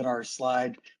noticed that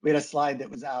we had a slide that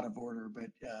was out of order,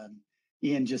 but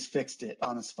Ian just fixed it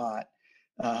on the spot.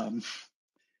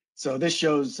 So this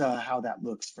shows how that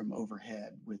looks from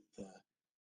overhead with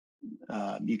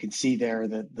you can see there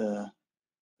that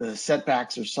the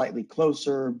setbacks are slightly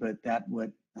closer, but that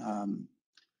would,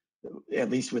 at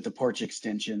least with the porch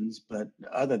extensions, but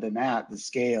other than that, the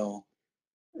scale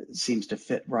seems to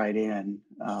fit right in.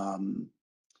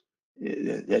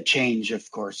 A change, of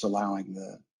course, allowing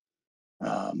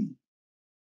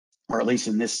or at least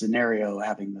in this scenario,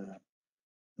 having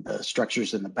the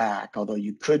structures in the back, although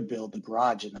you could build the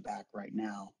garage in the back right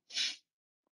now.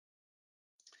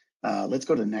 Let's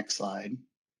go to the next slide.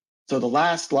 So the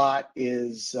last lot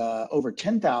is over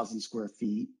 10,000 square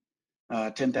feet,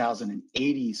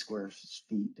 10,080 square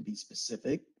feet to be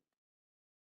specific.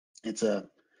 It's a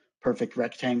perfect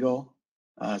rectangle,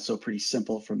 so pretty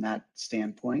simple from that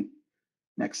standpoint.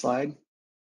 Next slide.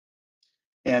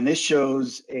 And this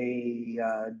shows a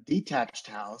detached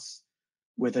house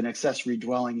with an accessory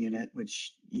dwelling unit,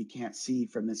 which you can't see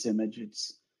from this image.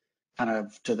 It's kind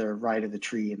of to the right of the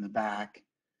tree in the back.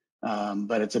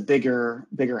 But it's a bigger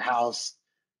house,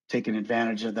 taking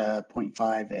advantage of the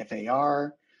 0.5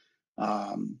 FAR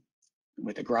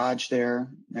with a garage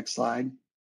there. Next slide.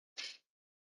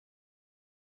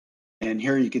 And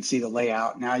here you can see the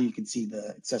layout. Now you can see the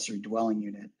accessory dwelling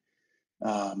unit.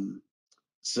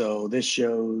 So this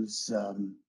shows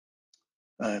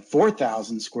a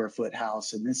 4,000 square foot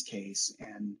house in this case,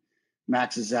 and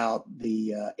maxes out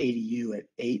the ADU at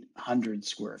 800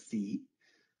 square feet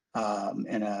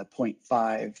and a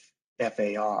 0.5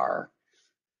 FAR.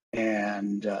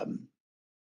 And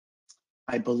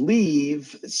I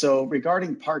believe, so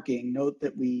regarding parking, note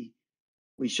that we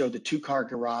show the 2-car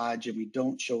garage and we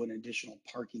don't show an additional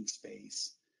parking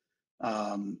space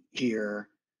here.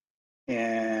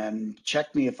 And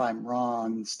check me if I'm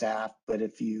wrong, staff, but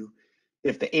if the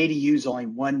ADU is only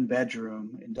 1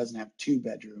 bedroom and doesn't have 2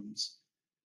 bedrooms,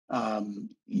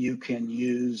 you can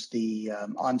use the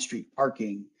on-street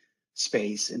parking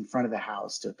space in front of the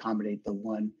house to accommodate the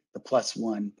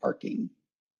 +1 parking,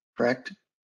 correct?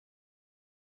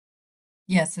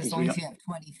 Yes, as long as you have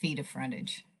 20 feet of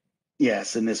frontage.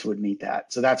 Yes, and this would meet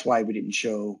that. So that's why we didn't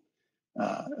show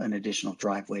an additional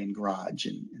driveway and garage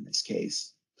in this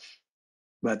case.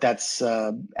 But that's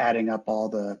adding up all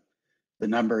the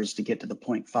numbers to get to the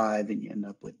 0.5, and you end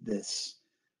up with this.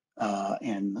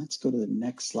 And let's go to the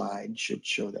next slide, should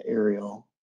show the aerial.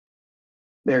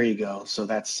 There you go. So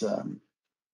that's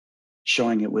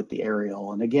showing it with the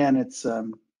aerial. And again, it's, it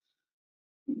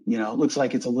looks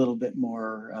like it's a little bit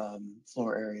more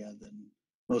floor area than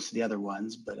most of the other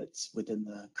ones, but it's within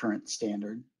the current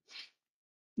standard.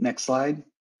 Next slide.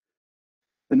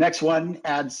 The next one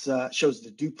shows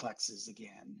the duplexes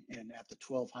again, and at the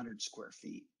 1,200 square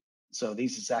feet. So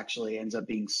these actually ends up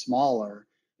being smaller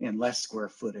and less square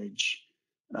footage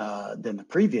than the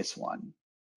previous one.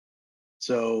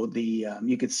 So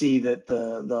you could see that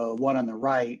the one on the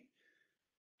right,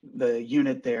 the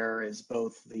unit there is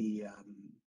both the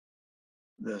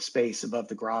space above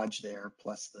the garage there,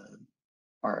 plus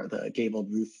the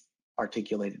gabled roof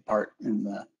articulated part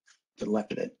to the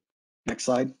left of it. Next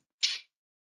slide.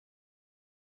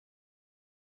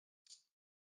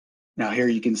 Now here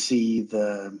you can see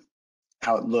the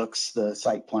how it looks, the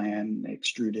site plan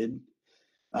extruded.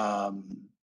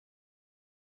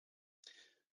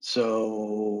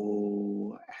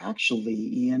 So actually,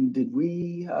 Ian, did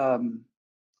we,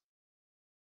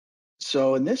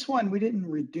 so in this one, we didn't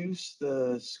reduce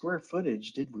the square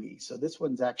footage, did we? So this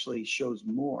one's actually shows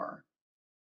more.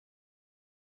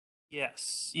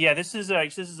 Yes. Yeah, this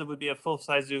would be a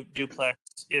full-size duplex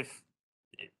if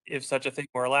such a thing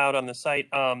were allowed on the site.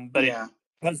 But Yeah.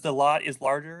 because the lot is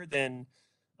larger than,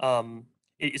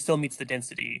 it still meets the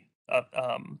density of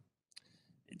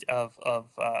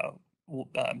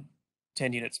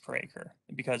 10 units per acre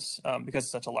because it's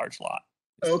such a large lot.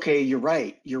 Okay, you're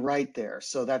right. You're right there.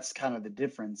 So that's kind of the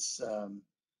difference.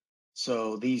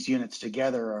 So these units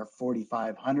together are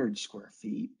 4,500 square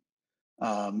feet.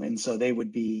 And so they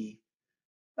would be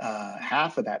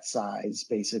half of that size,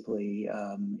 basically.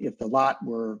 If the lot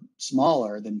were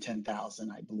smaller than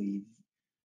 10,000, I believe,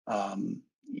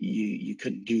 you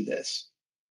couldn't do this.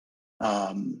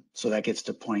 So that gets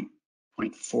to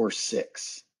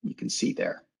 0.46. You can see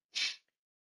there.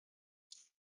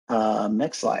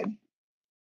 Next slide.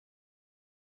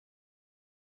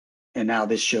 And now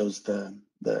this shows the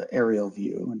aerial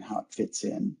view and how it fits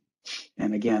in.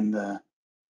 And again, the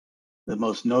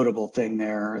most notable thing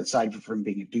there, aside from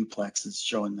being a duplex, is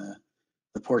showing the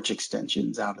porch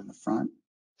extensions out in the front.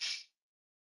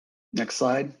 Next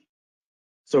slide.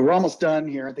 So we're almost done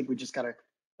here. I think we just got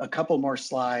a couple more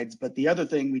slides. But the other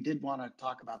thing, we did want to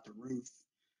talk about the roof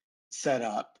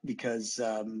setup because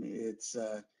it's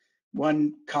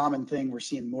one common thing. We're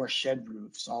seeing more shed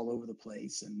roofs all over the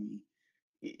place, and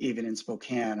even in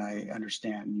Spokane, I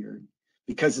understand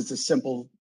because it's a simple,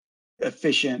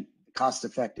 efficient,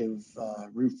 cost-effective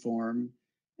roof form,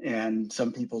 and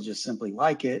some people just simply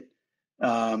like it.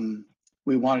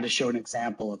 We wanted to show an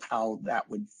example of how that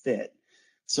would fit.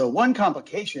 So one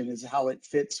complication is how it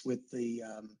fits with the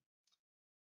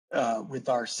with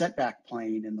our setback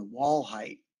plane and the wall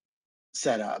height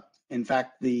setup. In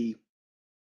fact, with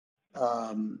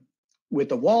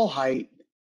the wall height,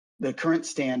 the current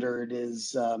standard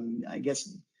is, I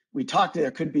guess we talked,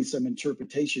 there could be some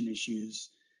interpretation issues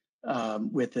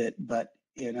with it, but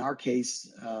in our case,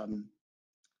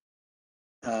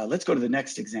 let's go to the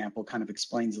next example, kind of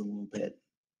explains it a little bit.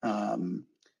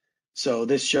 So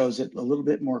this shows it a little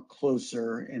bit more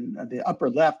closer. In the upper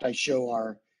left, I show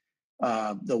our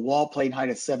the wall plane height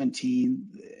of 17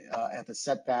 at the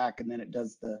setback, and then it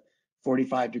does the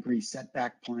 45-degree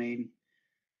setback plane.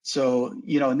 So,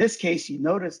 in this case, you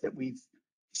notice that we've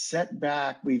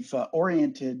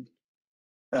oriented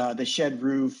the shed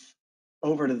roof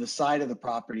over to the side of the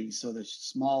property. So the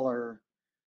smaller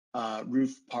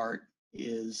roof part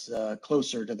is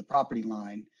closer to the property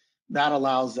line. That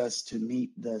allows us to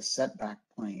meet the setback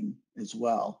plane as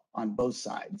well on both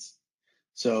sides.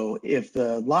 So if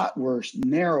the lot were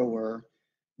narrower,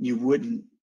 you wouldn't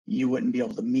be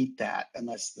able to meet that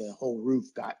unless the whole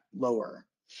roof got lower.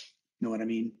 You know what I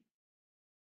mean?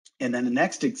 And then the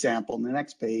next example, on the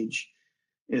next page,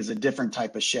 is a different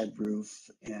type of shed roof,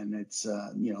 and it's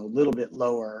a little bit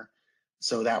lower,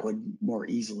 so that would more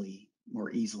easily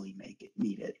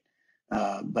meet it.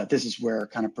 But this is where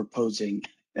kind of proposing.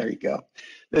 There you go.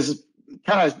 This is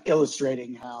kind of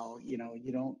illustrating how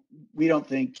we don't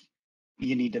think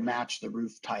you need to match the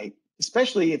roof type,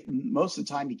 especially if most of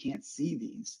the time you can't see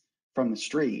these from the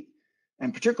street,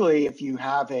 and particularly if you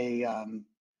have a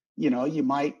you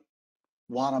might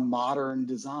want a modern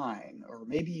design, or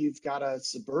maybe you've got a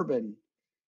suburban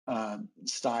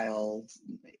style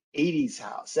 80s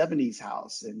house, 70s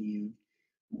house, and you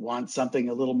want something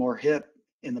a little more hip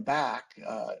in the back,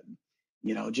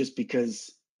 just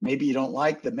because maybe you don't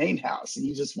like the main house and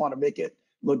you just want to make it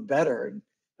look better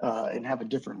and have a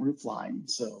different roof line.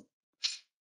 So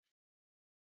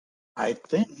I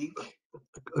think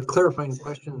a clarifying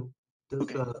question. Does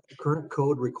the current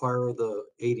code require the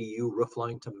ADU roof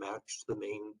line to match the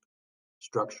main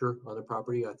structure on the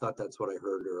property? I thought that's what I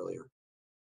heard earlier.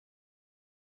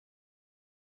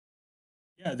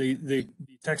 Yeah, the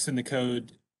text in the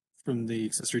code from the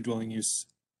accessory dwelling unit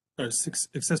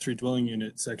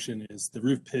section is the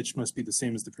roof pitch must be the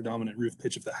same as the predominant roof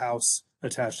pitch of the house,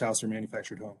 attached house, or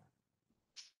manufactured home.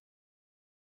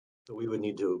 So we would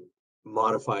need to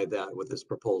modify that with this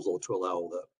proposal to allow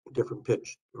the different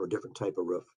pitch or different type of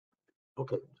roof.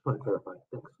 Okay, just want to clarify.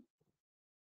 Thanks.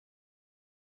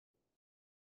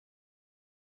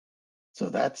 So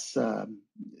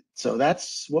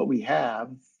that's what we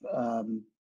have.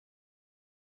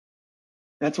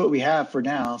 That's what we have for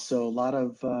now. So a lot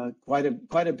of quite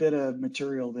a bit of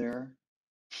material there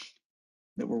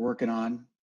that we're working on.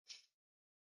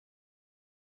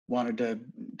 Wanted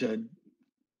to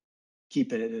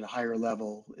keep it at a higher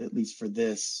level, at least for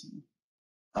this.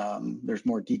 There's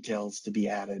more details to be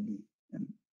added and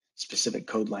specific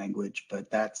code language, but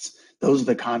those are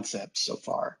the concepts so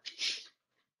far.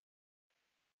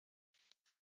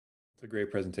 It's a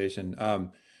great presentation.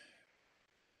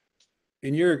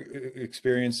 In your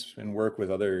experience and work with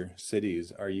other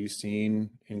cities, are you seeing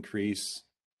increase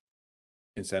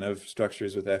incentive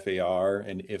structures with FAR?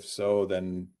 And if so,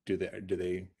 then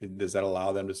does that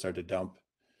allow them to start to dump,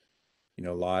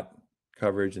 lot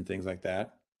coverage and things like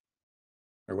that?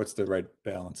 Or what's the right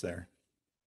balance there?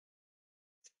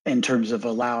 In terms of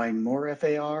allowing more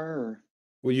FAR, or?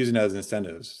 We're using it as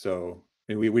incentives. So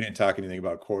we didn't talk anything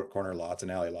about corner lots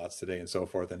and alley lots today and so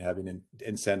forth, and having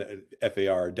incentive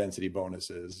FAR density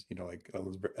bonuses, like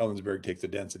Ellensburg takes a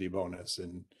density bonus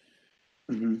and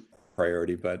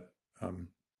priority, but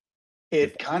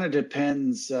it kind of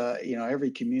depends. Every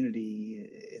community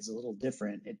is a little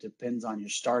different. It depends on your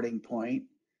starting point,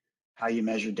 how you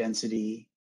measure density.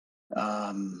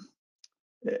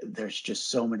 There's just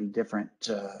so many different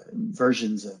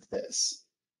versions of this.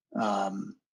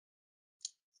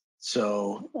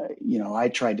 I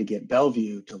tried to get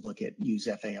Bellevue to use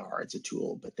FAR as a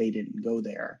tool, but they didn't go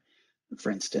there,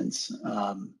 for instance.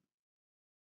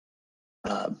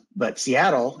 But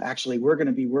Seattle, actually, we're going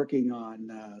to be working on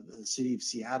the city of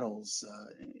Seattle's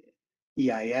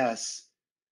EIS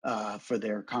for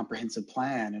their comprehensive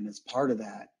plan. And as part of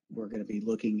that, we're going to be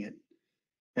looking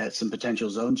at some potential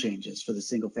zone changes for the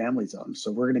single family zone.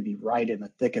 So we're going to be right in the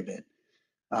thick of it.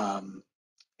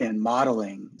 And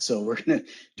modeling. So we're going to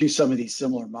do some of these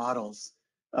similar models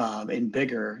in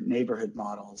bigger neighborhood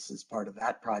models as part of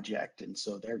that project. And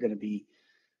so they're going to be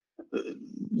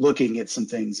looking at some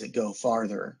things that go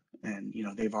farther. And,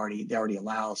 they already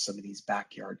allow some of these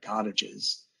backyard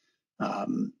cottages.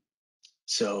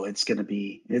 So it's going to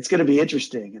be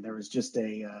interesting. And there was just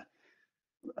a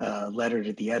letter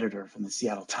to the editor from the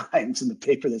Seattle Times in the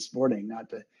paper this morning, not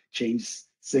to change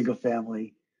single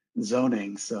family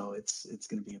zoning, so it's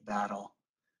going to be a battle.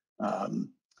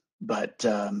 But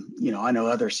I know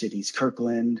other cities.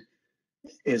 Kirkland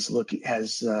has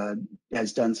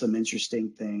done some interesting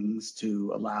things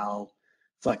to allow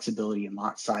flexibility in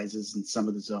lot sizes in some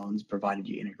of the zones, provided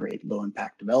you integrate low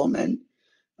impact development.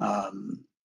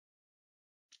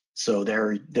 So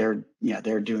they're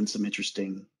doing some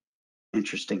interesting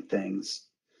things.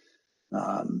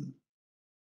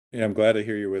 Yeah, I'm glad to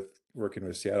hear you're working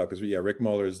with Seattle, because Rick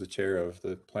Muller is the chair of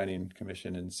the Planning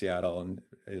Commission in Seattle and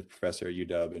a professor at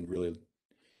UW, and really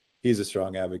he's a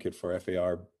strong advocate for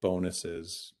FAR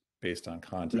bonuses based on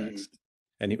context.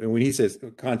 And when he says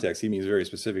context, he means very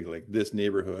specifically, like this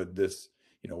neighborhood, this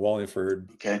Wallingford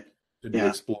should be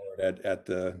explored at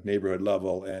the neighborhood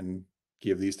level and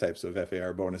give these types of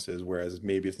FAR bonuses, whereas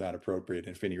maybe it's not appropriate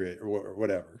in Finney Ridge or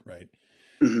whatever, right?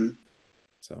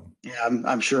 So yeah,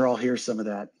 I'm sure I'll hear some of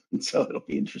that, and so it'll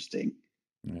be interesting.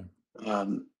 Yeah.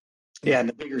 And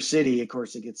the bigger city, of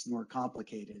course, it gets more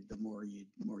complicated the more you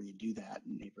do that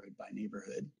neighborhood by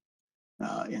neighborhood,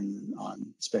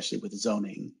 especially with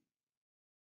zoning.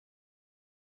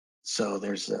 So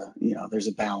there's a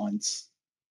balance.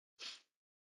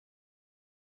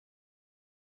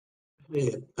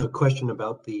 A question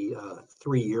about the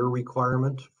 3-year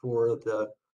requirement for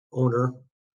the owner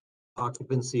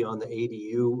occupancy on the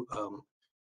ADU.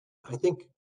 I think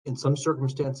in some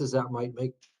circumstances that might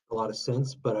make a lot of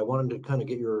sense, but I wanted to kind of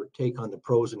get your take on the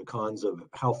pros and cons of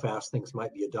how fast things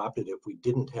might be adopted if we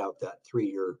didn't have that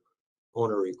 3-year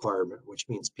owner requirement, which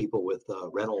means people with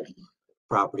rental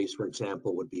properties, for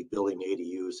example, would be building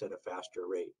ADUs at a faster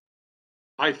rate.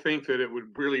 I think that it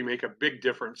would really make a big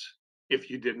difference if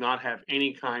you did not have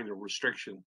any kind of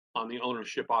restriction on the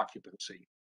ownership occupancy.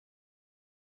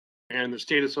 And the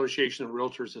State Association of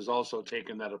Realtors has also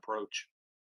taken that approach.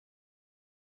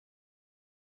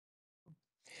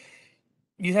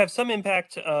 You have some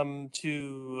impact because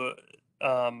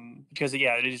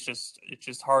it's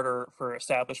just harder for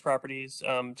established properties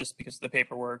just because of the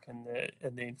paperwork and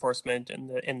the enforcement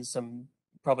and some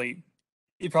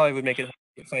it probably would make it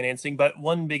financing. But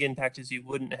one big impact is you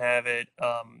wouldn't have any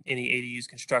ADUs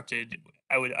constructed.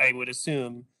 I would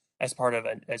assume as part of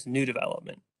as new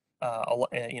development,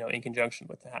 in conjunction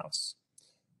with the house.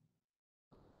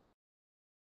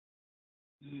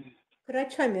 Could I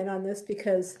chime in on this?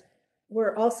 Because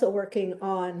we're also working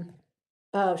on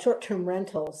short-term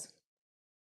rentals.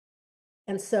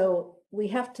 And so we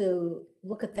have to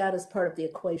look at that as part of the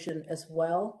equation as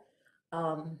well.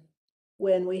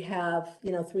 When we have,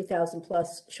 3,000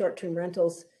 plus short-term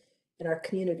rentals in our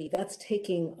community, that's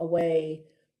taking away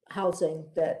housing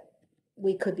that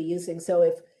we could be using. So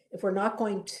if we're not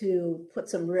going to put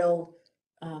some real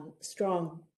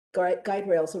strong guide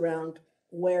rails around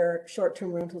where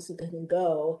short-term rentals can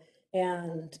go,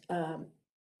 and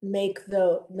make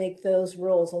those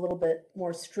rules a little bit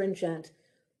more stringent,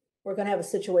 we're going to have a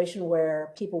situation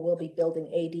where people will be building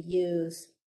ADUs,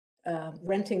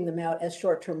 renting them out as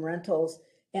short-term rentals,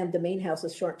 and the main house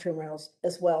is short-term rentals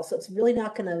as well. So it's really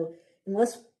not going to,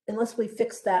 unless we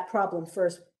fix that problem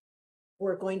first,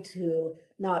 we're going to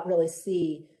not really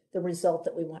see the result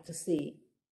that we want to see.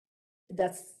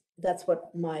 That's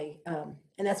what my, and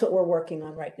that's what we're working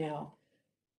on right now.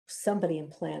 Somebody in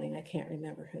planning, I can't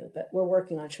remember who, but we're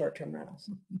working on short-term rentals.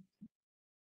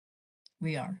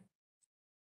 We are.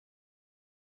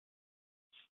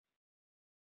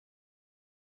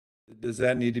 Does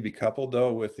that need to be coupled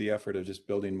though with the effort of just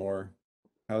building more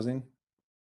housing?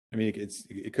 I mean,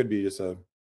 it could be just a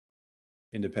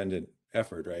independent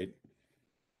effort, right?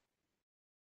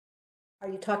 Are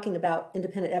you talking about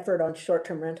independent effort on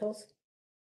short-term rentals?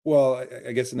 Well,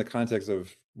 I guess in the context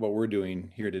of what we're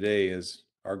doing here today, is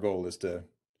our goal is to,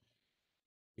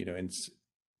 you know, is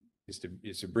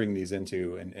to bring these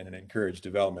into and encourage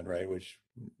development, right? Which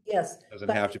Yes, doesn't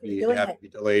but have to if you're be doing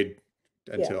it- delayed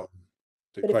until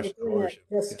the But if question of you're doing it ownership.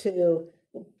 just to,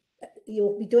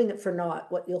 you'll be doing it for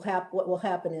naught. What will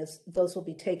happen is those will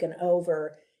be taken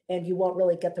over, and you won't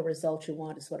really get the results you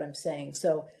want, is what I'm saying.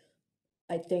 So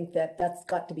I think that that's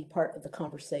got to be part of the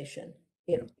conversation.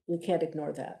 We can't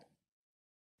ignore that.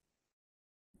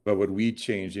 But would we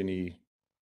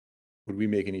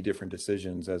make any different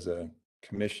decisions as a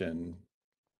commission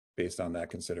based on that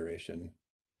consideration?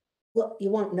 Well, you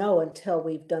won't know until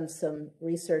we've done some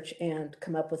research and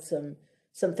come up with some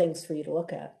things for you to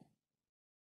look at.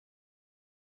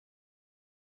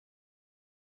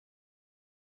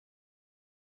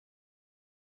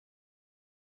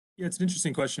 Yeah, it's an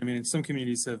interesting question. I mean, some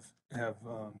communities have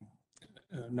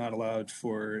not allowed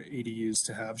for ADUs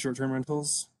to have short-term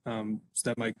rentals. So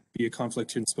that might be a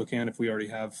conflict in Spokane if we already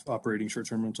have operating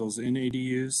short-term rentals in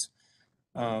ADUs.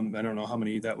 I don't know how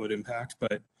many that would impact,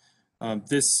 but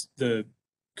the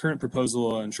current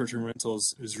proposal on short-term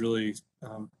rentals is really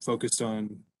focused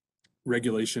on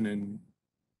regulation in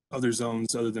other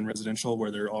zones other than residential where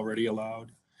they're already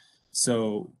allowed.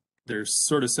 So there's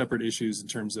sort of separate issues in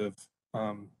terms of,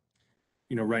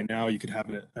 you know, right now you could have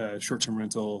a short-term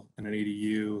rental and an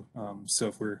ADU. So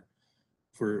if we're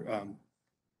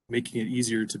making it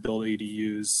easier to build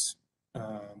ADUs,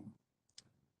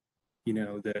 you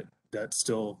know, that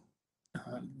still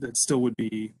would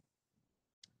be,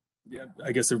 yeah,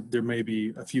 I guess there may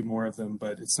be a few more of them,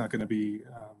 but it's not going to be,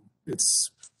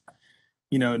 it's,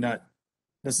 you know, not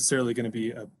necessarily going to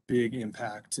be a big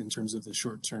impact in terms of the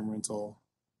short-term rental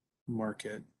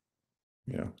market.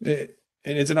 Yeah,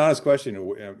 and it's an honest question.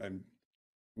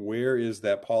 Where is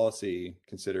that policy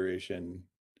consideration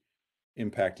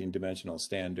impacting dimensional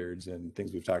standards and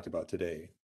things we've talked about today?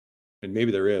 And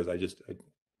maybe there is.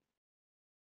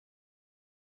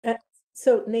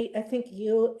 So Nate, I think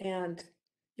you're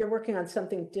working on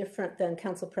something different than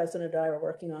Council President and I are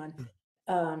working on.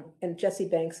 And Jesse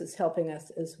Banks is helping us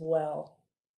as well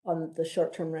on the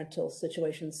short-term rental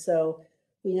situation. So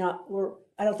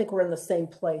I don't think we're in the same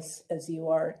place as you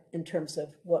are in terms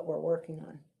of what we're working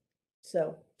on.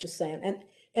 So just saying,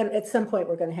 and at some point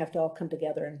we're going to have to all come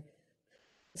together and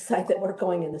decide that we're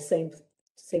going in the same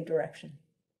direction.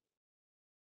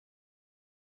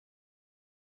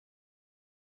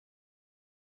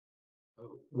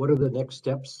 What are the next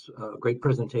steps? Great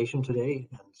presentation today,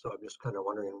 and so I'm just kind of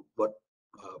wondering what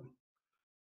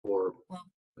for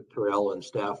Terrell and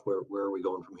staff, where are we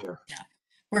going from here? Yeah,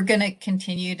 we're going to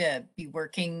continue to be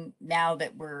working now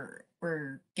that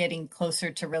we're getting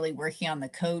closer to really working on the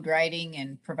code writing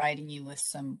and providing you with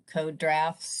some code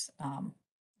drafts. I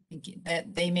think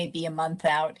that they may be a month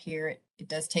out here. It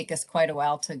does take us quite a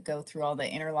while to go through all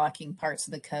the interlocking parts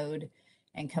of the code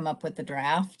and come up with the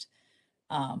draft.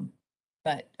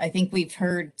 But I think we've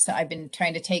heard, so I've been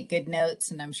trying to take good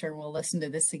notes, and I'm sure we'll listen to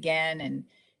this again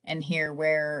and hear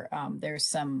where there's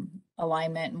some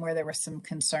alignment and where there were some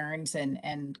concerns,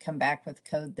 and come back with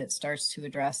code that starts to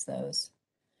address those.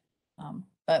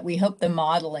 But we hope the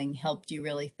modeling helped you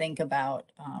really think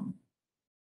about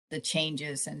the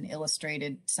changes and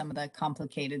illustrated some of the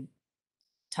complicated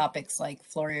topics like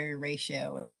floor area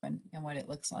ratio and what it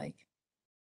looks like.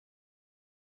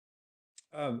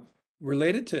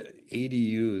 Related to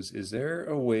ADUs, is there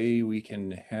a way we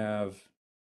can have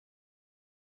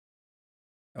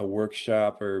a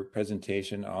workshop or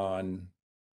presentation on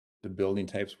the building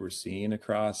types we're seeing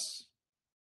across,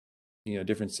 you know,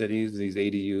 different cities, these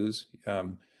ADUs?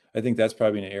 I think that's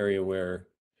probably an area where,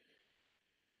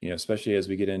 you know, especially as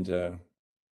we get into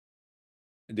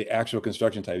the actual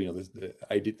construction type, the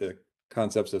idea, the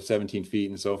concepts of 17 feet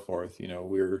and so forth,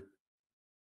 we're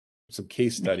some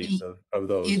case studies of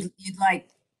those. You'd like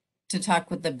to talk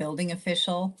with the building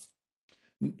official?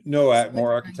 No,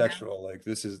 more architectural, like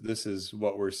this is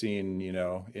what we're seeing,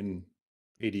 in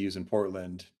ADUs in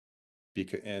Portland,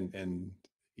 because and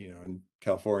in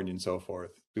California and so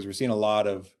forth, because we're seeing a lot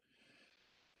of,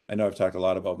 I know I've talked a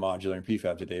lot about modular and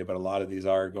prefab today, but a lot of these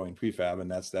are going prefab,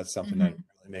 and that's something that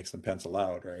really makes them pencil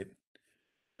out, right?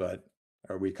 But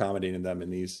are we accommodating them in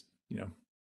these,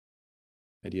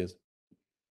 ideas?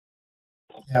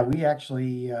 Yeah, we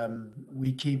actually,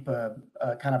 we keep a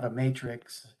kind of a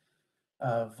matrix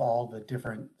of all the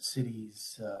different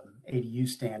cities' ADU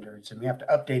standards, and we have to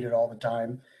update it all the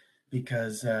time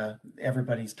because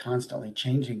everybody's constantly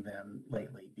changing them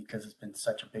lately because it's been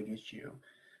such a big issue.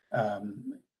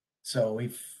 So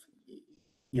we've,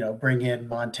 bring in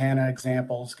Montana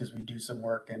examples because we do some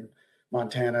work in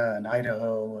Montana and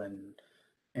Idaho,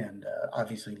 and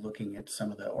obviously looking at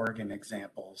some of the Oregon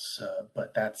examples.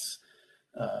 But that's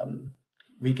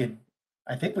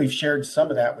I think we've shared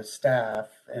some of that with staff,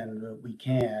 and we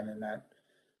can, and that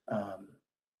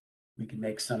we can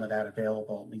make some of that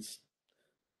available at least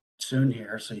soon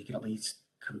here, so you can at least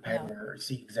compare or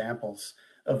see examples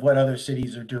of what other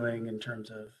cities are doing in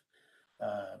terms of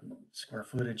square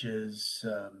footages,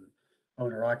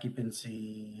 owner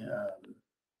occupancy,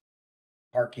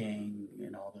 parking,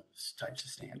 and all those types of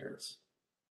standards.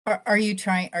 Are you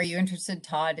interested,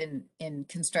 Todd, in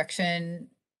construction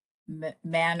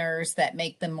manners that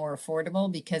make them more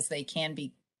affordable, because they can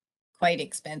be quite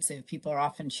expensive? People are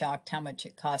often shocked how much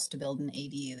it costs to build an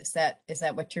ADU. Is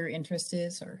that what your interest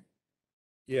is, or?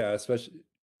 Yeah, especially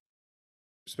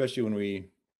when we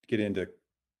get into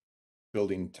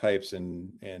building types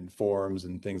and forms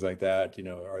and things like that,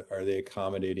 are they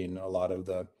accommodating a lot of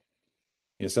the,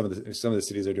 some of the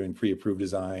cities are doing pre-approved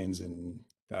designs, and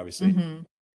obviously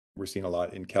we're seeing a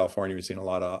lot in California, we're seeing a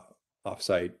lot of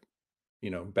offsite,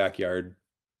 backyard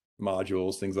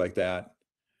modules, things like that.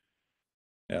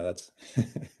 Yeah, that's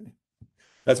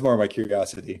that's more of my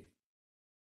curiosity.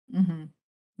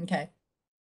 Okay.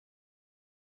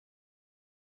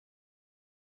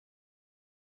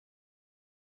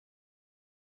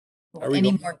 Are we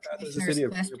Any going more down the path as a commissioners' city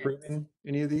of questions? approving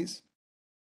any of these?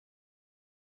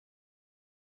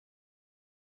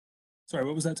 Sorry,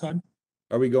 what was that, Todd?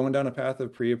 Are we going down a path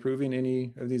of pre-approving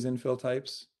any of these infill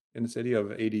types in the city, of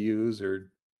ADUs or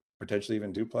potentially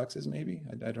even duplexes, maybe?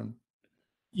 I don't.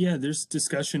 Yeah, there's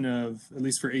discussion of, at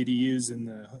least for ADUs in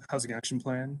the housing action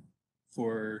plan,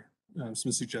 for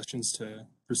some suggestions to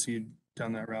proceed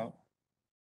down that route.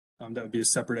 That would be a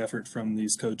separate effort from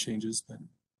these code changes, but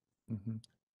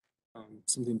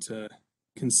something to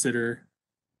consider.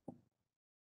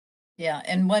 Yeah,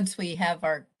 and once we have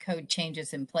our code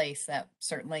changes in place, that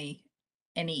certainly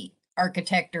any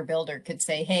architect or builder could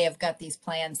say, hey, I've got these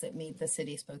plans that meet the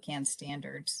city of Spokane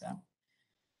standards. So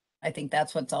I think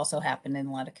that's what's also happened in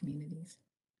a lot of communities.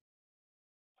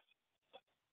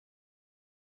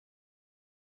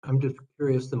 I'm just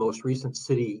curious, the most recent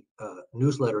city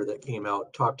newsletter that came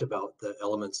out talked about the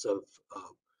elements of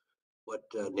what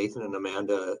Nathan and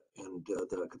Amanda and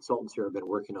the consultants here have been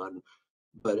working on,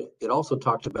 but it also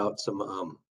talked about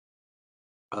some,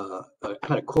 I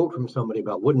had a quote from somebody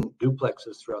about, wouldn't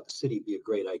duplexes throughout the city be a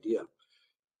great idea?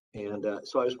 And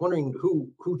so I was wondering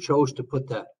who chose to put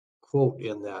that quote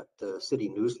in that city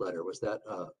newsletter. Was that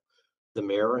the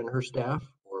mayor and her staff,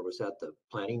 or was that the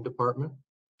planning department?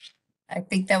 I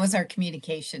think that was our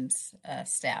communications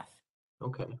staff.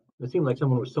 Okay, it seemed like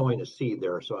someone was sowing a seed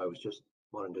there, so I was just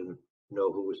wanted to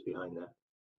know who was behind that.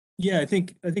 Yeah, I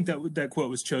think that quote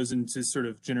was chosen to sort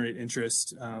of generate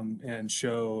interest and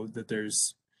show that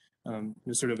there's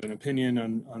sort of an opinion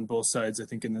on both sides. I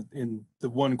think in the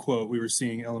one quote we were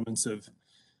seeing elements of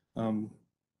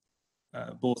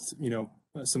both,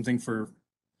 something for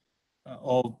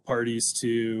all parties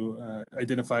to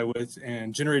identify with,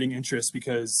 and generating interest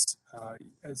because,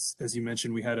 as you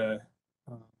mentioned, we had an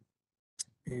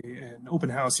open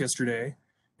house yesterday,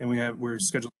 and we're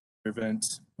scheduled an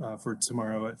event for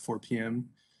tomorrow at 4 p.m.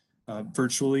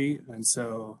 Virtually, and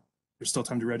so there's still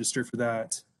time to register for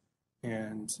that.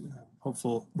 And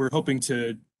we're hoping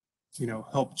to,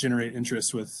 help generate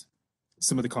interest with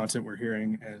some of the content we're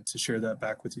hearing and to share that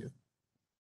back with you.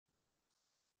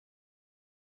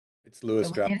 It's Lewis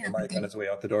dropping the mic on his way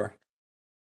out the door.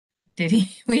 Did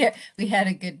he? We had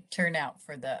a good turnout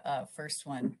for the first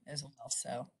one as well.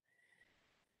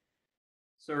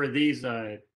 So are these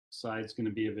slides going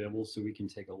to be available so we can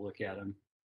take a look at them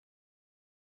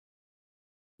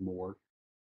more?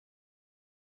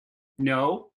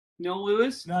 No, No,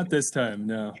 Lewis, Not this time,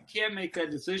 no. you can't make that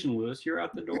decision, Lewis. You're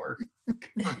out the door.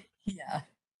 Yeah.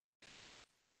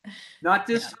 Not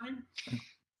this time.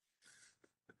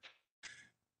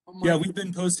 Oh my Yeah, we've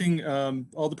been posting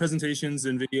all the presentations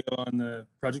and video on the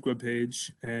project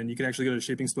webpage, and you can actually go to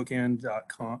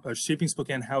shapingspokane.com,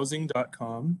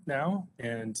 shapingSpokaneHousing.com now,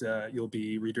 and you'll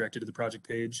be redirected to the project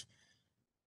page.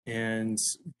 And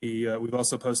we've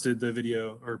also posted the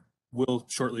video, or will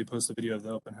shortly post the video of the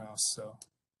open house, so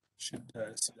should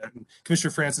see that. And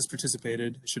Commissioner Francis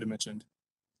participated, I should have mentioned.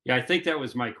 Yeah, I think that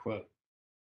was my quote.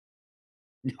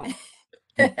 No,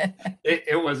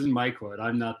 it wasn't my quote.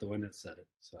 I'm not the one that said it.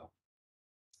 So.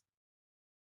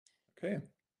 Okay.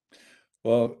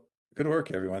 Well, good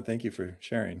work, everyone. Thank you for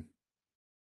sharing.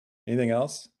 Anything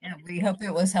else? Yeah, we hope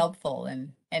it was helpful.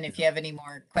 And if you have any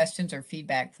more questions or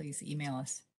feedback, please email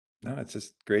us. No, it's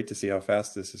just great to see how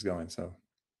fast this is going. So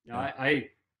No,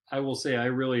 I will say I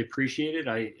really appreciate it.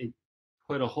 It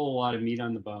put a whole lot of meat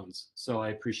on the bones. So I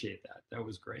appreciate that. That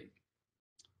was great.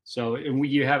 So, and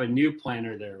you have a new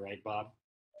planner there, right, Bob?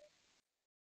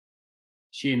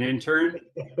 She an intern?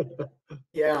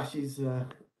 Yeah, she's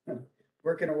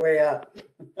working her way up.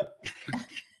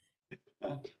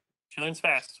 She learns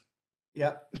fast.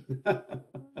 Yep.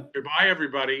 Goodbye,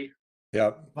 everybody.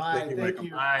 Yep. Bye. Thank you, Thank Michael.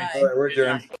 you. Bye. All right, we're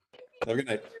adjourned. Have a good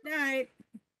night. Night.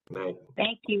 Night.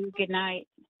 Thank you. Good night.